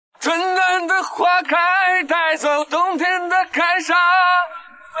花开，带走冬天的感伤。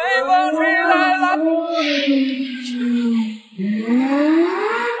北风吹来了。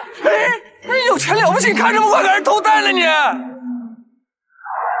哎，有钱了不起，看这么快给人偷蛋了你？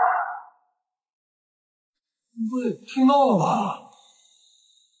不是听到了吧？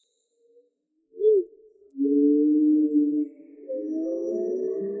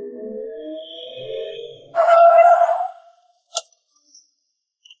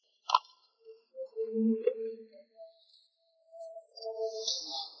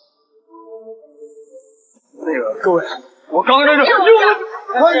那个各位，我刚在这参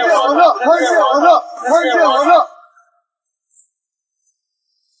见皇上，参见皇上，参见皇上，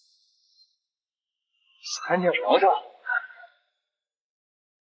参见皇上。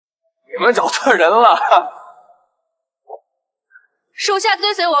你们找错人了。属下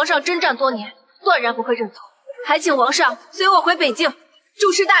追随王上征战多年，断然不会认错，还请王上随我回北境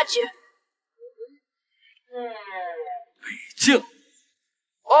主持大局。北境？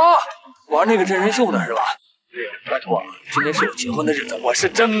哦，玩那个真人秀的是吧？拜托，今天是我结婚的日子，我是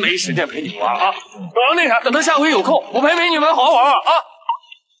真没时间陪你们玩啊！那啥，等到下回有空，我陪你们好好玩玩啊！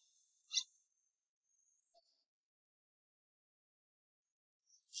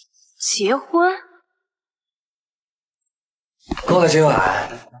结婚？过了今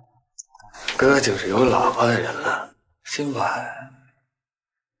晚，哥就是有老婆的人了。今晚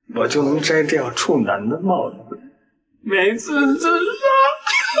我就能摘掉处男的帽子，没自知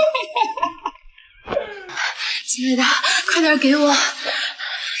亲爱的，快点给我！小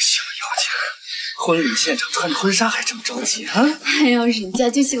妖精，婚礼现场穿着婚纱还这么着急啊？哎呦，人家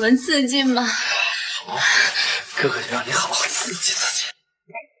就喜欢刺激嘛。好，哥哥就让你好好刺激刺激。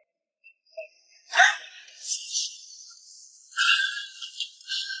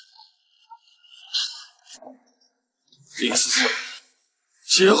意思是，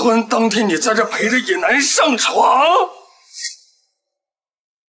结婚当天你在这陪着野男人上床？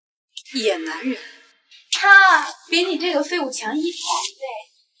野男人，他比你这个废物强100倍。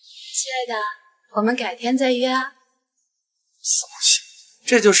亲爱的，我们改天再约啊。什么戏？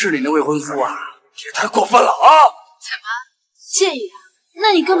这就是你的未婚夫啊？也太过分了啊！怎么，介意啊？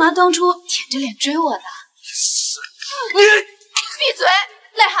那你干嘛当初舔着脸追我的？你闭嘴！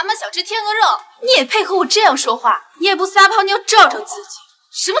癞蛤蟆想吃天鹅肉，你也配和我这样说话？你也不撒泡尿照照自己，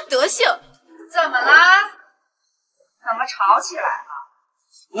什么德行？怎么啦？怎么吵起来了？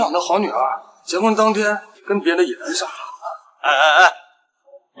你养的好女儿，结婚当天跟别的野人上床了。哎，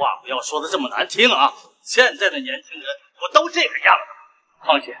话不要说的这么难听啊！现在的年轻人不都这个样子？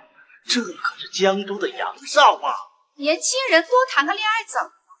况且这可是江州的洋少啊！年轻人多谈个恋爱怎么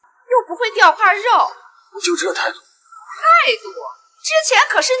了？又不会掉块肉。不就这态度？态度？之前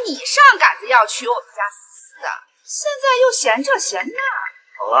可是你上杆子要娶我们家思思的，现在又嫌这嫌那。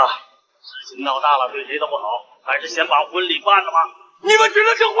好了，事情闹大了，对谁都不好，还是先把婚礼办了吧。你们觉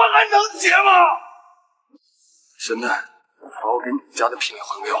得这婚还能结吗？现在把我给你们家的聘礼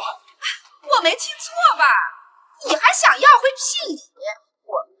还给我。我没听错吧？你还想要回聘礼？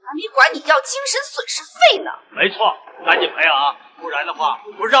我们还没管你要精神损失费呢。没错，赶紧赔啊，不然的话，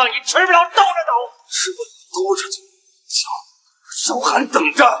我让你吃不了兜着走。吃不了兜着走，行，少喊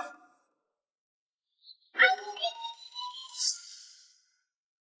等着。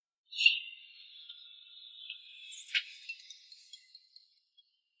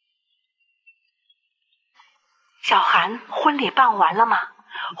小韩，婚礼办完了吗？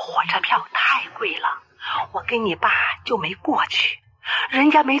火车票太贵了，我跟你爸就没过去，人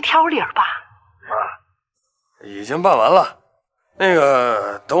家没挑理儿吧？妈，已经办完了。那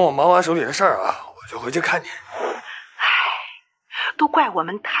个，等我忙完手里的事儿啊，我就回去看你。唉，都怪我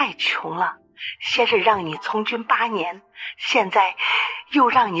们太穷了，先是让你从军8年，现在又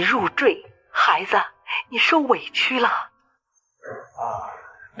让你入赘，孩子，你受委屈了。啊，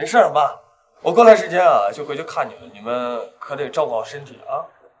没事儿，妈。我过段时间啊就回去看你们，你们可得照顾好身体啊。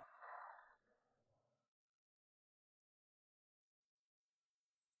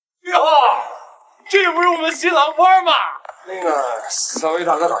哟，这不是我们新郎官吗？那个三位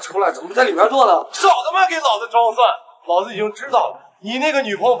大哥咋出来？怎么在里面坐呢？少他妈给老子装蒜！老子已经知道了，你那个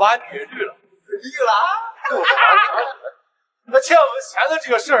女朋友把你给绿了，绿了啊！那欠我们钱的这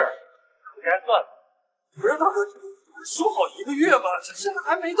个事儿不该算了。不是大哥，说好1个月吧，这现在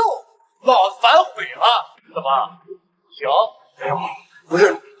还没到。老子反悔了，怎么？行？哎呦，不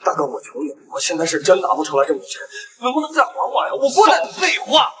是大哥，我求你，我现在是真拿不出来这么多钱，能不能再还我呀？我不能。废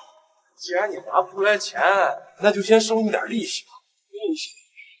话，既然你拿不出来钱，那就先收你点利息吧。利息？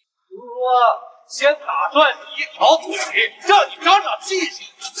比如说，先打断你1条腿，让你长长记性。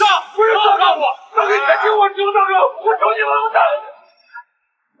上！不是大哥，大哥，你听我说，大哥，我求你了，我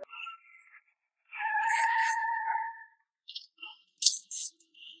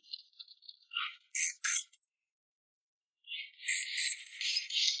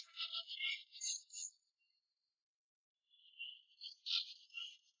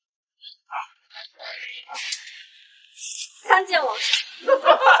参见王上。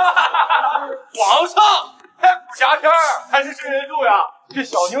皇上，拍武侠片还是真人秀呀？这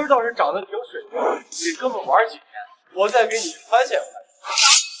小妞倒是长得挺水灵，给哥们玩几天，我再给你宽限回来。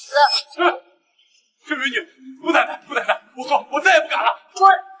这美女，不奶奶，不奶奶，我说我再也不敢了。滚！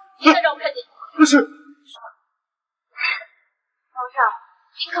再让我看见你。不是。皇上，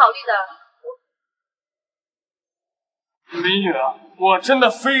您考虑的。美女，我真的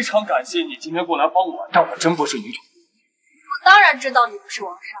非常感谢你今天过来帮我，但我真不是女主。我当然知道你不是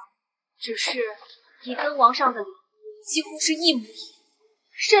王上，只是你跟王上的脸几乎是一模一样，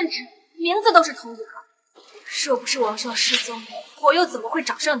甚至名字都是同一个。若不是王上失踪，我又怎么会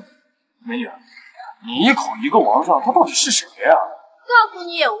找上你？美女，你一口一个王上，他到底是谁呀？告诉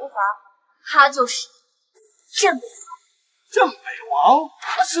你也无妨，他就是镇北王。镇北王，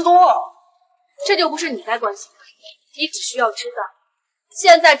他失踪了。这就不是你该关心的，你只需要知道，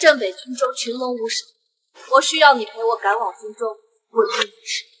现在镇北军中群龙无首，我需要你陪我赶往军中，稳定局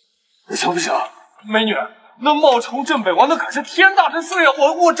势。行不行？美女，那冒充镇北王那可是天大的事呀，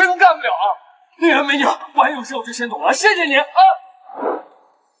我真干不了啊！美女，我还有事我就先走了，谢谢你啊！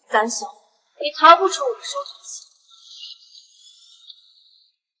胆小，你逃不出我的手掌心。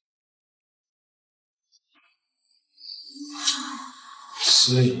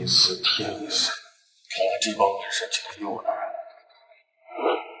时一时，天一时，看来这帮人神经的又来了。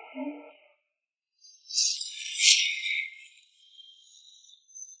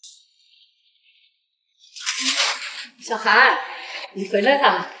小韩，你回来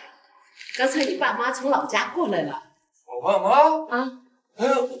了。刚才你爸妈从老家过来了。我爸妈啊？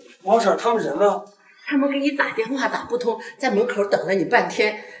王婶他们人呢？他们给你打电话打不通，在门口等了你半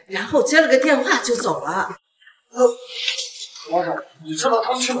天，然后接了个电话就走了。王婶，你知道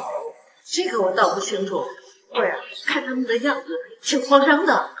他们去哪儿了吗？这个我倒不清楚，我呀看他们的样子挺慌张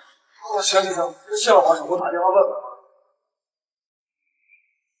的。行，谢了王婶，我打电话问问。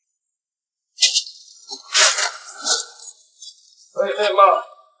妈，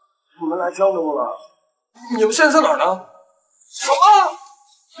你们来江州了？你们现在在哪儿呢？什么？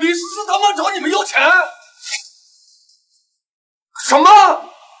李思思他妈找你们要钱？什么？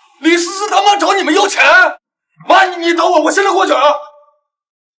李思思他妈找你们要钱？妈，你等我，我现在过去啊。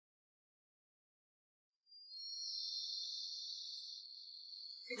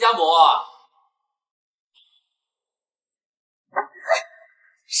亲家母，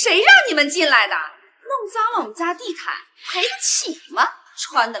谁让你们进来的？弄脏了我们家地毯，赔得起吗？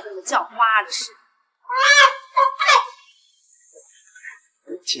穿的跟个叫花的似的。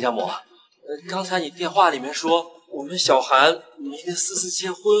亲家母，刚才你电话里面说我们小韩你跟思思结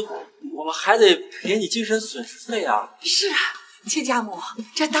婚，我们还得赔你精神损失费啊。是啊，亲家母，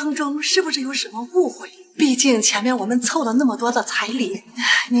这当中是不是有什么误会？毕竟前面我们凑了那么多的彩礼，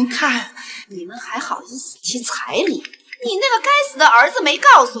您看，你们还好意思提彩礼？你那个该死的儿子没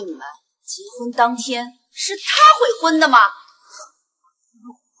告诉你们，结婚当天是他悔婚的吗？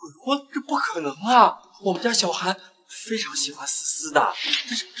悔婚？这不可能啊！我们家小韩非常喜欢思思的，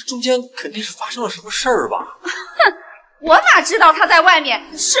这中间肯定是发生了什么事儿吧？哼，我哪知道他在外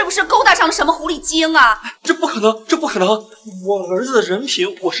面是不是勾搭上了什么狐狸精啊？这不可能，这不可能！我儿子的人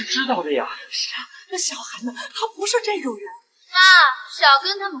品我是知道的呀。是啊，那小韩呢？他不是这种人。妈，少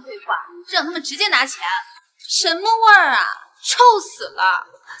跟他们废话，让他们直接拿钱。什么味儿啊！臭死了！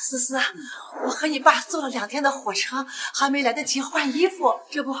思思，我和你爸坐了2天的火车，还没来得及换衣服，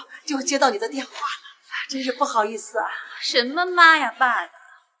这不就接到你的电话了，真是不好意思啊！什么妈呀爸的，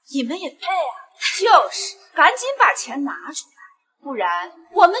你们也配啊！就是，赶紧把钱拿出来，不然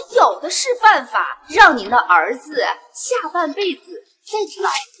我们有的是办法让你那儿子下半辈子再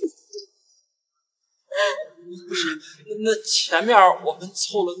来。不是，那前面我们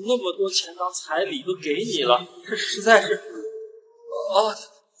凑了那么多钱当彩礼都给你了，这实在是，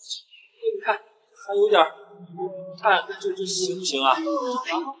你看还有点，看这行不行啊？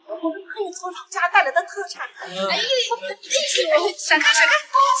我们可以从老家带来的特产。哎呦，闪开！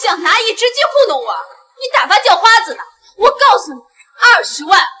想拿1只鸡糊弄我？你打发叫花子呢？我告诉你，20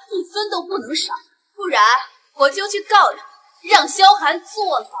万1分都不能少，不然我就去告他，让萧寒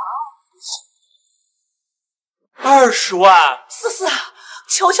坐牢。20万！思思，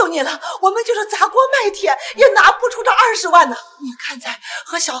求求你了，我们就是砸锅卖铁也拿不出这20万呢。你看在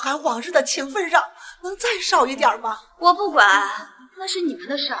和小韩往日的情分上，能再少一点吗？我不管，那是你们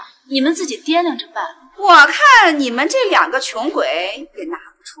的事儿，你们自己掂量着办。我看你们这2个穷鬼也拿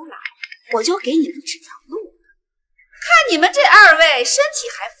不出来，我就给你们指条路。看你们这2位身体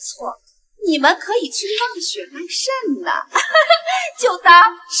还不错，你们可以去卖血卖肾呢，就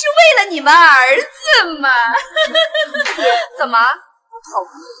当是为了你们儿子嘛。怎么不同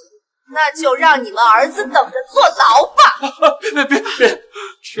意？那就让你们儿子等着坐牢吧。别，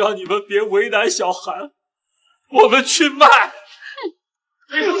只要你们别为难小韩，我们去卖。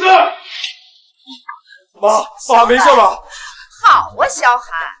李同志，妈没事吧？好啊，小韩，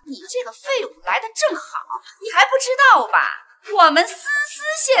你这个废物来的正好，你还不知道吧？我们思思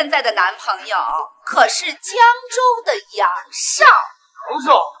现在的男朋友可是江州的杨少。杨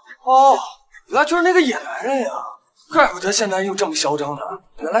少？哦，原来就是那个野男人呀！怪不得现在又这么嚣张呢，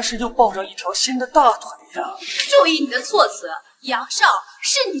原来是又抱上一条新的大腿呀！注意你的措辞，杨少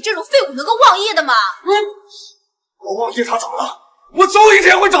是你这种废物能够忘业的吗？我忘业他怎么了？我总有一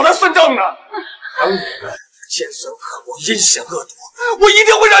天会找他算账的。当你们尖酸刻薄、阴险恶毒，我一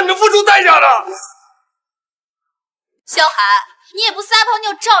定会让你们付出代价的。萧寒，你也不撒泡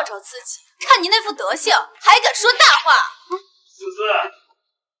尿照照自己，看你那副德行，还敢说大话？思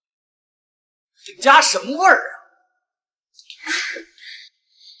思，你家什么味儿啊？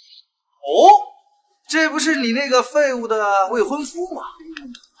哦，这不是你那个废物的未婚夫吗？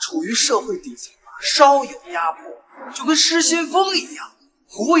处于社会底层，稍有压迫就跟失心疯一样，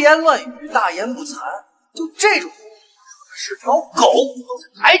胡言乱语，大言不惭。就这种，是条狗都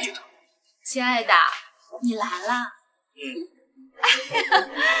得抬举他。亲爱的，你来啦。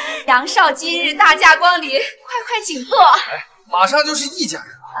杨少今日大驾光临，快请坐。哎，马上就是一家人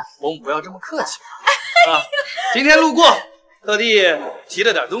了，伯母不要这么客气啊！今天路过，特地提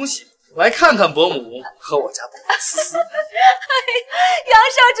了点东西来看看伯母和我家宝贝思思。杨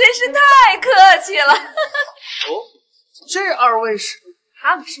少真是太客气了。哦，这二位是？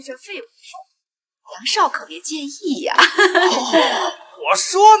他们是这废物，杨少可别介意呀。我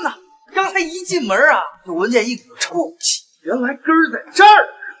说呢，刚才一进门啊，就闻见一股臭气，原来根儿在这儿。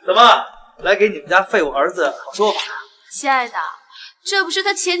怎么，来给你们家废物儿子好说法？亲爱的，这不是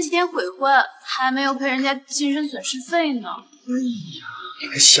他前几天悔婚，还没有赔人家精神损失费呢。哎呀，你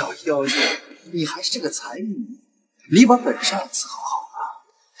个小妖精，你还是个财迷，你把本少伺候好了，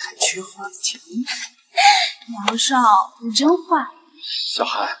还缺花钱。杨少，你真坏。小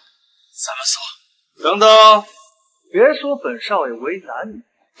韩，咱们走。等等，别说本少爷为难你，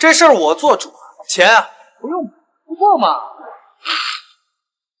这事儿我做主，钱啊不用，不过嘛，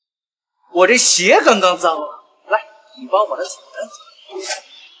我这鞋刚刚脏了，来，你帮我把它洗干净。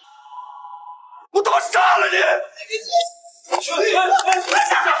我他妈杀了你！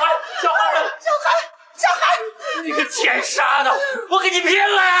小韩，你个欠杀的，我跟你拼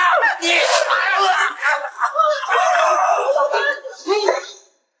了呀！你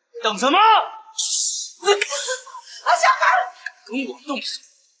等什么？小韩，跟我动手，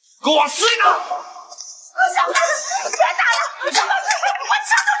给我往死里打！小韩，别打了！小韩，我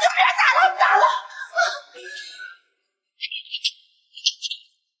求求你别打了，打了！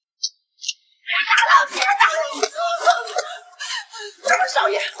别打了！张少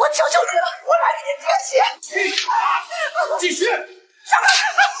爷，我求求你了，我来给你脱鞋。继续。小韩，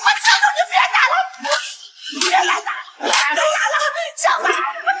我求求你别打了！别来打了！别打了！小韩，别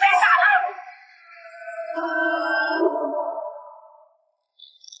打了！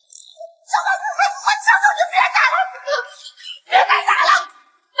小韩，我求求你别打了！别再打了！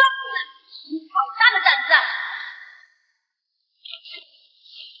你好大的胆子！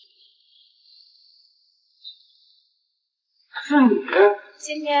是你？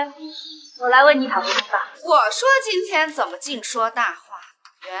今天我来为你讨个公道。我说今天怎么净说大话？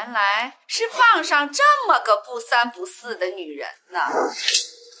原来是傍上这么个不三不四的女人呢！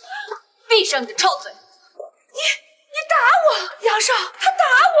闭上你的臭嘴！你打我，杨少，他打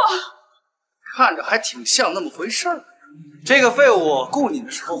我！看着还挺像那么回事儿。这个废物雇你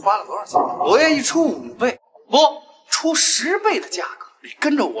的时候花了多少钱？我愿意出5倍，不出10倍的价格。你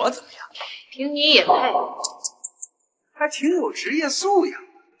跟着我怎么样？凭你也配？还挺有职业素养。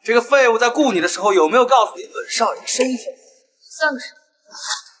这个废物在雇你的时候有没有告诉你本少爷身份？像是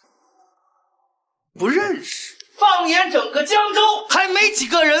不认识。放眼整个江州，还没几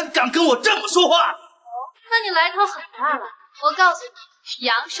个人敢跟我这么说话。那你来头很大了。我告诉你，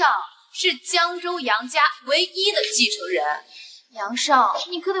杨少是江州杨家唯一的继承人。杨少，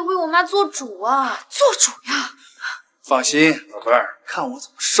你可得为我妈做主啊！做主呀！放心，宝贝儿，看我怎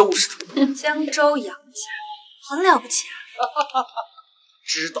么收拾他。江州杨家，很了不起啊！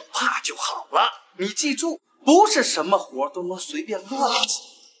知道怕就好了。你记住，不是什么活都能随便乱接。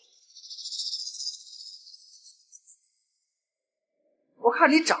我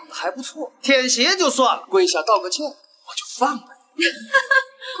看你长得还不错，舔鞋就算了，跪下道个歉，我就放了你。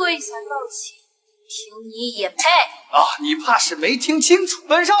跪下道歉，凭你也配？啊，你怕是没听清楚，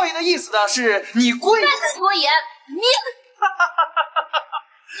本少爷的意思呢，是你跪。再敢拖延，灭了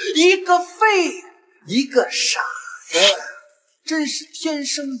你！一个废，一个傻子，真是天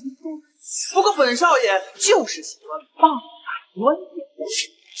生一对。不过本少爷就是喜欢棒打专业。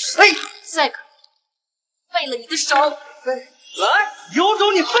哎，再可废了你的手！来，有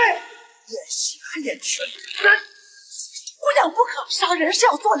种你废！演戏还演拳，姑娘不可杀人，是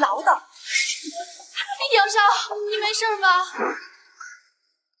要坐牢的。杨少，你没事吧？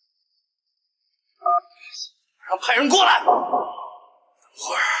让派人过来。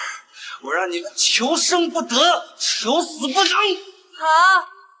会儿，我让你们求生不得，求死不能。好，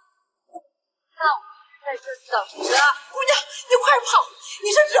那我在这等着。姑娘，你快跑！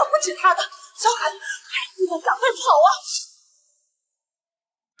你是惹不起他的。小韩，你们赶快跑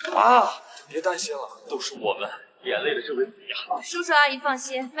啊！妈，别担心了，都是我们连累了这位母呀。叔叔阿姨放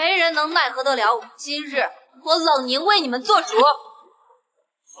心，没人能奈何得了我。今日我冷凝为你们做主。好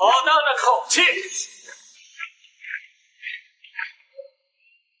大的口气！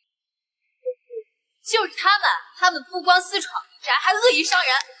就是他们不光私闯民宅，还恶意伤人，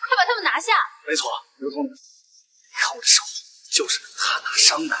快把他们拿下！没错，刘通，你看我的手，就是他拿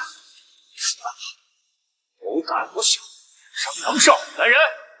伤的。有大有小，上杨少，来人，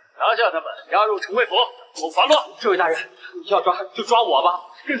拿下他们，押入城卫府，后发落。这位大人，你要抓就抓我吧，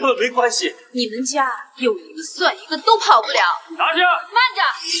跟他们没关系。你们家有一个算一个，都跑不了。拿下！慢着，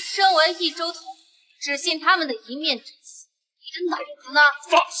身为一州统，只信他们的一面之词，你的脑子呢？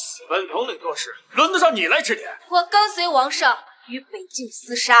放肆！本统领多事，轮得上你来指点？我跟随王上与北境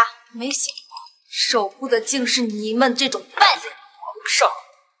厮杀，没想到守护的竟是你们这种败类。王上，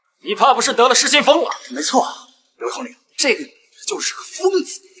你怕不是得了失心疯了？没错，刘统领，这个女的就是个疯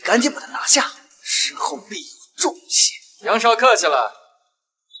子，你赶紧把她拿下，事后必有重谢。杨少客气了，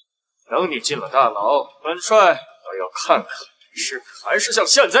等你进了大牢，本帅倒要看看是还是像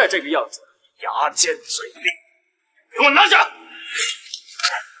现在这个样子，牙尖嘴利。给我拿下！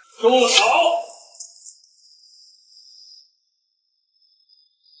住手！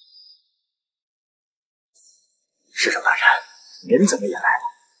市长大人，您怎么也来了？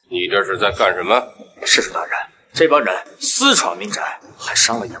你这是在干什么？市主大人，这帮人私闯民宅，还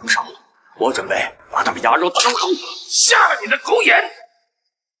伤了杨少，我准备把他们押入大牢，下了你的狗眼。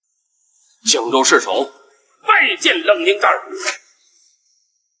荆州市守拜见冷凝大人。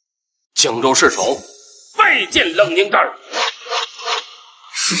荆州市守拜见冷凝大人。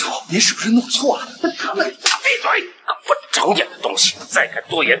市主，您是不是弄错了？他们闭嘴！不长眼的东西，再敢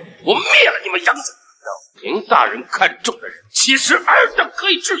多言，我灭了你们杨子！让宁大人看中的人，岂是尔等可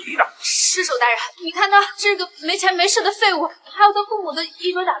以质疑的？失守大人，你看他这个没钱没势的废物，还有他父母的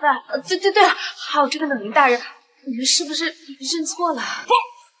衣着打扮，对了，还有这个冷凝大人，你们是不是认错了？不，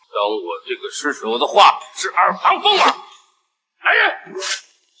当我这个失手的话是耳旁风耳。来人！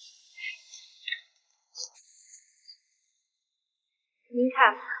您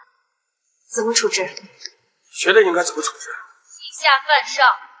看怎么处置？觉得应该怎么处置？以下犯上，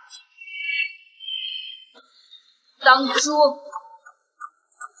当诛。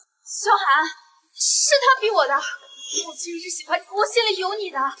萧寒，是他逼我的。我今日喜欢你，我心里有你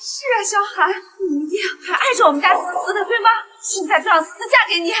的。是啊，萧寒，你一定还爱着我们家思思的，对吗？现在就让思思嫁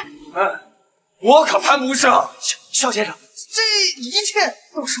给你。我可攀不上。萧先生，这一切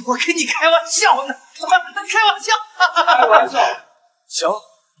都是我跟你开玩笑呢，什么开玩笑？开玩笑。行，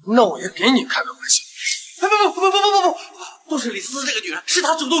那我也给你开个玩笑。不，都是李思思这个女人，是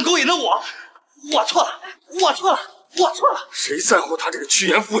她主动勾引的我，我错了。谁在乎她这个趋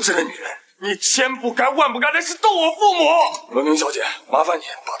炎附势的女人？你千不该万不该的是斗我父母。冷凝小姐，麻烦你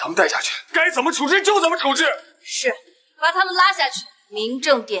把他们带下去，该怎么处置就怎么处置。是，把他们拉下去，明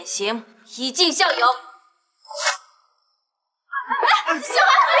正点邪母，以儆效尤。小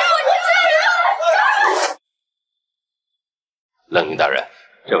孩，冷凝大人，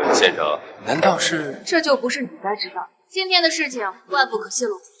这位先生难道是？这就不是你该知道。今天的事情万不可泄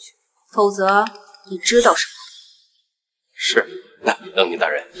露出去，否则你知道什么？是。那冷凝大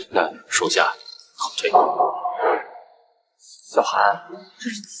人，那属下后退。小韩，这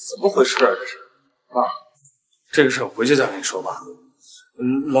是怎么回事啊？这是啊，这个事回去再跟你说吧。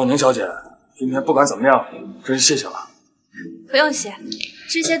冷凝小姐，今天不管怎么样，真是谢谢了。不用谢，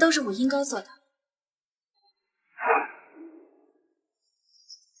这些都是我应该做的。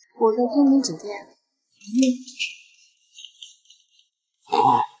我在天明酒店。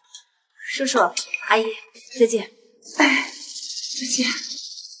叔叔，阿姨，再见。再见。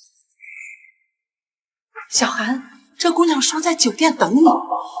小韩，这姑娘说在酒店等你，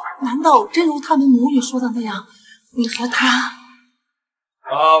难道真如他们母女说的那样，你和她？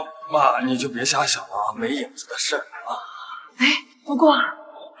妈，你就别瞎想了，没影子的事儿啊。不过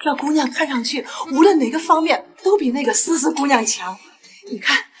这姑娘看上去无论哪个方面都比那个思思姑娘强。你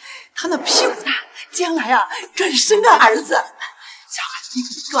看她那屁股大，将来啊准生个儿子。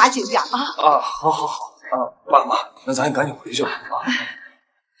抓紧点啊！啊，好好好啊，妈，那咱也赶紧回去吧啊。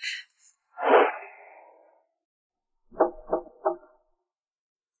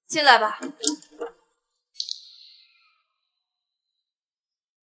进来吧。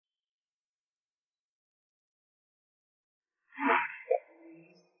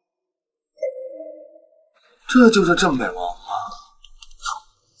这就是镇北王吗？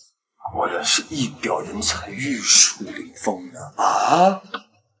果然是一表人才，玉树临风的啊！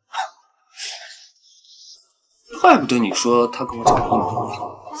怪不得你说他跟我长得一模一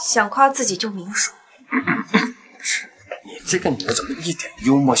样。想夸自己就明说。不是，你这个女的怎么一点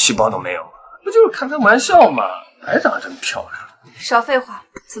幽默细胞都没有啊？不就是开开玩笑吗？还长得真漂亮。少废话，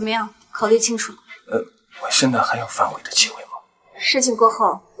怎么样？考虑清楚了。我现在还有反悔的机会吗？事情过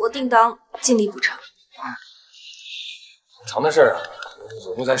后，我定当尽力补偿。长的事儿啊，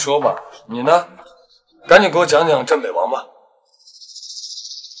以后再说吧。你呢？赶紧给我讲讲镇北王吧。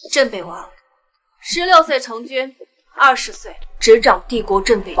镇北王，16岁从军，20岁执掌帝国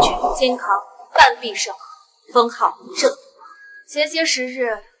镇北军，肩扛半壁圣河，封号镇北王。前些时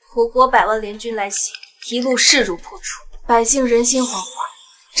日，楚国100万联军来袭，一路势如破竹，百姓人心惶惶。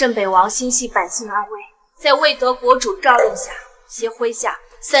镇北王心系百姓安危，在未得国主诏令下，携麾下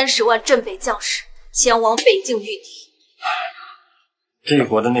30万镇北将士前往北境御敌。帝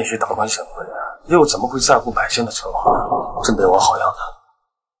国的那些达官显贵又怎么会在乎百姓的存亡呢？镇北王好样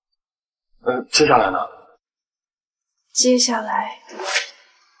的。接下来呢？接下来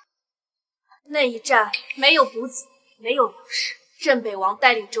那一战没有补给，没有粮食，镇北王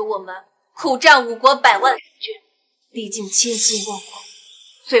带领着我们苦战5国100万联军，历尽千辛万苦，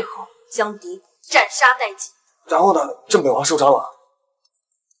最后将敌斩杀殆尽。然后呢？镇北王受伤了？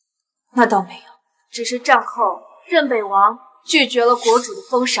那倒没有，只是战后镇北王拒绝了国主的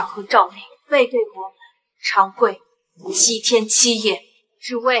封赏和诏令，背对我们长跪7天7夜，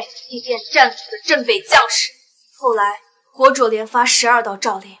只为祭奠战死的镇北将士。后来国主连发12道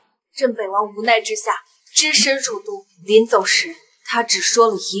诏令，镇北王无奈之下只身入都。临走时，他只说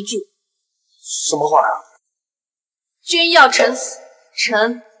了一句：什么话呀？君要臣死，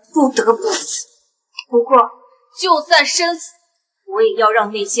臣不得不死。不过就算身死，我也要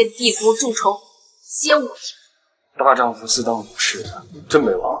让那些帝国蛀虫歇我一命。大丈夫自当武士，镇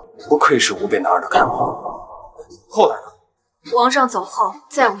北王不愧是无边男儿的楷模。后来呢？王上走后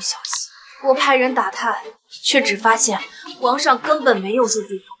再无消息，我派人打探，却只发现王上根本没有入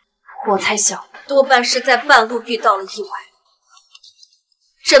帝都。我猜想，多半是在半路遇到了意外。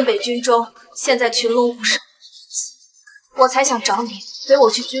镇北军中现在群龙无首，我才想找你，随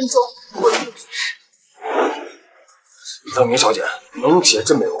我去军中稳定局势。冷明小姐能解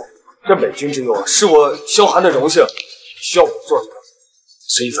镇北军之忧，是我萧寒的荣幸，需要我做什么？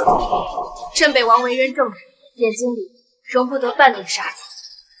随意吩咐。镇北王为人正直，眼睛里容不得半点杀机，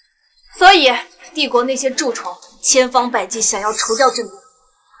所以帝国那些蛀虫千方百计想要除掉镇北王。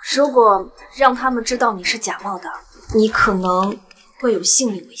如果让他们知道你是假冒的，你可能会有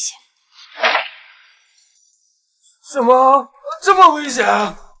性命危险。什么？这么危险？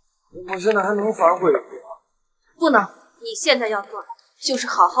我现在还能反悔吗？不能，你现在要做的就是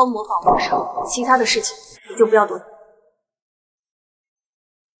好好模仿王上，其他的事情你就不要多想。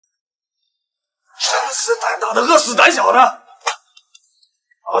生死胆大的饿死胆小的，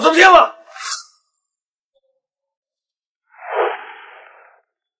老子拼了！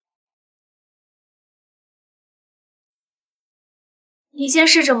你先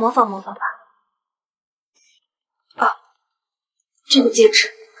试着模仿模仿吧。啊，这个戒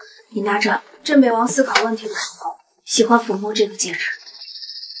指，你拿着。镇北王思考问题的时候，喜欢抚摸这个戒指。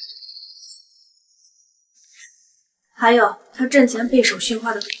还有，他阵前背手训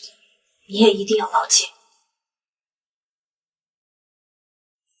话的土地，你也一定要牢记。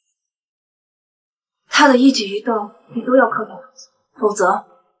他的一举一动，你都要恪守遵守，否则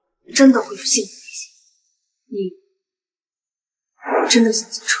真的会有性命危险。你真的想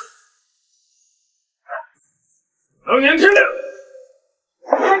清楚了？当年天亮，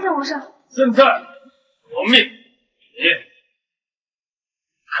参见皇上。现在我命你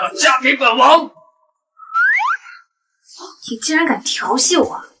可嫁给本王。你竟然敢调戏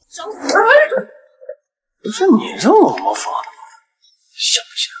我！找死！不是你让我模仿的吗？像不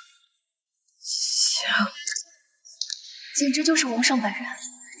像？像，简直就是王上本人，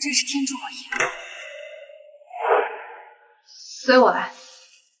真是天助我也！随我来。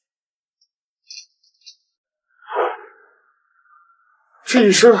这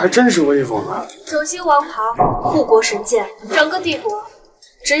一身还真是威风啊！九星王袍，护国神剑，整个帝国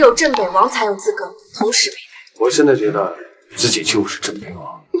只有镇北王才有资格同时佩戴。我现在觉得自己就是镇北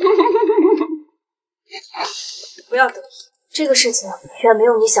王。不要得意，这个事情远没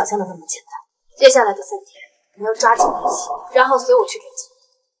有你想象的那么简单。接下来的3天，你要抓紧联系，然后随我去北京。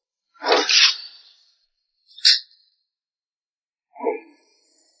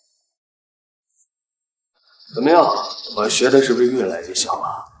怎么样？我学的是不是越来越像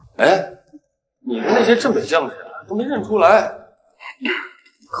了？哎，你的那些镇北将士都没认出来。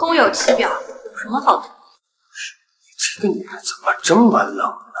空有其表，有什么好的？这个女人怎么这么冷呢？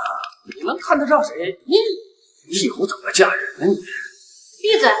你能看得上谁？你以后怎么嫁人呢？你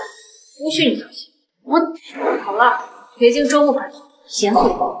闭嘴！无需你操心。好了，北京周末派对，严肃一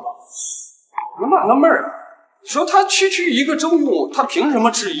点。我纳了闷儿啊，你说他区一个州牧，他凭什么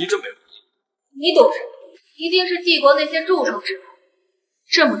质疑镇北王？你懂什么？一定是帝国那些蛀虫之辈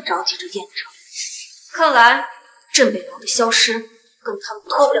这么着急着验证。看来镇北王的消失跟他们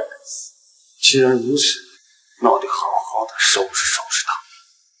脱不了干系。既然如此，那我得好好的收拾收拾他。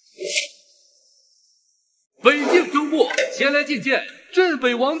北境州牧前来觐见镇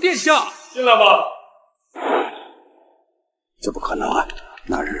北王殿下。进来吧。这不可能啊！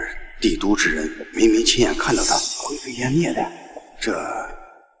那日帝都之人明明亲眼看到他灰飞烟灭的，这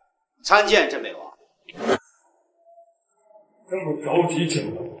参见镇北王。这么着急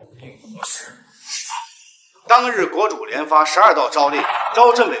进来，何事？当日国主连发12道诏令，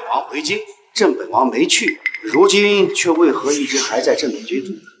召镇北王回京，镇北王没去，如今却为何一直还在镇北军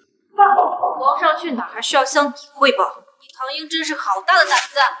中？皇上去哪儿还需要向你汇报？你唐英真是好大的胆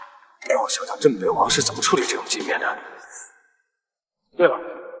子！要想想镇北王是怎么处理这种局面的。对了，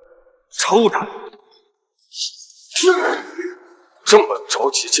抽他！这么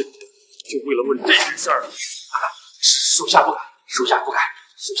着急进来，就为了问这件事儿？属下不敢，属下不敢，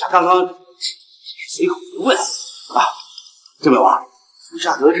属下刚刚随口一问啊。镇北王，属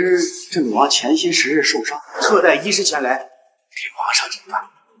下得知镇北王前些时日受伤，特带医师前来给皇上诊断。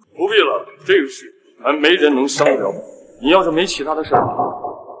不必了，这个事还没人能商量。你要是没其他的事儿，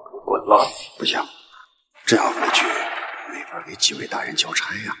滚了！不行，这样回去没法给几位大人交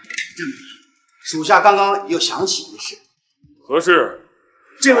差呀。属下刚刚又想起一事。何事？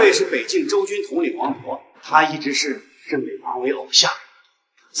这位是北境州军统领王铎，他一直视镇北王为偶像，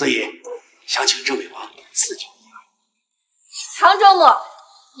所以想请镇北王赐酒一二。唐州牧，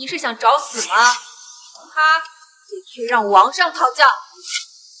你是想找死吗？他也可以让王上讨教。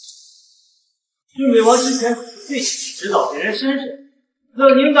镇北王之前最喜指导别人身世。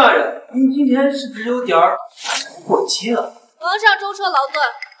乐宁大人，您今天是不是有点过激了？皇上舟车劳顿，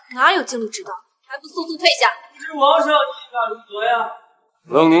哪有精力指导？还不速速退下！是王上意下如何呀？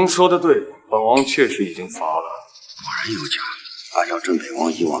冷宁说的对，本王确实已经罚了。果然有假，按照镇北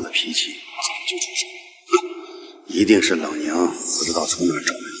王以往的脾气，早就出手。一定是冷宁不知道从哪儿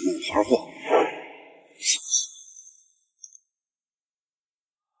找来的冒牌货。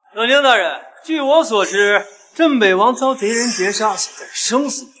冷宁大人，据我所知，镇北王遭贼人劫杀，现在生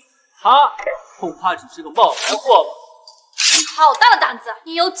死不明。他恐怕只是个冒牌货吧？好大的胆子！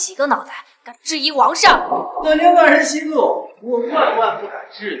你有几个脑袋，敢质疑王上？冷宁大人息怒，我万不敢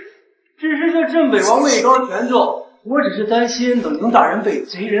质疑。只是这镇北王位高权重，我只是担心冷宁大人被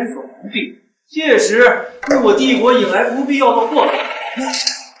贼人所蒙蔽，届时为我帝国引来不必要的祸害，那是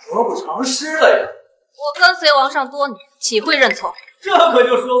得不偿失了呀！我跟随王上多年，岂会认错？这可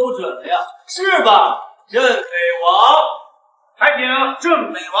就说不准了呀，是吧？镇北王，还请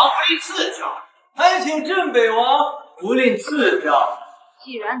镇北王不吝赐教，还请镇北王不吝赐教。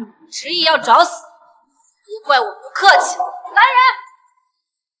既然你们执意要找死，别怪我不客气。来人，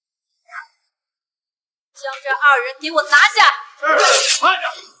将这2人给我拿下！是，慢着。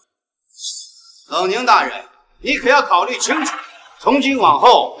冷宁大人，你可要考虑清楚，从今往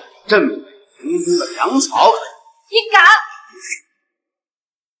后，镇北营中的粮草，你敢？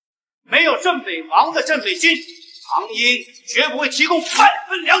没有镇北王的镇北军，唐英绝不会提供半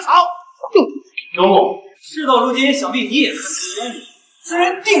分粮草。周牧，事到如今，想必你也看在眼里。此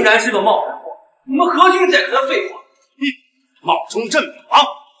人定然是个冒牌货，你们何须再和他废话？冒充镇北王，罪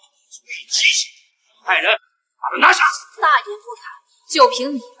极刑，派人把他拿下。大言不惭，就凭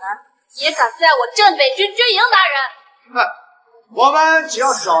你们也敢在我镇北军军营打人？我们只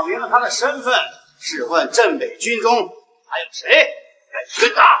要找明了他的身份，试问镇北军中还有谁敢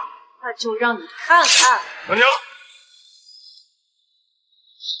跟他？那就让你看看。冷宁，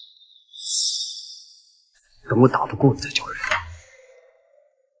等我打不过你再叫人。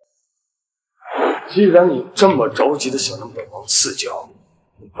既然你这么着急的想让本王赐教，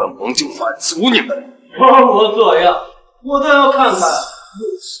本王就满足你们。装模作样，我倒要看看有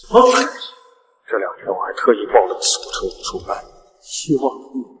什么本事。这2天我还特意报了宿车武术班，希望能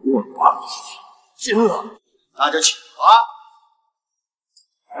有用吧。今了，那就请吧。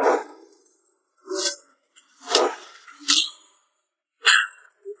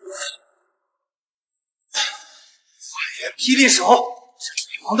霹雳手，这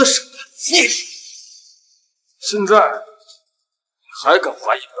女王的手段逆使。现在你还敢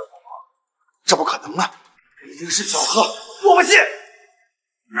怀疑本王吗？这不可能啊！一定是巧合，我不信。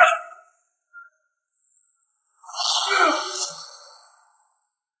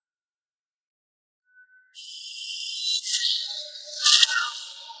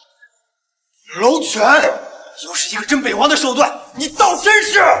龙泉，又是一个真北王的手段，你倒真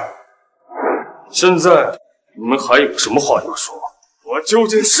是！现在你们还有什么话要说？我究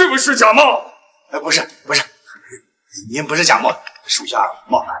竟是不是假冒？不是，您不是假冒，属下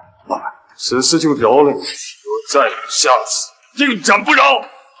冒犯。此次就饶了你，若再有下次，定斩不饶！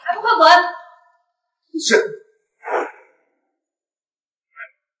还不快滚！是。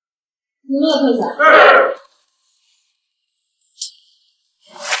你们也退下。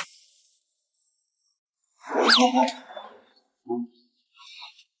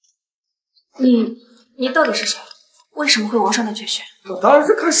你到底是谁？为什么会王上的绝学？我当然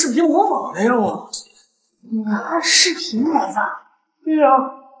是看视频模仿的呀！你看视频模仿？对呀。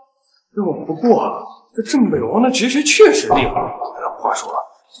不过这镇北王的绝学确实厉害。话说，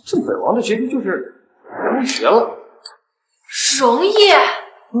镇北王的绝学就是容易学了。容易？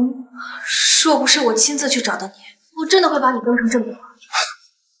若不是我亲自去找到你，我真的会把你当成镇北王。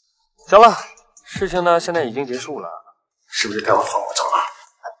行了，事情呢现在已经结束了，是不是该我放我走了？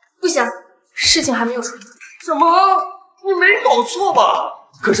不行，事情还没有处理。什么？你没搞错吧？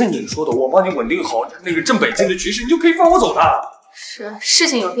可是你说的，我帮你稳定好那个镇北京的局势，你就可以放我走的。是，事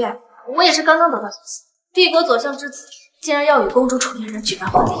情有变，我也是刚刚得到消息，帝国左相之子竟然要与公主楚嫣然举办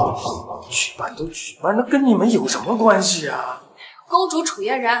婚礼。举办都举办，那跟你们有什么关系啊？公主楚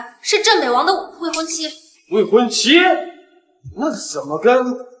嫣然是镇北王的未婚妻。未婚妻？那怎么跟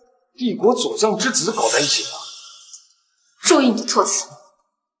帝国左相之子搞在一起了？注意你的措辞。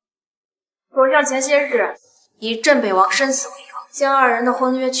左相前些日以镇北王身死为由，将二人的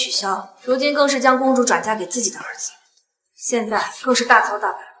婚约取消，如今更是将公主转嫁给自己的儿子，现在更是大操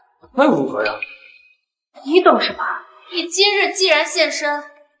大摆。那又如何呀？你懂什么？你今日既然现身，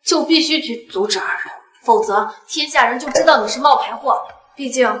就必须去阻止二人，否则天下人就知道你是冒牌货。毕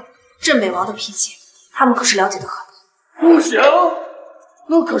竟镇北王的脾气，他们可是了解的很。不行，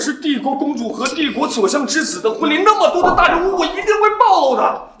那可是帝国公主和帝国左相之子的婚礼，那么多的大人物，我一定会暴露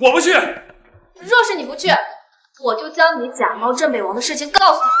的。我不去。若是你不去，我就将你假冒镇北王的事情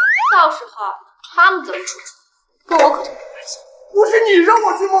告诉他们，到时候他们怎么处置，跟我可就没关系。不是你让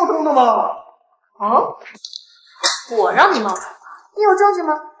我去冒充的吗？哦，我让你冒充的，你有证据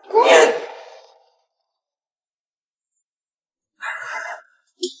吗？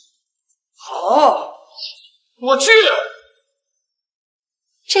好，我去。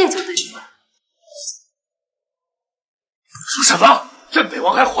这就对了。说什么？镇北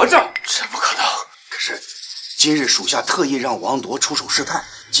王还活着？这不可能！可是今日属下特意让王铎出手试探，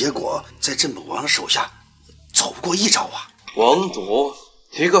结果在镇北王的手下走不过一招啊！王铎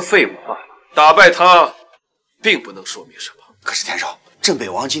一个废物罢了，打败他并不能说明什么。可是田少，镇北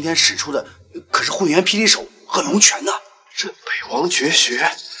王今天使出的可是混元霹雳手和龙拳呢！镇北王绝学，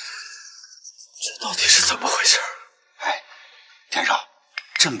这到底是怎么回事？哎，田少，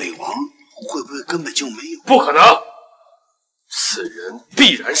镇北王会不会根本就没有？不可能！此人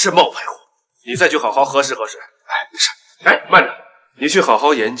必然是冒牌货，你再去好好核实核实。哎，没事。哎，慢着，你去好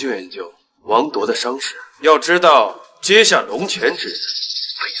好研究研究王铎的伤势，要知道接下龙泉之人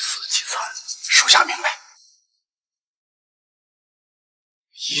非死即残。属下明白。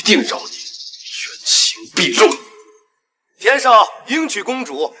一定饶你原形毕露。田少迎娶公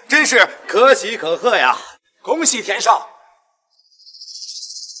主，真是可喜可贺呀！恭喜田少！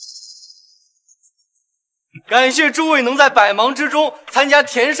感谢诸位能在百忙之中参加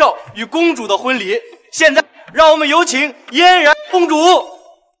田少与公主的婚礼。现在，让我们有请嫣然公主。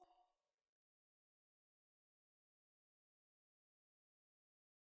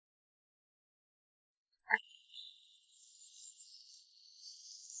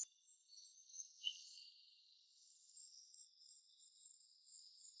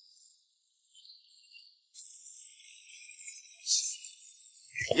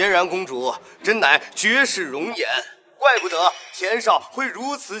嫣然公主真乃绝世容颜，怪不得田少会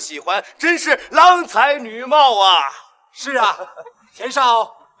如此喜欢，真是郎才女貌啊！是啊，田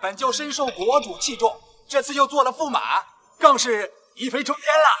少本就深受国主器重，这次又做了驸马，更是一飞冲天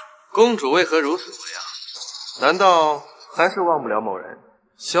了。公主为何如此模样？难道还是忘不了某人？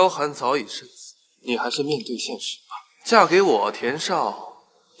萧寒早已身死，你还是面对现实吧。嫁给我田少，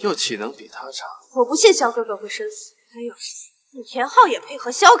又岂能比他差？我不信萧哥哥会身死，还有。你田浩也配合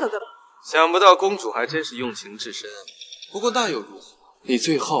萧哥哥吧？想不到公主还真是用情至深。不过那又如何？你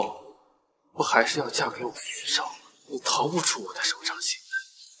最后不还是要嫁给我田少吗？你逃不出我的手掌心。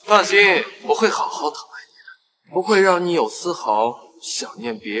放心，我会好好疼爱你的，不会让你有丝毫想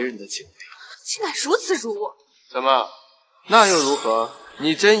念别人的经历。竟敢如此辱我！怎么？那又如何？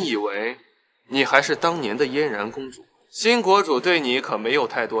你真以为你还是当年的嫣然公主？新国主对你可没有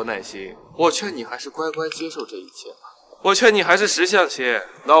太多耐心，我劝你还是乖乖接受这一切吧。我劝你还是识相些，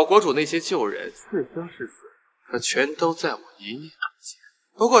老国主那些旧人是生是死，可全都在我一念之间。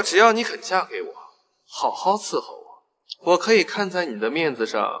不过只要你肯嫁给我，好好伺候我，我可以看在你的面子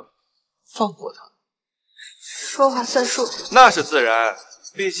上放过他。说话算数。那是自然，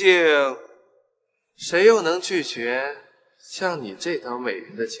毕竟谁又能拒绝像你这等美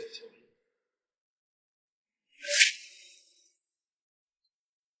人的请求？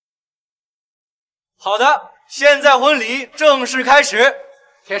好的，现在婚礼正式开始。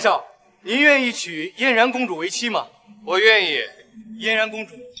天少，您愿意娶嫣然公主为妻吗？我愿意。嫣然公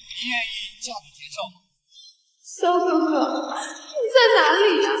主，您愿意嫁给天少吗？萧哥哥，你在哪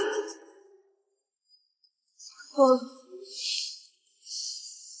里呀？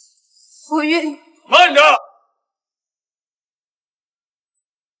我愿意。慢着！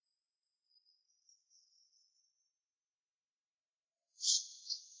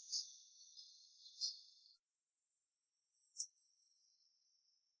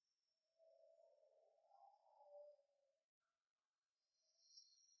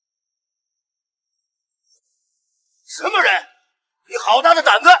什么人？你好大的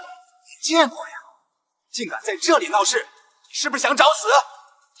胆子！你见过呀？竟敢在这里闹事，你是不是想找死？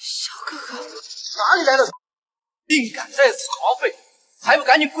萧哥哥，哪里来的？竟敢在此狂吠，还不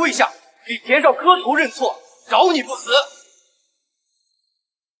赶紧跪下，给田少磕头认错，饶你不死！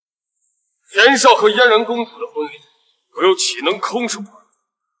田少和嫣然公主的婚礼，我又岂能空手而归？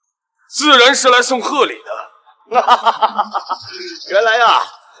自然是来送贺礼的。哈哈哈哈！原来呀，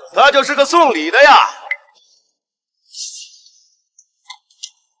他就是个送礼的呀！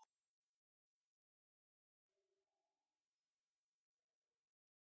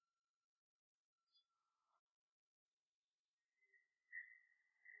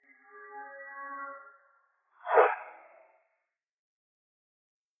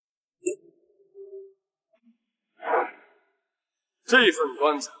这份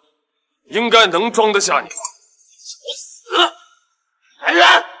棺材应该能装得下你。找死！来人，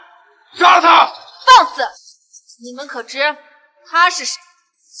杀他！放肆！你们可知他是谁？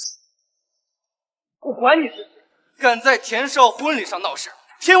我管你是谁，敢在田少婚礼上闹事，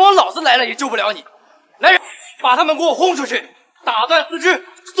天王老子来了也救不了你！来人，把他们给我轰出去，打断四肢，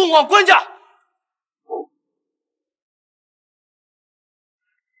送往官家！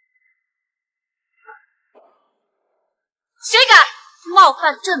谁敢冒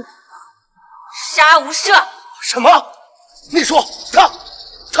犯朕，杀无赦！什么？你说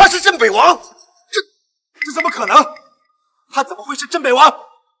他是镇北王？这怎么可能？他怎么会是镇北王？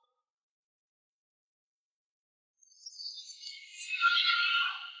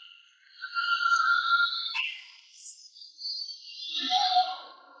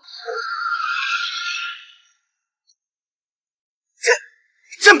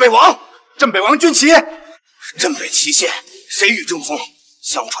镇北王，镇北王军旗，镇北祁县，谁与争锋？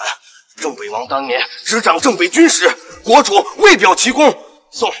相传镇北王当年执掌镇北军时，国主为表其功，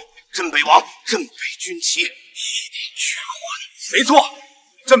送镇北王镇北军旗，一定全还。没错，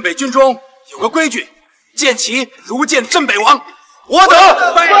镇北军中有个规矩，见旗如见镇北王。我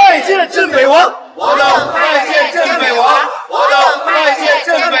等拜见镇北王，我等拜见镇北王，我等拜见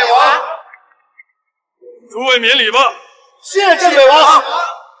镇北王。诸位免礼吧。谢镇北王。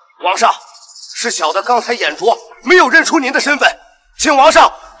王上，是小的刚才眼拙，没有认出您的身份，请王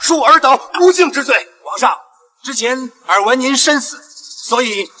上恕尔等不敬之罪。王上，之前耳闻您身死，所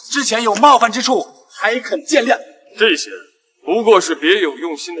以之前有冒犯之处，还恳见谅。这些不过是别有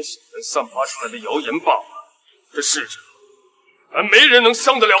用心的小人散发出来的谣言罢了。这世上还没人能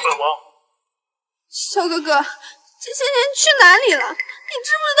伤得了本王。萧哥哥，这些年去哪里了？你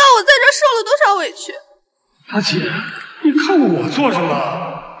知不知道我在这受了多少委屈？大姐，你看我做什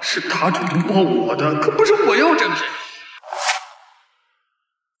么？是他主动抱我的，可不是我要占便宜。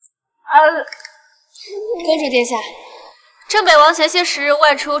公主殿下，镇北王前些时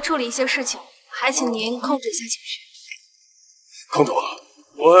外出处理一些事情，还请您控制一下情绪。公主，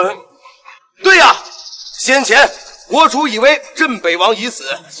我……对呀，先前国主以为镇北王已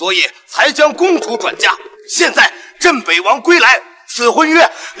死，所以才将公主转嫁。现在镇北王归来，此婚约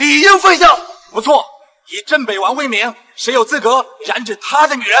理应分享。不错，以镇北王为名，谁有资格染指他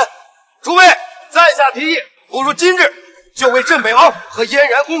的女人？诸位，在下提议，不如今日就为镇北王和嫣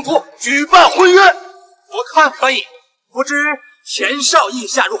然公主举办婚约。我看可以，不知田少意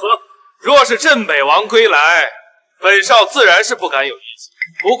下如何？若是镇北王归来，本少自然是不敢有异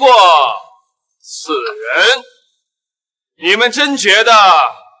议。不过，此人，你们真觉得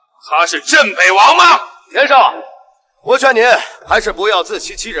他是镇北王吗？田少，我劝您还是不要自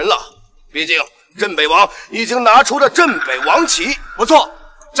欺欺人了。毕竟镇北王已经拿出了镇北王旗。不错，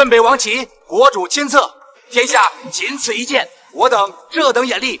镇北王旗，国主亲赐，天下仅此一件。我等这等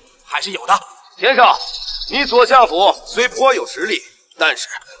眼力还是有的。田少，你左相府虽颇有实力，但是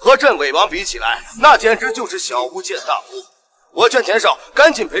和镇北王比起来，那简直就是小巫见大巫。我劝田少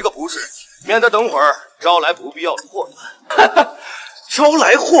赶紧赔个不是，免得等会儿招来不必要的祸端。哈哈，招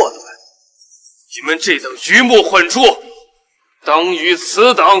来祸端！你们这等鱼目混珠，当与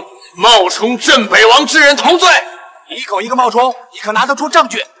此等冒充镇北王之人同罪！一口一个冒充，你可拿得出证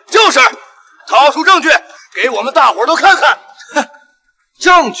据？就是，掏出证据给我们大伙儿都看看。哼，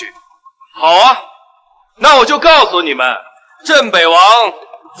证据？好啊，那我就告诉你们，镇北王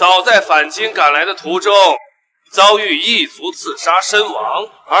早在返京赶来的途中，遭遇异族刺杀身亡，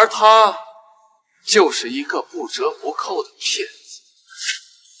而他就是一个不折不扣的骗子。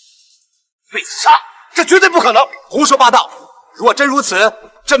被刺杀？这绝对不可能！胡说八道！若真如此，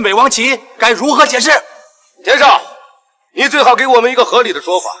镇北王旗该如何解释？田少，你最好给我们一个合理的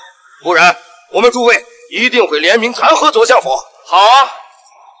说法，不然我们诸位一定会联名弹劾左相府。好啊，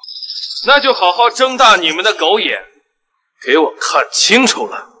那就好好睁大你们的狗眼，给我看清楚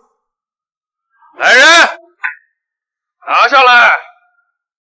了。来人，拿上来！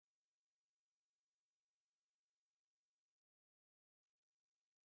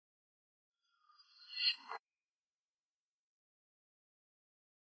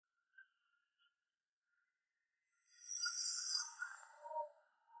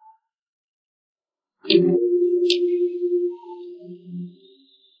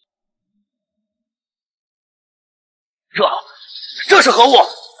这是何物？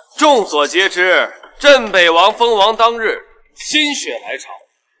众所皆知，镇北王封王当日，心血来潮，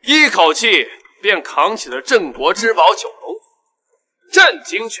一口气便扛起了镇国之宝九龙，震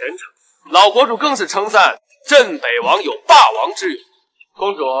惊全城。老国主更是称赞镇北王有霸王之勇。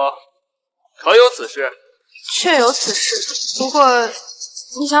公主，可有此事？确有此事，不过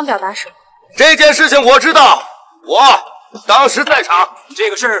你想表达什么？这件事情我知道，我当时在场。这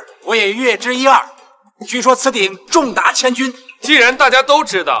个事我也略知一二。据说此鼎重达千钧。既然大家都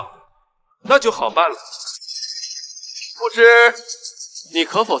知道，那就好办了。不知你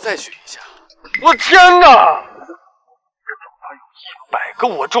可否再举一下？我天哪！这总他有100个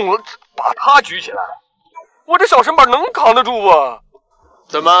我中了，把他举起来，我这小身板能扛得住啊？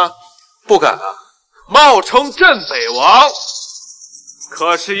怎么不敢啊？冒充镇北王，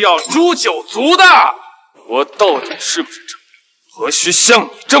可是要诛九族的。我到底是不是镇北王，何须向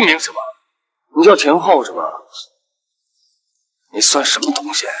你证明什么？你叫田浩是吧？你算什么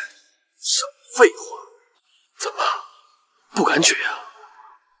东西？什么废话？怎么不敢举啊？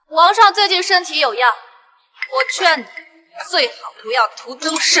皇上最近身体有恙，我劝你最好不要徒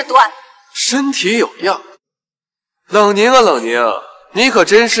增事端。身体有恙？冷宁啊冷宁，你可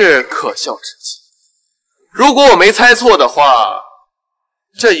真是可笑之极。如果我没猜错的话，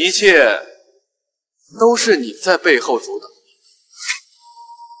这一切都是你在背后主导。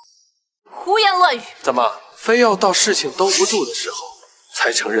胡言乱语！怎么非要到事情兜不住的时候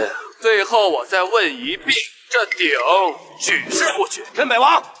才承认啊？最后我再问一遍，这鼎举是不举？镇北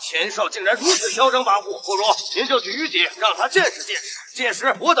王，田少竟然如此嚣张跋扈，不如您就举一鼎，让他见识见识。届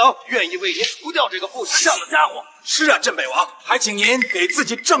时我等愿意为您除掉这个不识相的家伙。是啊，镇北王，还请您给自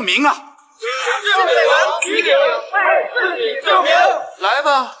己证明啊！镇北王举鼎为自己证明。来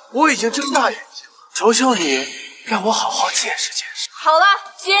吧，我已经睁大眼睛了，求求你让我好好见识见识。好了，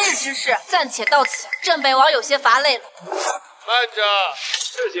今日之事暂且到此。镇北王有些乏累了。慢着，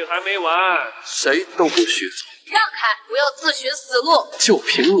事情还没完，谁都不许走。让开，不要自寻死路。就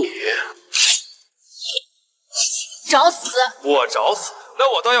凭你，找死！我找死？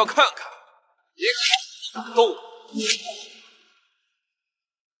那我倒要看看你敢打动我。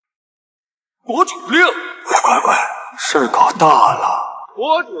国主令，乖，事儿搞大了。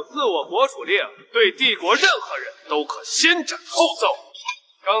国主赐我国主令，对帝国任何人都可先斩后奏。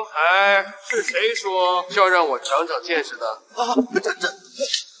刚才是谁说要让我长长见识的？啊，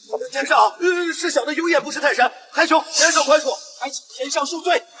田少，是小的有眼不识泰山，还求田少宽恕，还请田少恕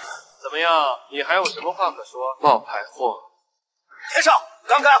罪。怎么样？你还有什么话可说？冒牌货！田少，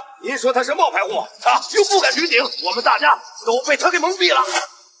刚刚您说他是冒牌货，他又不敢举鼎，我们大家都被他给蒙蔽了。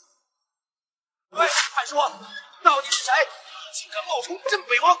喂，快说，到底是谁竟敢冒充镇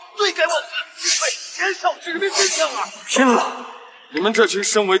北王，罪该万死，为田少指明真相啊！拼了！你们这群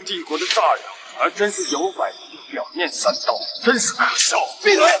身为帝国的大人，还真是有摆表面三刀，真是可笑！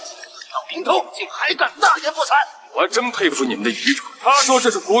闭嘴！小平头竟还敢大言不惭！我还真佩服你们的愚蠢。他说这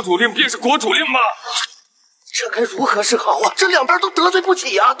是国主令，便是国主令吗？这该如何是好啊？这两边都得罪不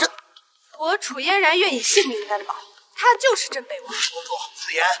起啊！这我楚嫣然愿以性命担保，他就是镇北王。公主，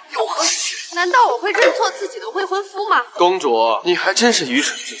此言有何依据？难道我会认错自己的未婚夫吗？公主，你还真是愚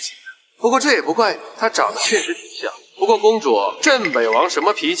蠢至极。不过这也不怪你，他长得确实挺像。不过公主，镇北王什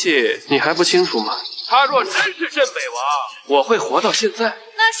么脾气，你还不清楚吗？他若真是镇北王，我会活到现在。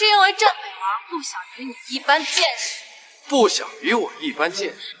那是因为镇北王不想与你一般见识。不想与我一般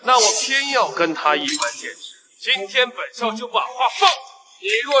见识，那我偏要跟他一般见识。今天本少就把话放出，你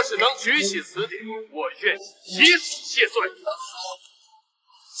若是能举起此典，我愿以死谢罪。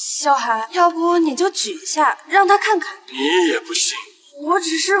小寒，要不你就举一下，让他看看。你也不行。我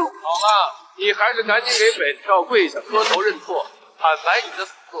只是……好了，你还是赶紧给本少跪下磕头认错，坦白你的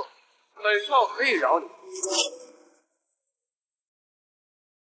死错，本少可以饶你。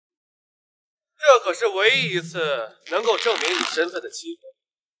这可是唯一一次能够证明你身份的机会，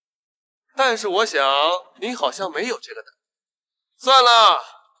但是我想你好像没有这个胆。算了，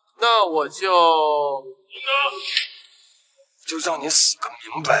那我就让你死个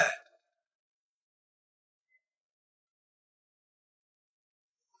明白。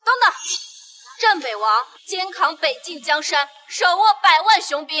等等，镇北王肩扛北境江山，手握100万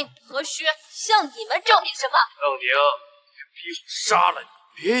雄兵，何须向你们证明什么？冷宁，逼我杀了你！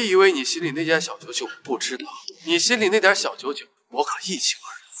别以为你心里那点小九九我不知道，你心里那点小九九我可一清二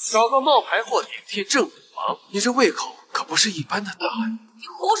楚。找个冒牌货顶替镇北王，你这胃口可不是一般的大呀！你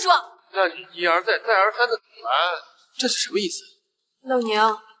胡说！那你一而再再而三的阻拦，这是什么意思？冷宁，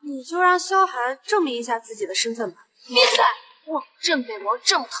你就让萧寒证明一下自己的身份吧。闭嘴！我镇北王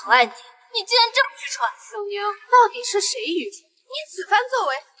这么疼爱你，你竟然这么愚蠢！冷宁，到底是谁愚蠢？你此番作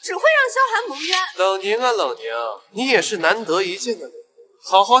为只会让萧寒蒙冤。冷宁啊冷宁，你也是难得一见的人，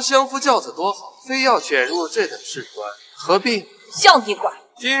好好相夫教子多好，非要卷入这等事端，何必？叫你管！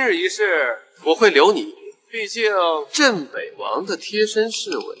今日一事，我会留你一命。毕竟镇北王的贴身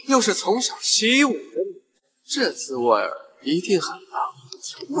侍卫，又是从小习武的你，这滋味儿一定很棒。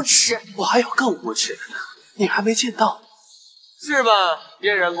无耻！我还有更无耻的呢，你还没见到，是吧，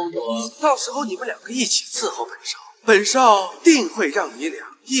嫣然公主？到时候你们两个一起伺候本少，本少定会让你俩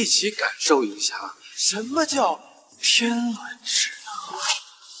一起感受一下什么叫天伦之乐。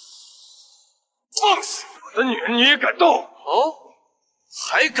放肆！我的女人你也敢动？哦，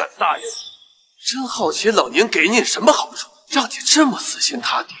还敢大意？真好奇冷宁给你什么好处，让你这么死心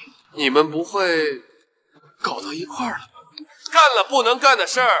塌地？你们不会搞到一块儿了吧？干了不能干的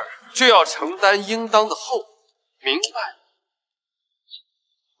事儿，就要承担应当的后果，明白？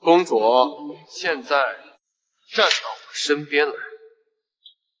公主，现在站到我身边来，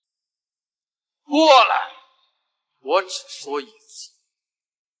过来。我只说一次。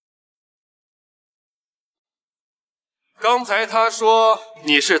刚才他说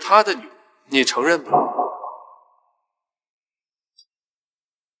你是他的女人，你承认吗？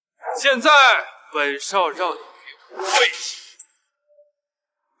现在本少让你给我跪下。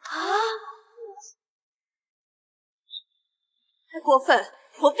太过分！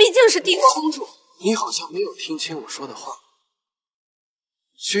我毕竟是帝国公主。你好像没有听清我说的话，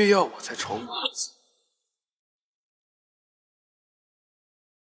需要我再重复一次？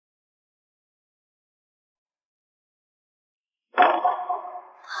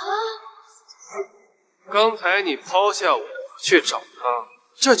刚才你抛下我去找他，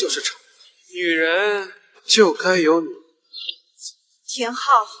这就是惩罚。女人就该有女人。田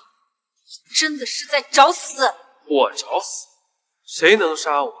浩，你真的是在找死！我找死？谁能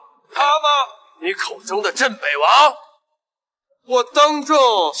杀我？他吗？你口中的镇北王？我当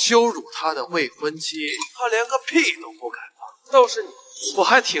众羞辱他的未婚妻，他连个屁都不敢放。倒是你，我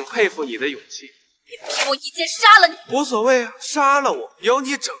还挺佩服你的勇气。别逼我一剑杀了你！无所谓啊，杀了我，有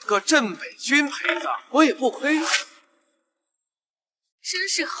你整个镇北军陪葬，我也不亏。真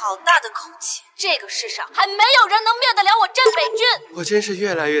是好大的口气！这个世上还没有人能灭得了我镇北军。我真是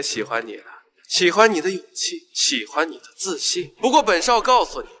越来越喜欢你了，喜欢你的勇气，喜欢你的自信。不过本少告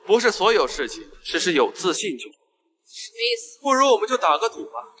诉你，不是所有事情只是有自信就好。什么意思？不如我们就打个赌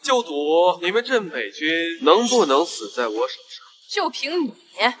吧，就赌你们镇北军能不能死在我手上。就凭你，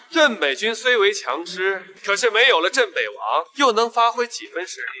镇北军虽为强师，可是没有了镇北王，又能发挥几分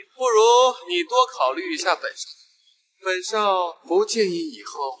实力？不如你多考虑一下本少，本少不介意以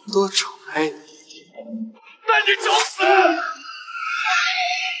后多宠爱你一点。那你找死！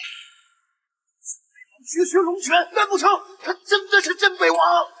绝学龙泉，难不成他真的是镇北王？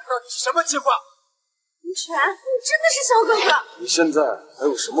到底是什么情况？龙泉，你真的是萧哥哥？你现在还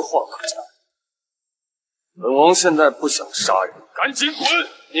有什么话可讲？本王现在不想杀人，赶紧滚！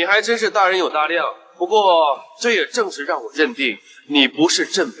你还真是大人有大量，不过这也正是让我认定你不是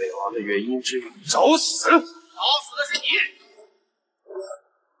镇北王的原因之一。找死！找死的是你！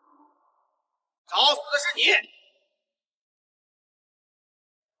找死的是你！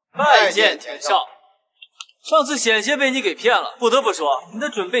拜见天上。上次险些被你给骗了，不得不说，你的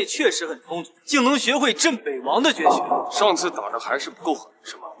准备确实很充足，竟能学会镇北王的绝学。上次打的还是不够狠，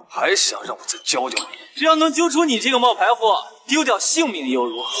是吗？还想让我再教教你？只要能揪出你这个冒牌货，丢掉性命又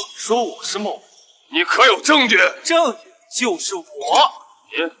如何？说我是冒牌，你可有证据？证据就是我，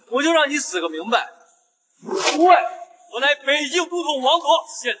我就让你死个明白。喂，我乃北境都统王佐，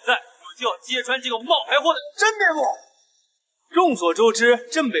现在我就要揭穿这个冒牌货的真面目。众所周知，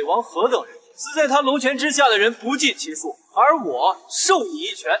镇北王何等人？死在他龙泉之下的人不计其数，而我授你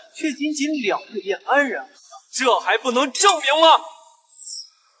一权，却仅仅2日便安然无恙，这还不能证明吗？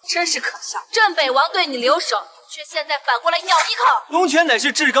真是可笑！镇北王对你留手，却现在反过来咬一口。龙泉乃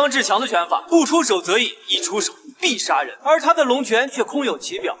是至刚至强的拳法，不出手则已，一出手必杀人。而他的龙泉却空有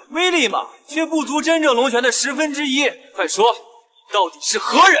其表，威力嘛，却不足真正龙泉的1/10。快说，你到底是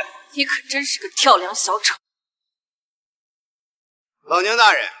何人？你可真是个跳梁小丑！冷宁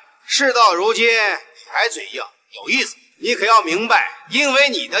大人，事到如今还嘴硬，有意思。你可要明白，因为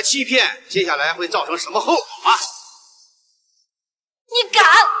你的欺骗，接下来会造成什么后果吗？你敢！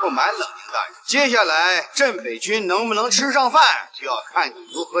不瞒冷宁大人，接下来镇北军能不能吃上饭，就要看你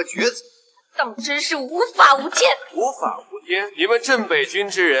如何抉择。当真是无法无天！无法无天，你们镇北军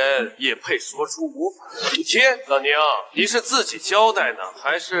之人也配说出无法无天？老宁，你是自己交代呢，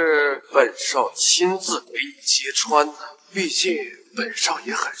还是本少亲自给你揭穿呢？毕竟本少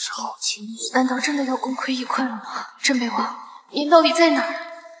也很是好奇。难道真的要功亏一篑了吗？镇北王，您到底在哪儿？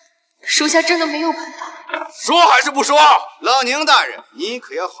属下真的没有办法。说还是不说？冷宁大人，你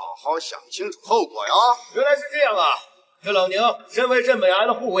可要好好想清楚后果呀！原来是这样啊！这冷宁身为镇北王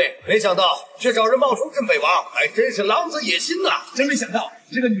的护卫，没想到却找人冒充镇北王，还真是狼子野心呐！真没想到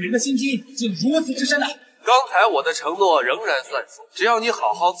这个女人的心机竟如此之深呐！刚才我的承诺仍然算数，只要你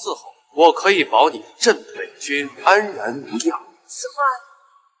好好伺候，我可以保你镇北军安然无恙。此话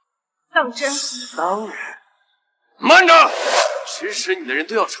当真？当然。慢着！指使你的人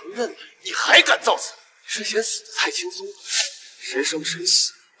都要承认了，你还敢造次？是嫌死得太轻松了？谁生谁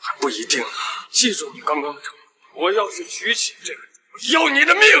死还不一定呢。记住你刚刚的承诺，我要是举起这个，我要你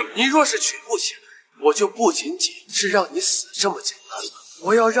的命！你若是举不起来，我就不仅仅是让你死这么简单了，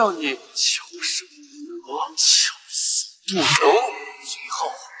我要让你求生不能，求死不能，最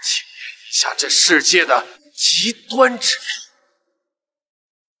后体验一下这世界的极端之力。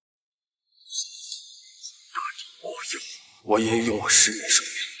我愿用我10年寿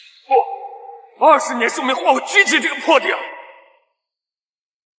命，不，20年寿命换我举起这个破鼎。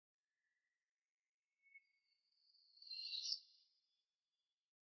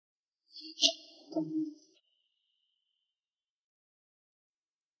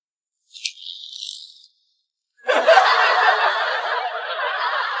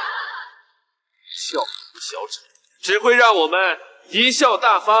笑小丑，只会让我们贻笑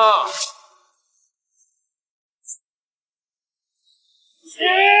大方。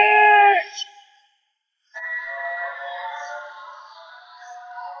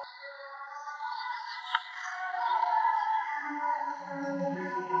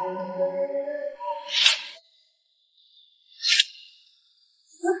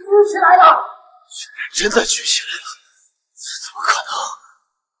举起来了！居然真的举起来了，这怎么可能？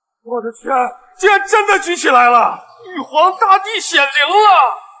我的天，竟然真的举起来了！玉皇大帝显灵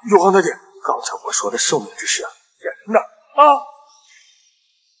了！玉皇大帝，刚才我说的寿命之事骗人的啊！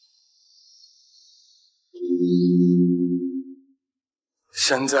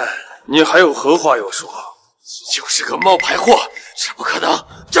现在你还有何话要说？你就是个冒牌货，这不可能，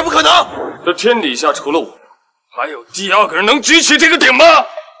这不可能！这天底下除了我，还有第2个人能举起这个鼎吗？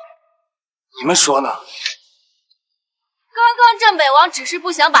你们说呢？刚刚镇北王只是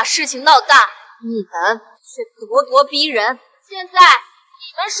不想把事情闹大，你们却咄咄逼人。现在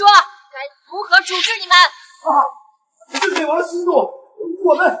你们说该如何处置你们？镇北王的心怒，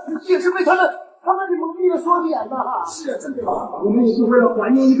我们也是被他们给蒙蔽了双眼呐！是啊，镇北王，我们也是为了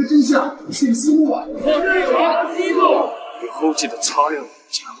还原一个真相，请息怒啊！镇北王息怒！以后记得擦亮眼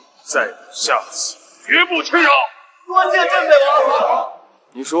睛，再有下次，绝不轻饶。多谢镇北王。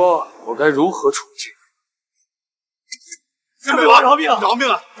你说我该如何处置？镇北王饶命！饶命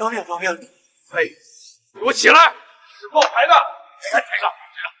啊！饶命！饶命！嘿，给我起来！是冒牌的，抬上！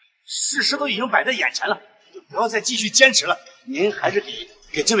事实都已经摆在眼前了，就不要再继续坚持了。您还是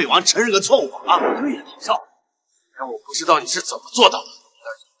给镇北王承认个错误吧！啊，对呀，李少，虽然我不知道你是怎么做到的，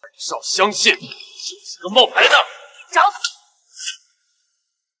但是本少相信，就个冒牌的！找死！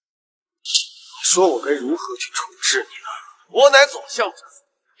你说我该如何去处置你呢？我乃左相之子，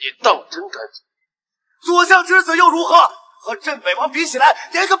你当真敢？左相之子又如何？和镇北王比起来，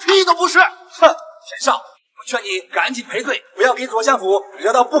连个屁都不是！哼，田少，我劝你赶紧赔罪，不要给左相府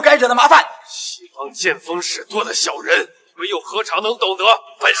惹到不该惹的麻烦。西方见风使舵的小人，你们又何尝能懂得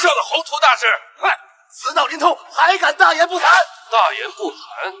本少的宏图大志？哼，死到临头还敢大言不惭！大言不惭，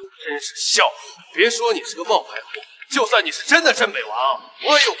真是笑话！别说你是个冒牌货，就算你是真的镇北王，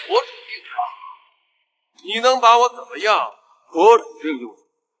我有国主令啊！你能把我怎么样？国主令用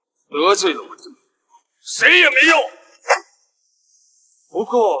得罪了我镇北王，谁也没用。不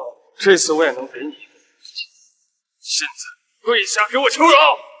过这次我也能给你一个现在跪下给我求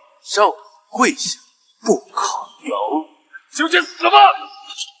饶！让我跪下？不可能！就去死吧！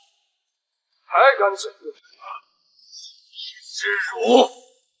还敢整个耻辱！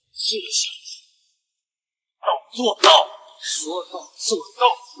谢谢你，到做到，说到做到。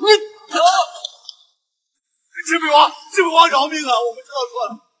你镇北王饶命啊！我们知道错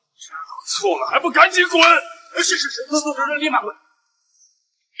了，知道错了还不赶紧滚！是，立马滚！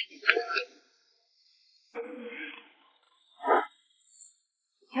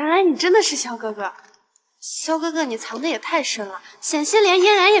原来你真的是萧哥哥，萧哥哥你藏的也太深了，险些连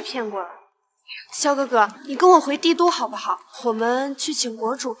嫣然也骗过了。萧哥哥，你跟我回帝都好不好？我们去请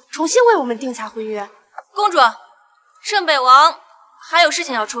国主重新为我们定下婚约。公主，镇北王还有事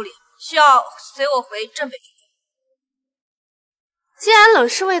情要处理，需要随我回镇北。既然冷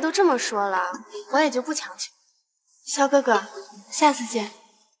侍卫都这么说了，我也就不强求。萧哥哥，下次见。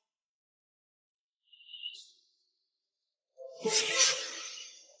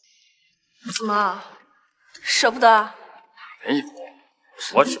怎么，舍不得？没有，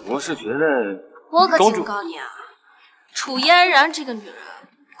我只不过是觉得……我可警告你啊，楚嫣然这个女人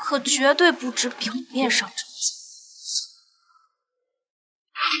可绝对不止表面上这么简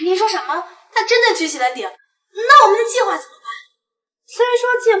单。你说什么？她真的举起了鼎？那我们的计划怎么办？虽说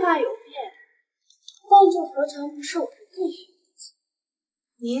计划有变，但这何尝不是我们更需要的计划？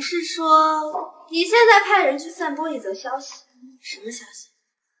你是说，你现在派人去散播一则消息？什么消息？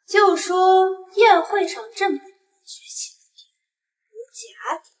就说宴会上镇北举起的鼎有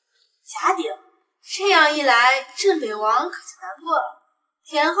假鼎，这样一来，镇北王可就难过了。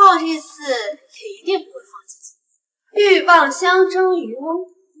田浩这次也一定不会放弃机会，鹬蚌相争，渔翁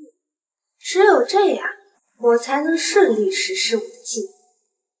得利。只有这样，我才能顺利实施我的计划。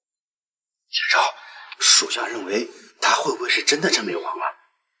田少，属下认为他会不会是真的镇北王啊？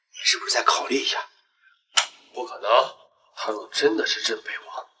你是不是再考虑一下？不可能，他若真的是镇北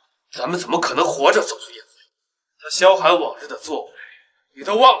王，咱们怎么可能活着走出宴会？他萧寒往日的作为，你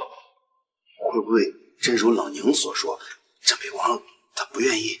都忘了吗？会不会真如冷宁所说，镇北王他不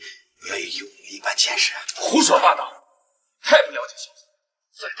愿意与我们一般见识啊？胡说八道，太不了解萧寒。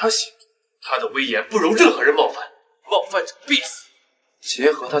在他心中，他的威严不容任何人冒犯，冒犯者必死。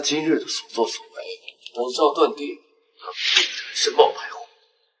结合他今日的所作所为，我照断定，他必然是冒牌货。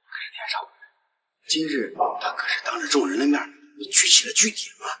可是田少，今日他可是当着众人的面举起了巨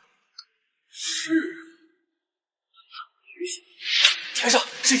鼎啊！是，田少，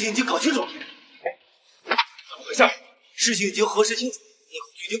事情已经搞清楚了。怎么回事？事情已经核实清楚，那口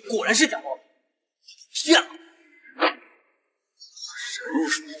巨鼎果然是假货，骗了。人如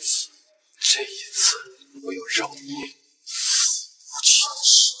此，这一次我要让你死无全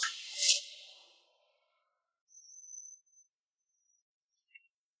尸。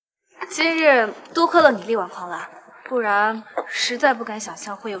今日多亏了你力挽狂澜，不然实在不敢想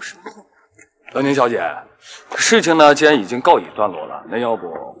象会有什么后果。冷宁小姐，事情呢既然已经告一段落了，那要不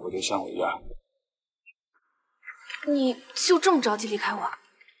我就先回去。你就这么着急离开我？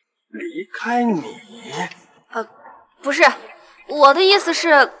离开你？不是，我的意思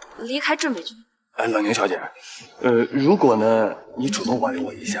是离开镇北军。冷宁小姐，如果呢你主动挽留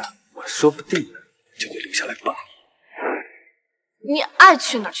我一下，我说不定呢就会留下来帮你。你爱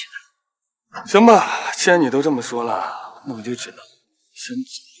去哪儿去哪儿。行吧，既然你都这么说了，那我就只能先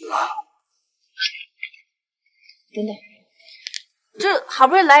走了。等等，这好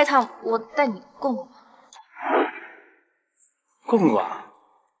不容易来一趟，我带你逛逛吧。逛逛？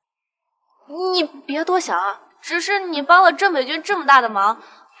你别多想啊，只是你帮了镇北军这么大的忙，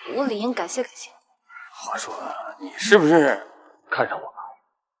我理应感谢感谢。话说，你是不是看上我了？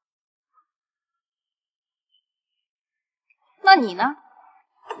那你呢？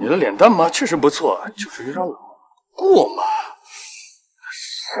你的脸蛋嘛，确实不错，就是有点老。过嘛，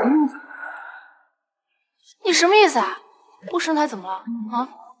身材……你什么意思啊？我身材怎么了啊？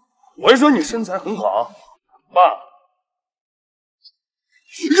我是说你身材很好，爸。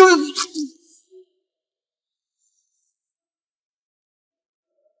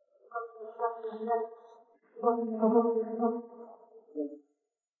冷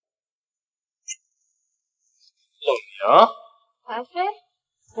宁，白飞，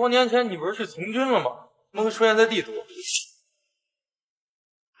多年前你不是去从军了吗？怎么会出现在帝都？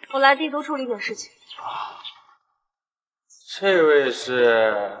我来帝都处理点事情。这位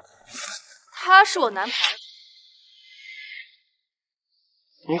是？他是我男朋友。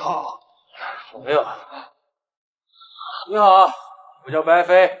你好，没有。你好，我叫白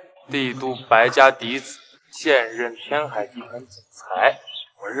飞，帝都白家嫡子，现任天海集团总裁。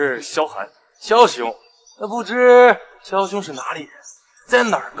我是萧寒，萧兄。那不知萧兄是哪里人，在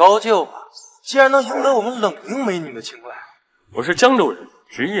哪儿高就啊？既然能赢得我们冷凝美女的青睐。我是江州人，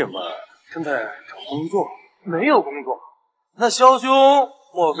职业嘛，正在找工作。没有工作？那萧兄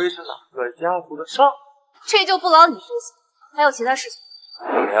莫非是哪个家族的上？这就不劳你分析，还有其他事情。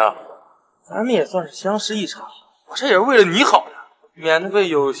冷凝，咱们也算是相识一场，我这也是为了你好呀，免得被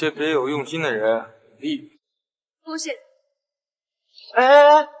有些别有用心的人利用。多谢。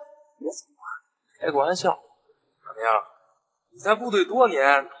哎，别走啊，开个玩笑。冷凝，你在部队多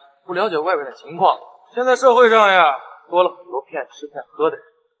年，不了解外面的情况。现在社会上呀，多了很多骗吃骗喝的人，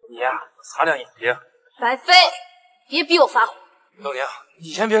你呀，擦亮眼睛。白飞，别逼我发火。冷凝，你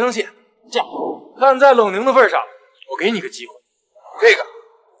先别生气。这样，看在冷凝的份上，我给你个机会。这个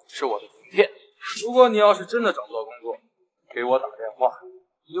是我的名片，如果你要是真的找不到工作，给我打电话，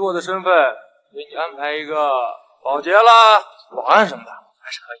以我的身份给你安排一个保洁啦、保安什么的，还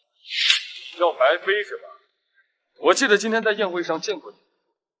是可以。叫白飞是吧？我记得今天在宴会上见过你，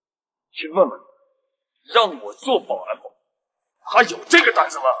去问问他，让我做保安，他有这个胆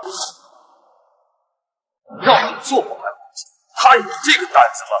子吗？让我做保安，他有这个胆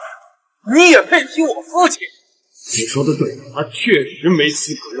子吗？你也配提我父亲？你说的对，他确实没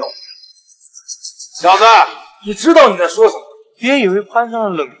资格要。小子，你知道你在说什么？别以为攀上了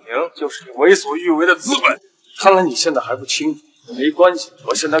冷凝就是你为所欲为的资本。看来你现在还不清楚，没关系，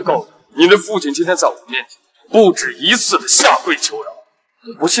我现在告诉你，你的父亲今天在我面前不止一次的下跪求饶，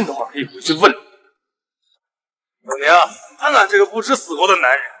你不信的话可以回去问。冷凝，看看这个不知死活的男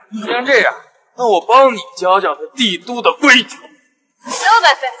人。既然这样，那我帮你教教他帝都的规矩。行了，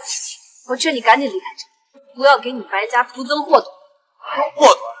白飞，我劝你赶紧离开这里，不要给你白家徒增祸端。祸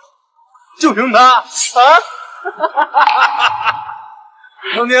端？就凭他啊？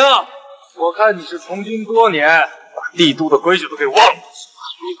冷凝，我看你是从军多年，把帝都的规矩都给忘了。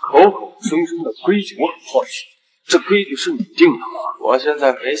你口口声声的规矩我很好奇，这规矩是你定的吗？我现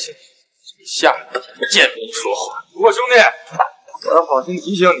在没兴趣，你下次见面说话。不过兄弟，我要好心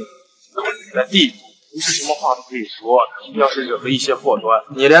提醒你，你在帝都不是什么话都可以说的。要是惹了一些祸端，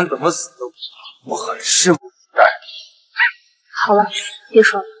你连怎么死都不知道，我很拭目以待。好了，别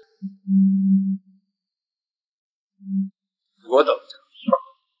说了。我等着。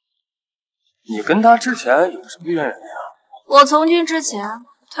你跟他之前有什么渊源呀？我从军之前，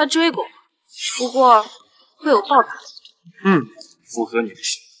他追过我，不过被我暴打。符合你的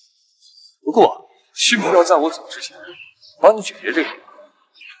心。不过，需不需要在我走之前帮你解决这个？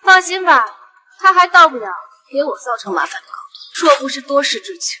放心吧，他还到不了给我造成麻烦的高度。若不是多事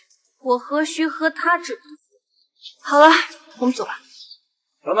之情，我何须和他置彼此？好了，我们走吧。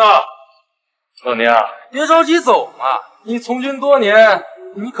等等，冷凝，别着急走嘛。你从军多年，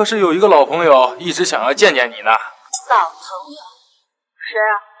你可是有一个老朋友一直想要见见你呢。老朋友？谁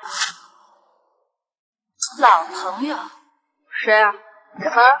啊？老朋友？谁啊？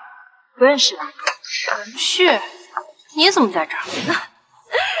怎么不认识了？陈旭，你怎么在这儿？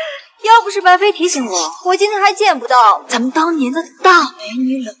要不是白飞提醒我，我今天还见不到咱们当年的大美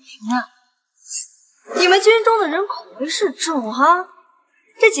女冷凝啊！你们军中的人口味是重哈，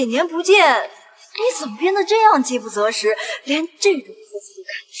这几年不见，你怎么变得这样饥不择食，连这种夫妻都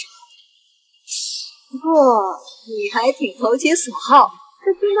看得上？不过你还挺投其所好，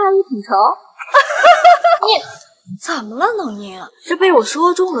这军大衣挺潮。你怎么了，冷凝？是被我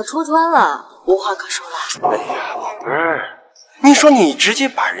说中了，戳穿了，无话可说了。哎呀，宝贝儿，你说你直接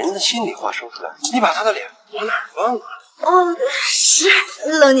把人的心里话说出来，你把他的脸往哪儿放啊？哦，是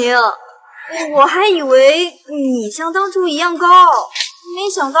冷凝，我还以为你像当初一样高，没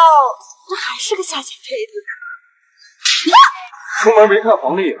想到这还是个下贱胚子。出门没看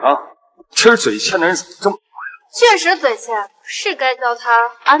黄历啊！今儿嘴欠的人怎么这么多呀？确实嘴欠，是该叫他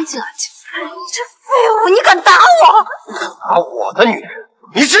安静安静。你这废物，你敢打我？打我的女人，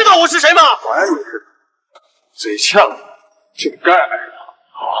你知道我是谁吗？管你是嘴欠了就该挨打。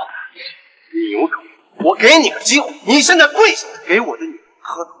好，牛头，我给你个机会，你现在跪下给我的女人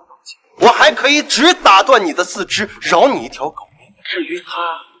磕头道歉，我还可以只打断你的四肢，饶你一条狗命。至于她，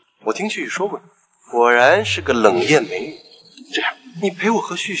我听旭旭说过，果然是个冷艳美女。这样，你陪我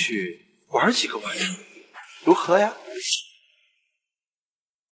和旭旭玩几个晚上，如何呀？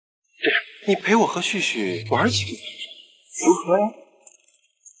这样，你陪我和旭旭玩几个晚上，如何呀？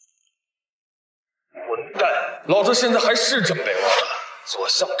混蛋！老子现在还是镇北王的，左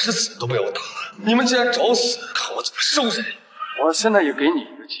相之子都被我打了，你们竟然找死，看我怎么收拾你！我现在也给你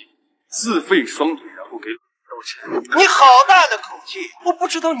一个机会，自废双腿，然后给道歉。你好大的口气！我不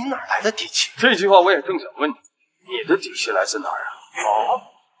知道你哪来的底气。这句话我也正想问你，你的底气来自哪儿啊？哦，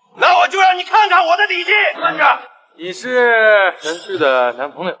那我就让你看看我的底气。慢着，你是陈旭的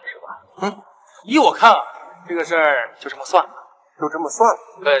男朋友是吧？依我看啊，这个事儿就这么算了。就这么算了，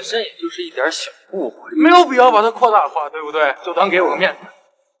本身也就是一点小误会，没有必要把它扩大化，对不对？就当给我个面子，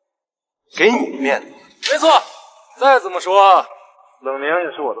给你面子。没错，再怎么说，冷宁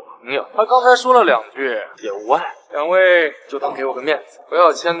也是我的朋友，他刚才说了2句也无碍，两位就当给我个面子，不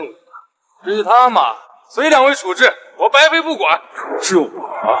要迁怒他。至于他嘛，随两位处置，我白费不管。处置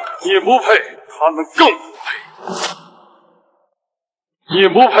我，你不配，他们更不配。你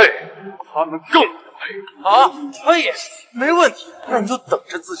不配，他们更不配。好，可以，没问题。那你就等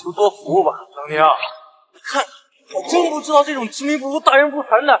着自求多福吧。冷宁，你看看，我真不知道这种执迷不悟、大言不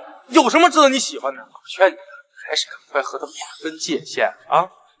惭的有什么值得你喜欢的。我劝你还是赶快和他划分界限啊，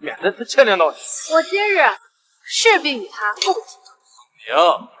免得他牵连到你。我今日势必与他共进退。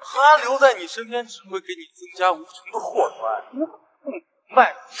冷宁，他留在你身边只会给你增加无穷的祸端。你不明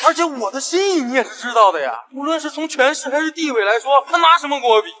白，而且我的心意你也是知道的呀。无论是从权势还是地位来说，他拿什么跟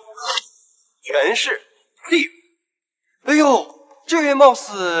我比？权势、地位。哎呦，这位貌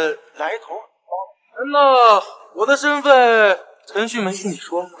似来头很高。那我的身份，陈旭没跟你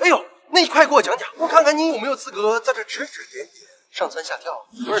说吗？哎呦，那你快给我讲讲，我看看你有没有资格在这指指点点、上蹿下跳。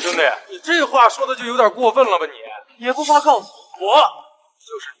不是兄弟，你这话说的就有点过分了吧你？也不怕告诉我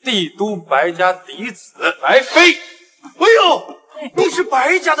就是帝都白家嫡子白飞。哎呦，你是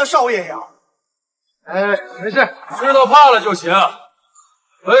白家的少爷呀？哎，没事，知道怕了就行。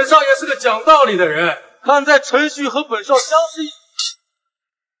本少爷是个讲道理的人，看在陈旭和本少相识一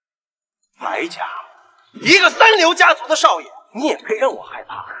白家，一个3流家族的少爷，你也配让我害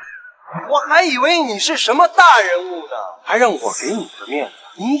怕？我还以为你是什么大人物呢，还让我给你个面子，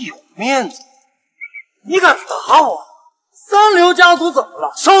你有面子？你敢打我？3流家族怎么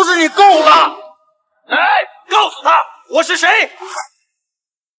了？收拾你够了！哎，告诉他我是谁！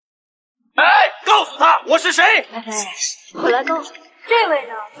哎，告诉他我是谁！白飞，我来告诉你，这位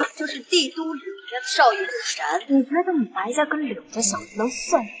呢，就是帝都柳家的少爷柳然。你觉得你白家跟柳家小子能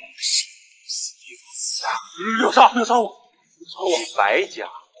算得了什柳少我，白家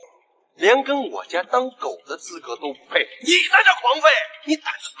连跟我家当狗的资格都不配，你在这狂吠，你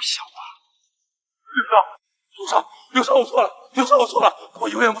胆子不小啊！柳少，我错了，我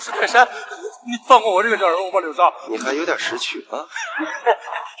有眼不识泰山，你放过我这个小人物吧，柳少。你还有点识趣啊！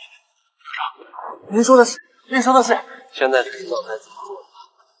您说的是，现在这个状态怎么做的？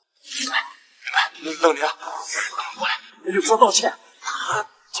冷宁，过来，柳少道歉，他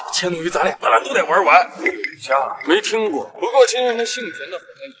迁怒于咱俩都得玩完。家没听过，不过听人家姓田的好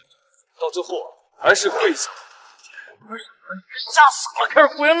像到最后还是跪下。不是，你吓傻了，开始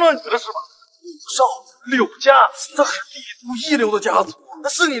胡言乱语了是吧？柳家这是帝都一流的家族，那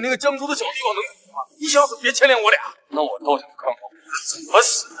是你那个江州的小地方能比吗？你想死别牵连我俩。那我倒想看看我是怎么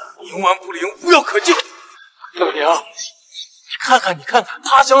死的，冥顽不灵，无药可救。冷宁，你看看，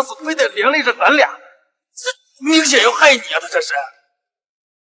他想死非得连累着咱俩，这明显要害你啊！他这是。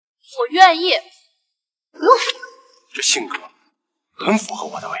我愿意。这性格很符合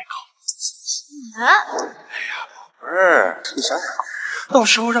我的胃口。啊！哎呀，宝贝儿，你想想，到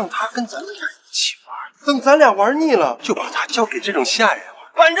时候让他跟咱们俩一起玩，等咱俩玩腻了，就把他交给这种下人玩。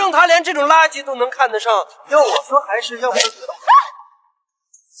反正他连这种垃圾都能看得上，要我说还是要不。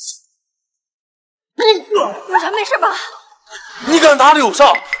柳然没事吧？你敢打柳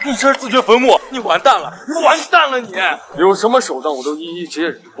少，你这是自掘坟墓，你完蛋了，你！有什么手段我都一一接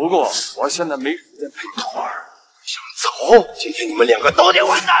忍。不过我现在没时间陪你玩。想走，今天你们2个都得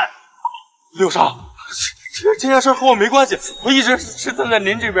完蛋。柳少，这件事和我没关系，我一直是站在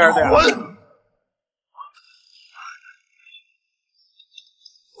您这边的呀。喂，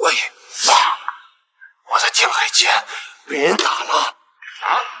我在天海街被人打了。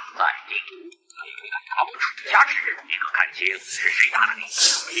在帝都，你看他们楚家之人，你可看清是谁打的你？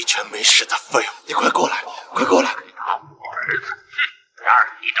没权没势的废物，你快过来！打我儿子！然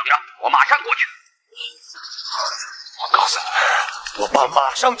而你等着，我马上过去。我告诉你们，我爸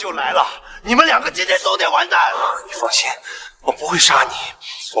马上就来了，你们2个今天都得完蛋。你放心，我不会杀你，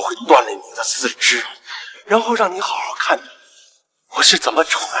我会断了你的4肢，然后让你好好看我是怎么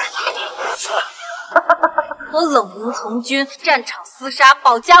宠爱他的。和冷凝从军，战场厮杀，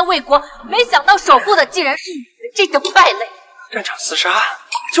保家卫国，没想到守护的竟然是你们这种败类。战场厮杀，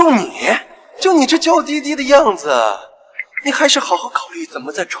就你这娇滴滴的样子，你还是好好考虑怎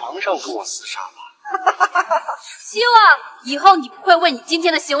么在床上跟我厮杀吧。希望以后你不会为你今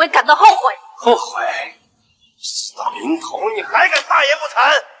天的行为感到后悔。后悔？死到临头你还敢大言不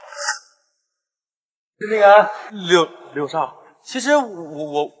惭？那个柳少，其实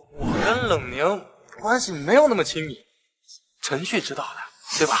我跟冷宁关系没有那么亲密，程序知道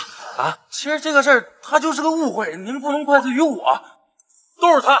的，对吧？啊，其实这个事儿他就是个误会，您不能怪罪于我，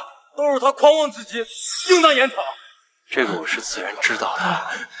都是他狂妄至极，应当严惩。这个我是自然知道的，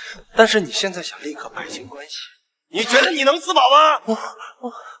但是你现在想立刻摆清关系，你觉得你能自保吗？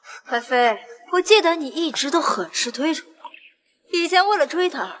海飞，我记得你一直都很是推崇他，以前为了追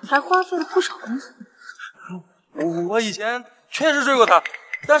他还花费了不少功夫。我以前确实追过他，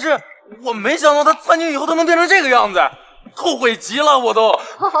但是我没想到他参军以后他能变成这个样子，后悔极了，我都。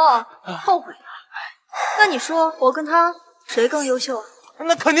后悔了？那你说我跟他谁更优秀啊？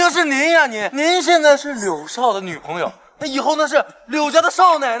那肯定是您呀，您现在是柳少的女朋友，那以后那是柳家的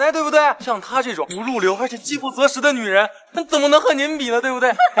少奶奶，对不对？像她这种不入流而且饥不择食的女人，那怎么能和您比呢？对不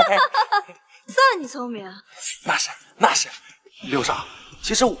对？算你聪明。那是，柳少，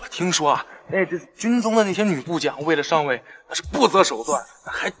其实我听说啊，这军中的那些女部将为了上位，那是不择手段，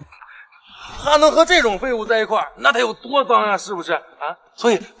还能和这种废物在一块儿，那得有多脏呀，是不是啊？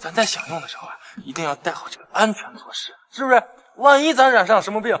所以咱在享用的时候啊，一定要带好这个安全措施，是不是？万一咱染上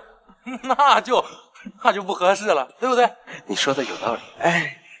什么病，那就不合适了，对不对？你说的有道理，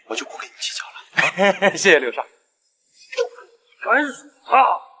我就不跟你计较了。谢谢柳少。该死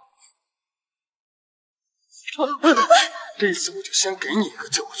他！这次我就先给你一个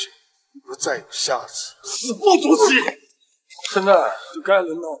教训，不再有下次，死不足惜。现在就该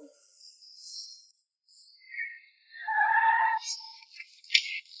轮到你。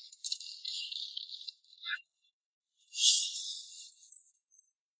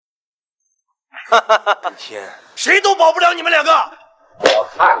今天谁都保不了你们两个！我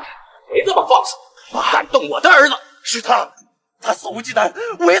看看谁这么放肆，敢动我的儿子！是他肆无忌惮，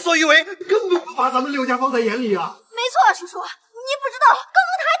为所欲为，根本不把咱们柳家放在眼里啊！没错，叔叔，你不知道，刚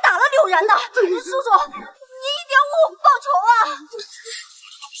刚他还打了柳然呢。叔叔，你一定要为我们报仇啊！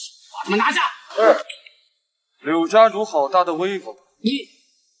把他们拿下！柳家主好大的威风！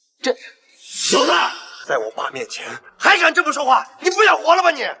这小子，在我爸面前还敢这么说话，你不想活了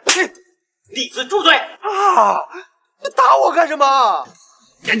吧你？弟子住嘴！啊！你打我干什么？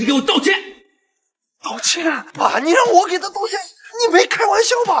赶紧给我道歉！道歉？爸，你让我给他道歉？你没开玩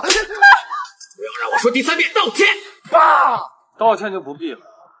笑吧？不要让我说第3遍道歉！爸，道歉就不必了。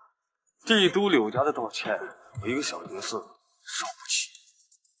帝都柳家的道歉，我一个小银子受不起。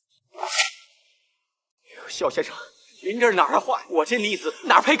萧先生，您这是哪儿话？我这逆子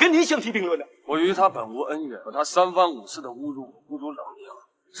哪配跟您相提并论呢？我与他本无恩怨，可他3番5次的侮辱我，侮辱老娘，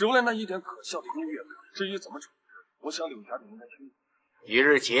只为了那一点可笑的优越感。至于怎么处置，我想柳家人应该听。即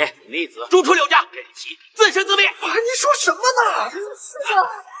日起，逆子逐出柳家，任其自生自灭。爸，你说什么呢？叔叔，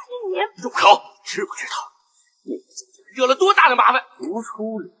你入口！知不知道你惹了多大的麻烦？逐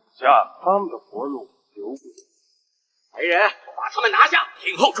出柳家，他们的活路留不住。来人，把他们拿下，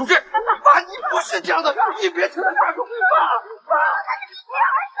听候处置。爸，你不是这样的，你别听他瞎说。爸，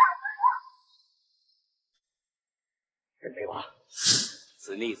任北王，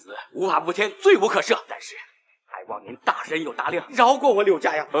此逆子无法无天，罪无可赦，但是还望您大人有大量，饶过我柳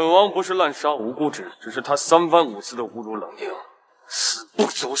家呀！本王不是滥杀无辜之人，只是他3番5次的侮辱冷宁，死不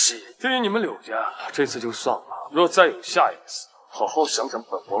足惜。至于你们柳家，这次就算了，若再有下一次，好好想想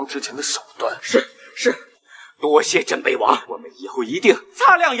本王之前的手段。是，多谢镇北王，我们以后一定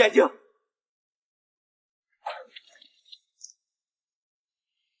擦亮眼睛。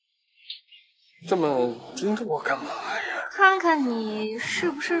这么盯着我干嘛呀？看看你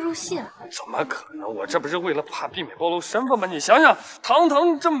是不是入戏了？怎么可能？我这不是为了怕避免暴露身份吗？你想想，堂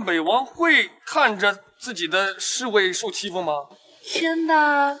堂镇北王会看着自己的侍卫受欺负吗？真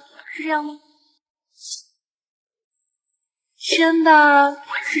的是这样吗？真的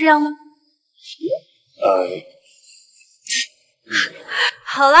是这样吗？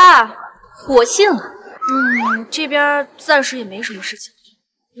好啦，我信了。这边暂时也没什么事情。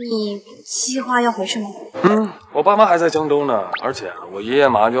你计划要回去吗？我爸妈还在江州呢，而且我爷爷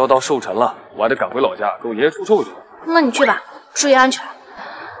马上就要到寿辰了，我还得赶回老家给我爷爷祝寿去。那你去吧，注意安全。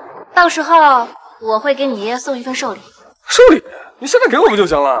到时候我会给你爷爷送一份寿礼。寿礼？你现在给我不就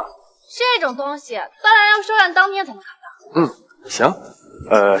行了？这种东西当然要收案当天才能看到。行，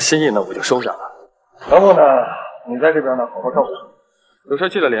心意呢我就收下了。然后呢，你在这边呢好好照顾我，有事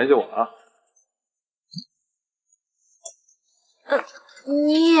记得联系我啊。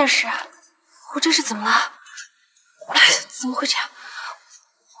你也是？我这是怎么了？哎，怎么会这样？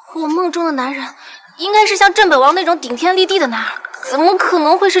我梦中的男人应该是像镇北王那种顶天立地的男儿，怎么可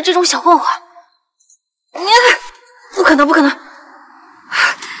能会是这种小混混？不可能，不可能！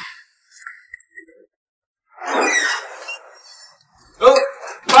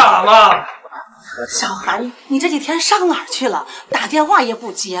爸妈，小韩，你这几天上哪儿去了？打电话也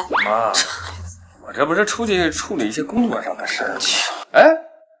不接。妈，我这不是出去处理一些工作上的事儿。哎，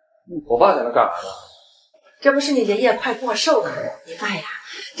我爸在那干啥呢？这不是你爷爷快过寿了，你爸呀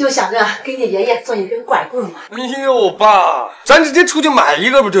就想着给你爷爷做一根拐棍嘛。哎呦，爸，咱直接出去买一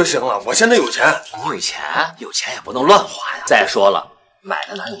个不就行了？我现在有钱。你有钱，有钱也不能乱花呀。再说了，买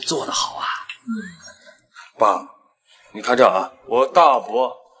的哪有做的好啊？爸，你看这啊，我大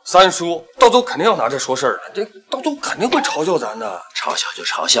伯、三叔到时候肯定要拿这说事儿的，这到时候肯定会嘲笑咱的。嘲笑就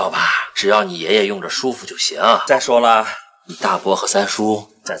嘲笑吧，只要你爷爷用着舒服就行。再说了，你大伯和三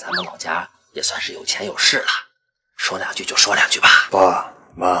叔在咱们老家也算是有钱有势了，说两句就说两句吧。爸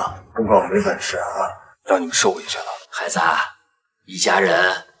妈，不怪我没本事啊，让你们受委屈了。孩子，一家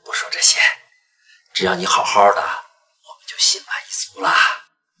人不说这些，只要你好好的，我们就心满意足了。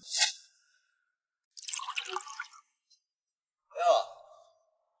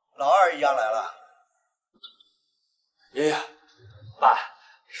老二一家来了。爷爷，爸，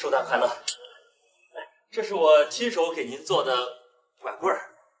圣诞快乐！这是我亲手给您做的拐棍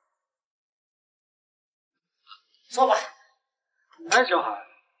儿。坐吧。哎，小海，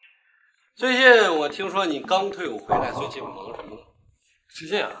最近我听说你刚退伍回来，最近忙什么呢？最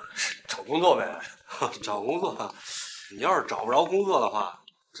近啊，找工作呗。找工作啊？你要是找不着工作的话，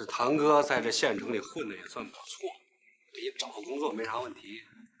这堂哥在这县城里混的也算不错，给你找个工作没啥问题。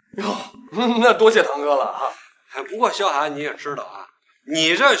哟，那多谢堂哥了啊！哎，不过小海你也知道啊，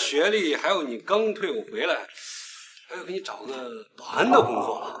你这学历，还有你刚退伍回来，还要给你找个保安的工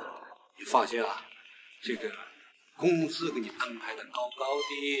作了。你放心啊，这个工资给你安排的高高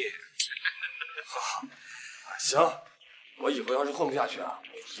的。行，我以后要是混不下去啊，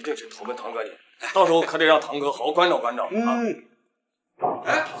我一定是投奔堂哥你，到时候可得让堂哥好好关照关照啊。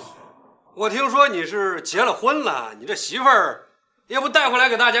哎，我听说你是结了婚了，你这媳妇儿也不带回来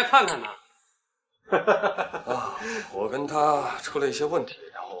给大家看看呢？啊，我跟他出了一些问题，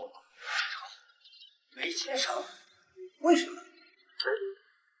然后没结成，为什么？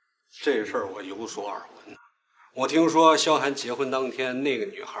这事儿我有所耳闻。我听说萧寒结婚当天，那个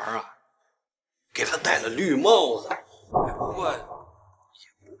女孩啊，给他戴了绿帽子。不过也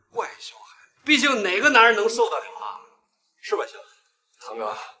不怪萧寒，毕竟哪个男人能受得了啊？是吧，萧寒？堂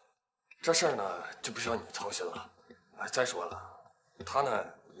哥，这事儿呢就不需要你操心了。哎，再说了，他呢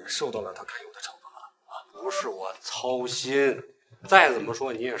也受到了他该有的惩罚了啊。不是我操心，再怎么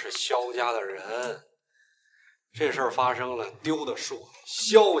说你也是萧家的人，这事儿发生了，丢的是我们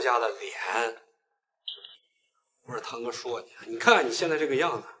萧家的脸。不是堂哥说你，你看看你现在这个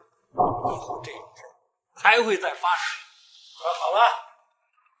样子，以后这种事儿还会再发生。好了，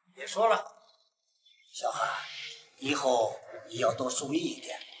别说了，小韩，以后你要多注意一